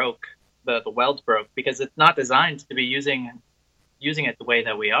actually broke. The welds broke because it's not designed to be using it the way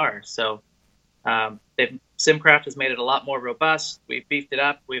that we are. So Simcraft has made it a lot more robust. We've beefed it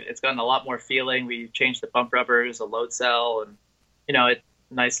up. It's gotten a lot more feeling. We changed the bump rubbers, a load cell, and it's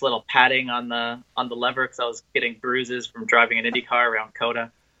nice little padding on the lever because I was getting bruises from driving an Indy car around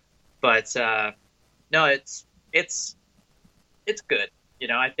Coda. But no, it's good.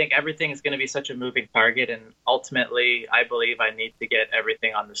 I think everything is going to be such a moving target, and ultimately, I believe I need to get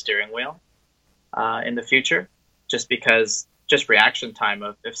everything on the steering wheel in the future, just because reaction time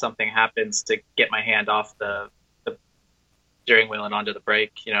of if something happens to get my hand off the steering wheel and onto the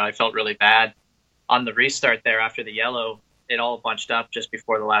brake. I felt really bad on the restart there after the yellow. It all bunched up just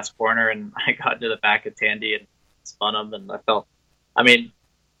before the last corner, and I got into the back of Tandy and spun him, and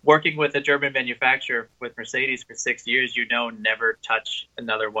working with a German manufacturer with Mercedes for 6 years, never touch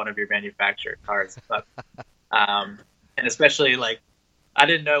another one of your manufactured cars. But, and especially I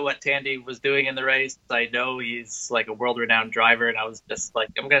didn't know what Tandy was doing in the race. I know he's like a world-renowned driver, and I was just like,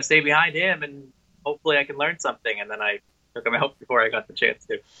 I'm going to stay behind him, and hopefully I can learn something. And then I took him out before I got the chance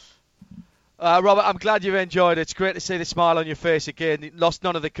to. Robert, I'm glad you've enjoyed it. It's great to see the smile on your face again. You lost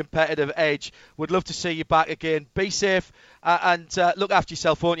none of the competitive edge. Would love to see you back again. Be safe and look after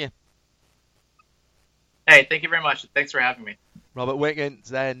yourself, won't you? Hey, thank you very much. Thanks for having me. Robert Wickens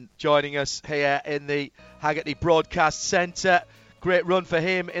then joining us here in the Haggerty Broadcast Centre. Great run for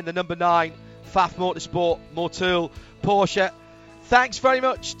him in the number 9 Faf Motorsport Motul Porsche. Thanks very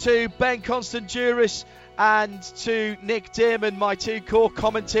much to Ben Constant-Juris and to Nick Damon, my two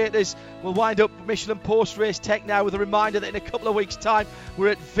co-commentators. We'll wind up Michelin post-race tech now with a reminder that in a couple of weeks' time we're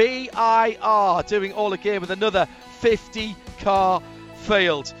at VIR doing all again with another 50-car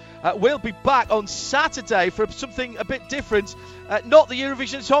field. We'll be back on Saturday for something a bit different. Not the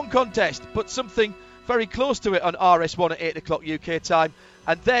Eurovision Song Contest, but something very close to it on RS1 at 8 o'clock UK time.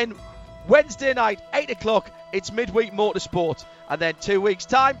 And then Wednesday night, 8 o'clock, it's Midweek Motorsport. And then 2 weeks'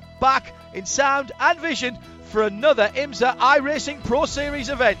 time, back in sound and vision for another IMSA iRacing Pro Series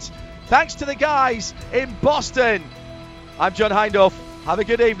event. Thanks to the guys in Boston. I'm John Hindhaugh. Have a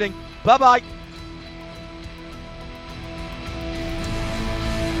good evening. Bye-bye.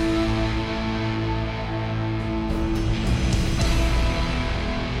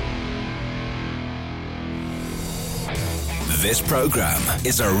 This program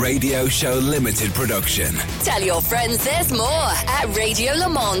is a Radio Show Limited production. Tell your friends there's more at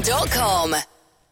radiolemans.com.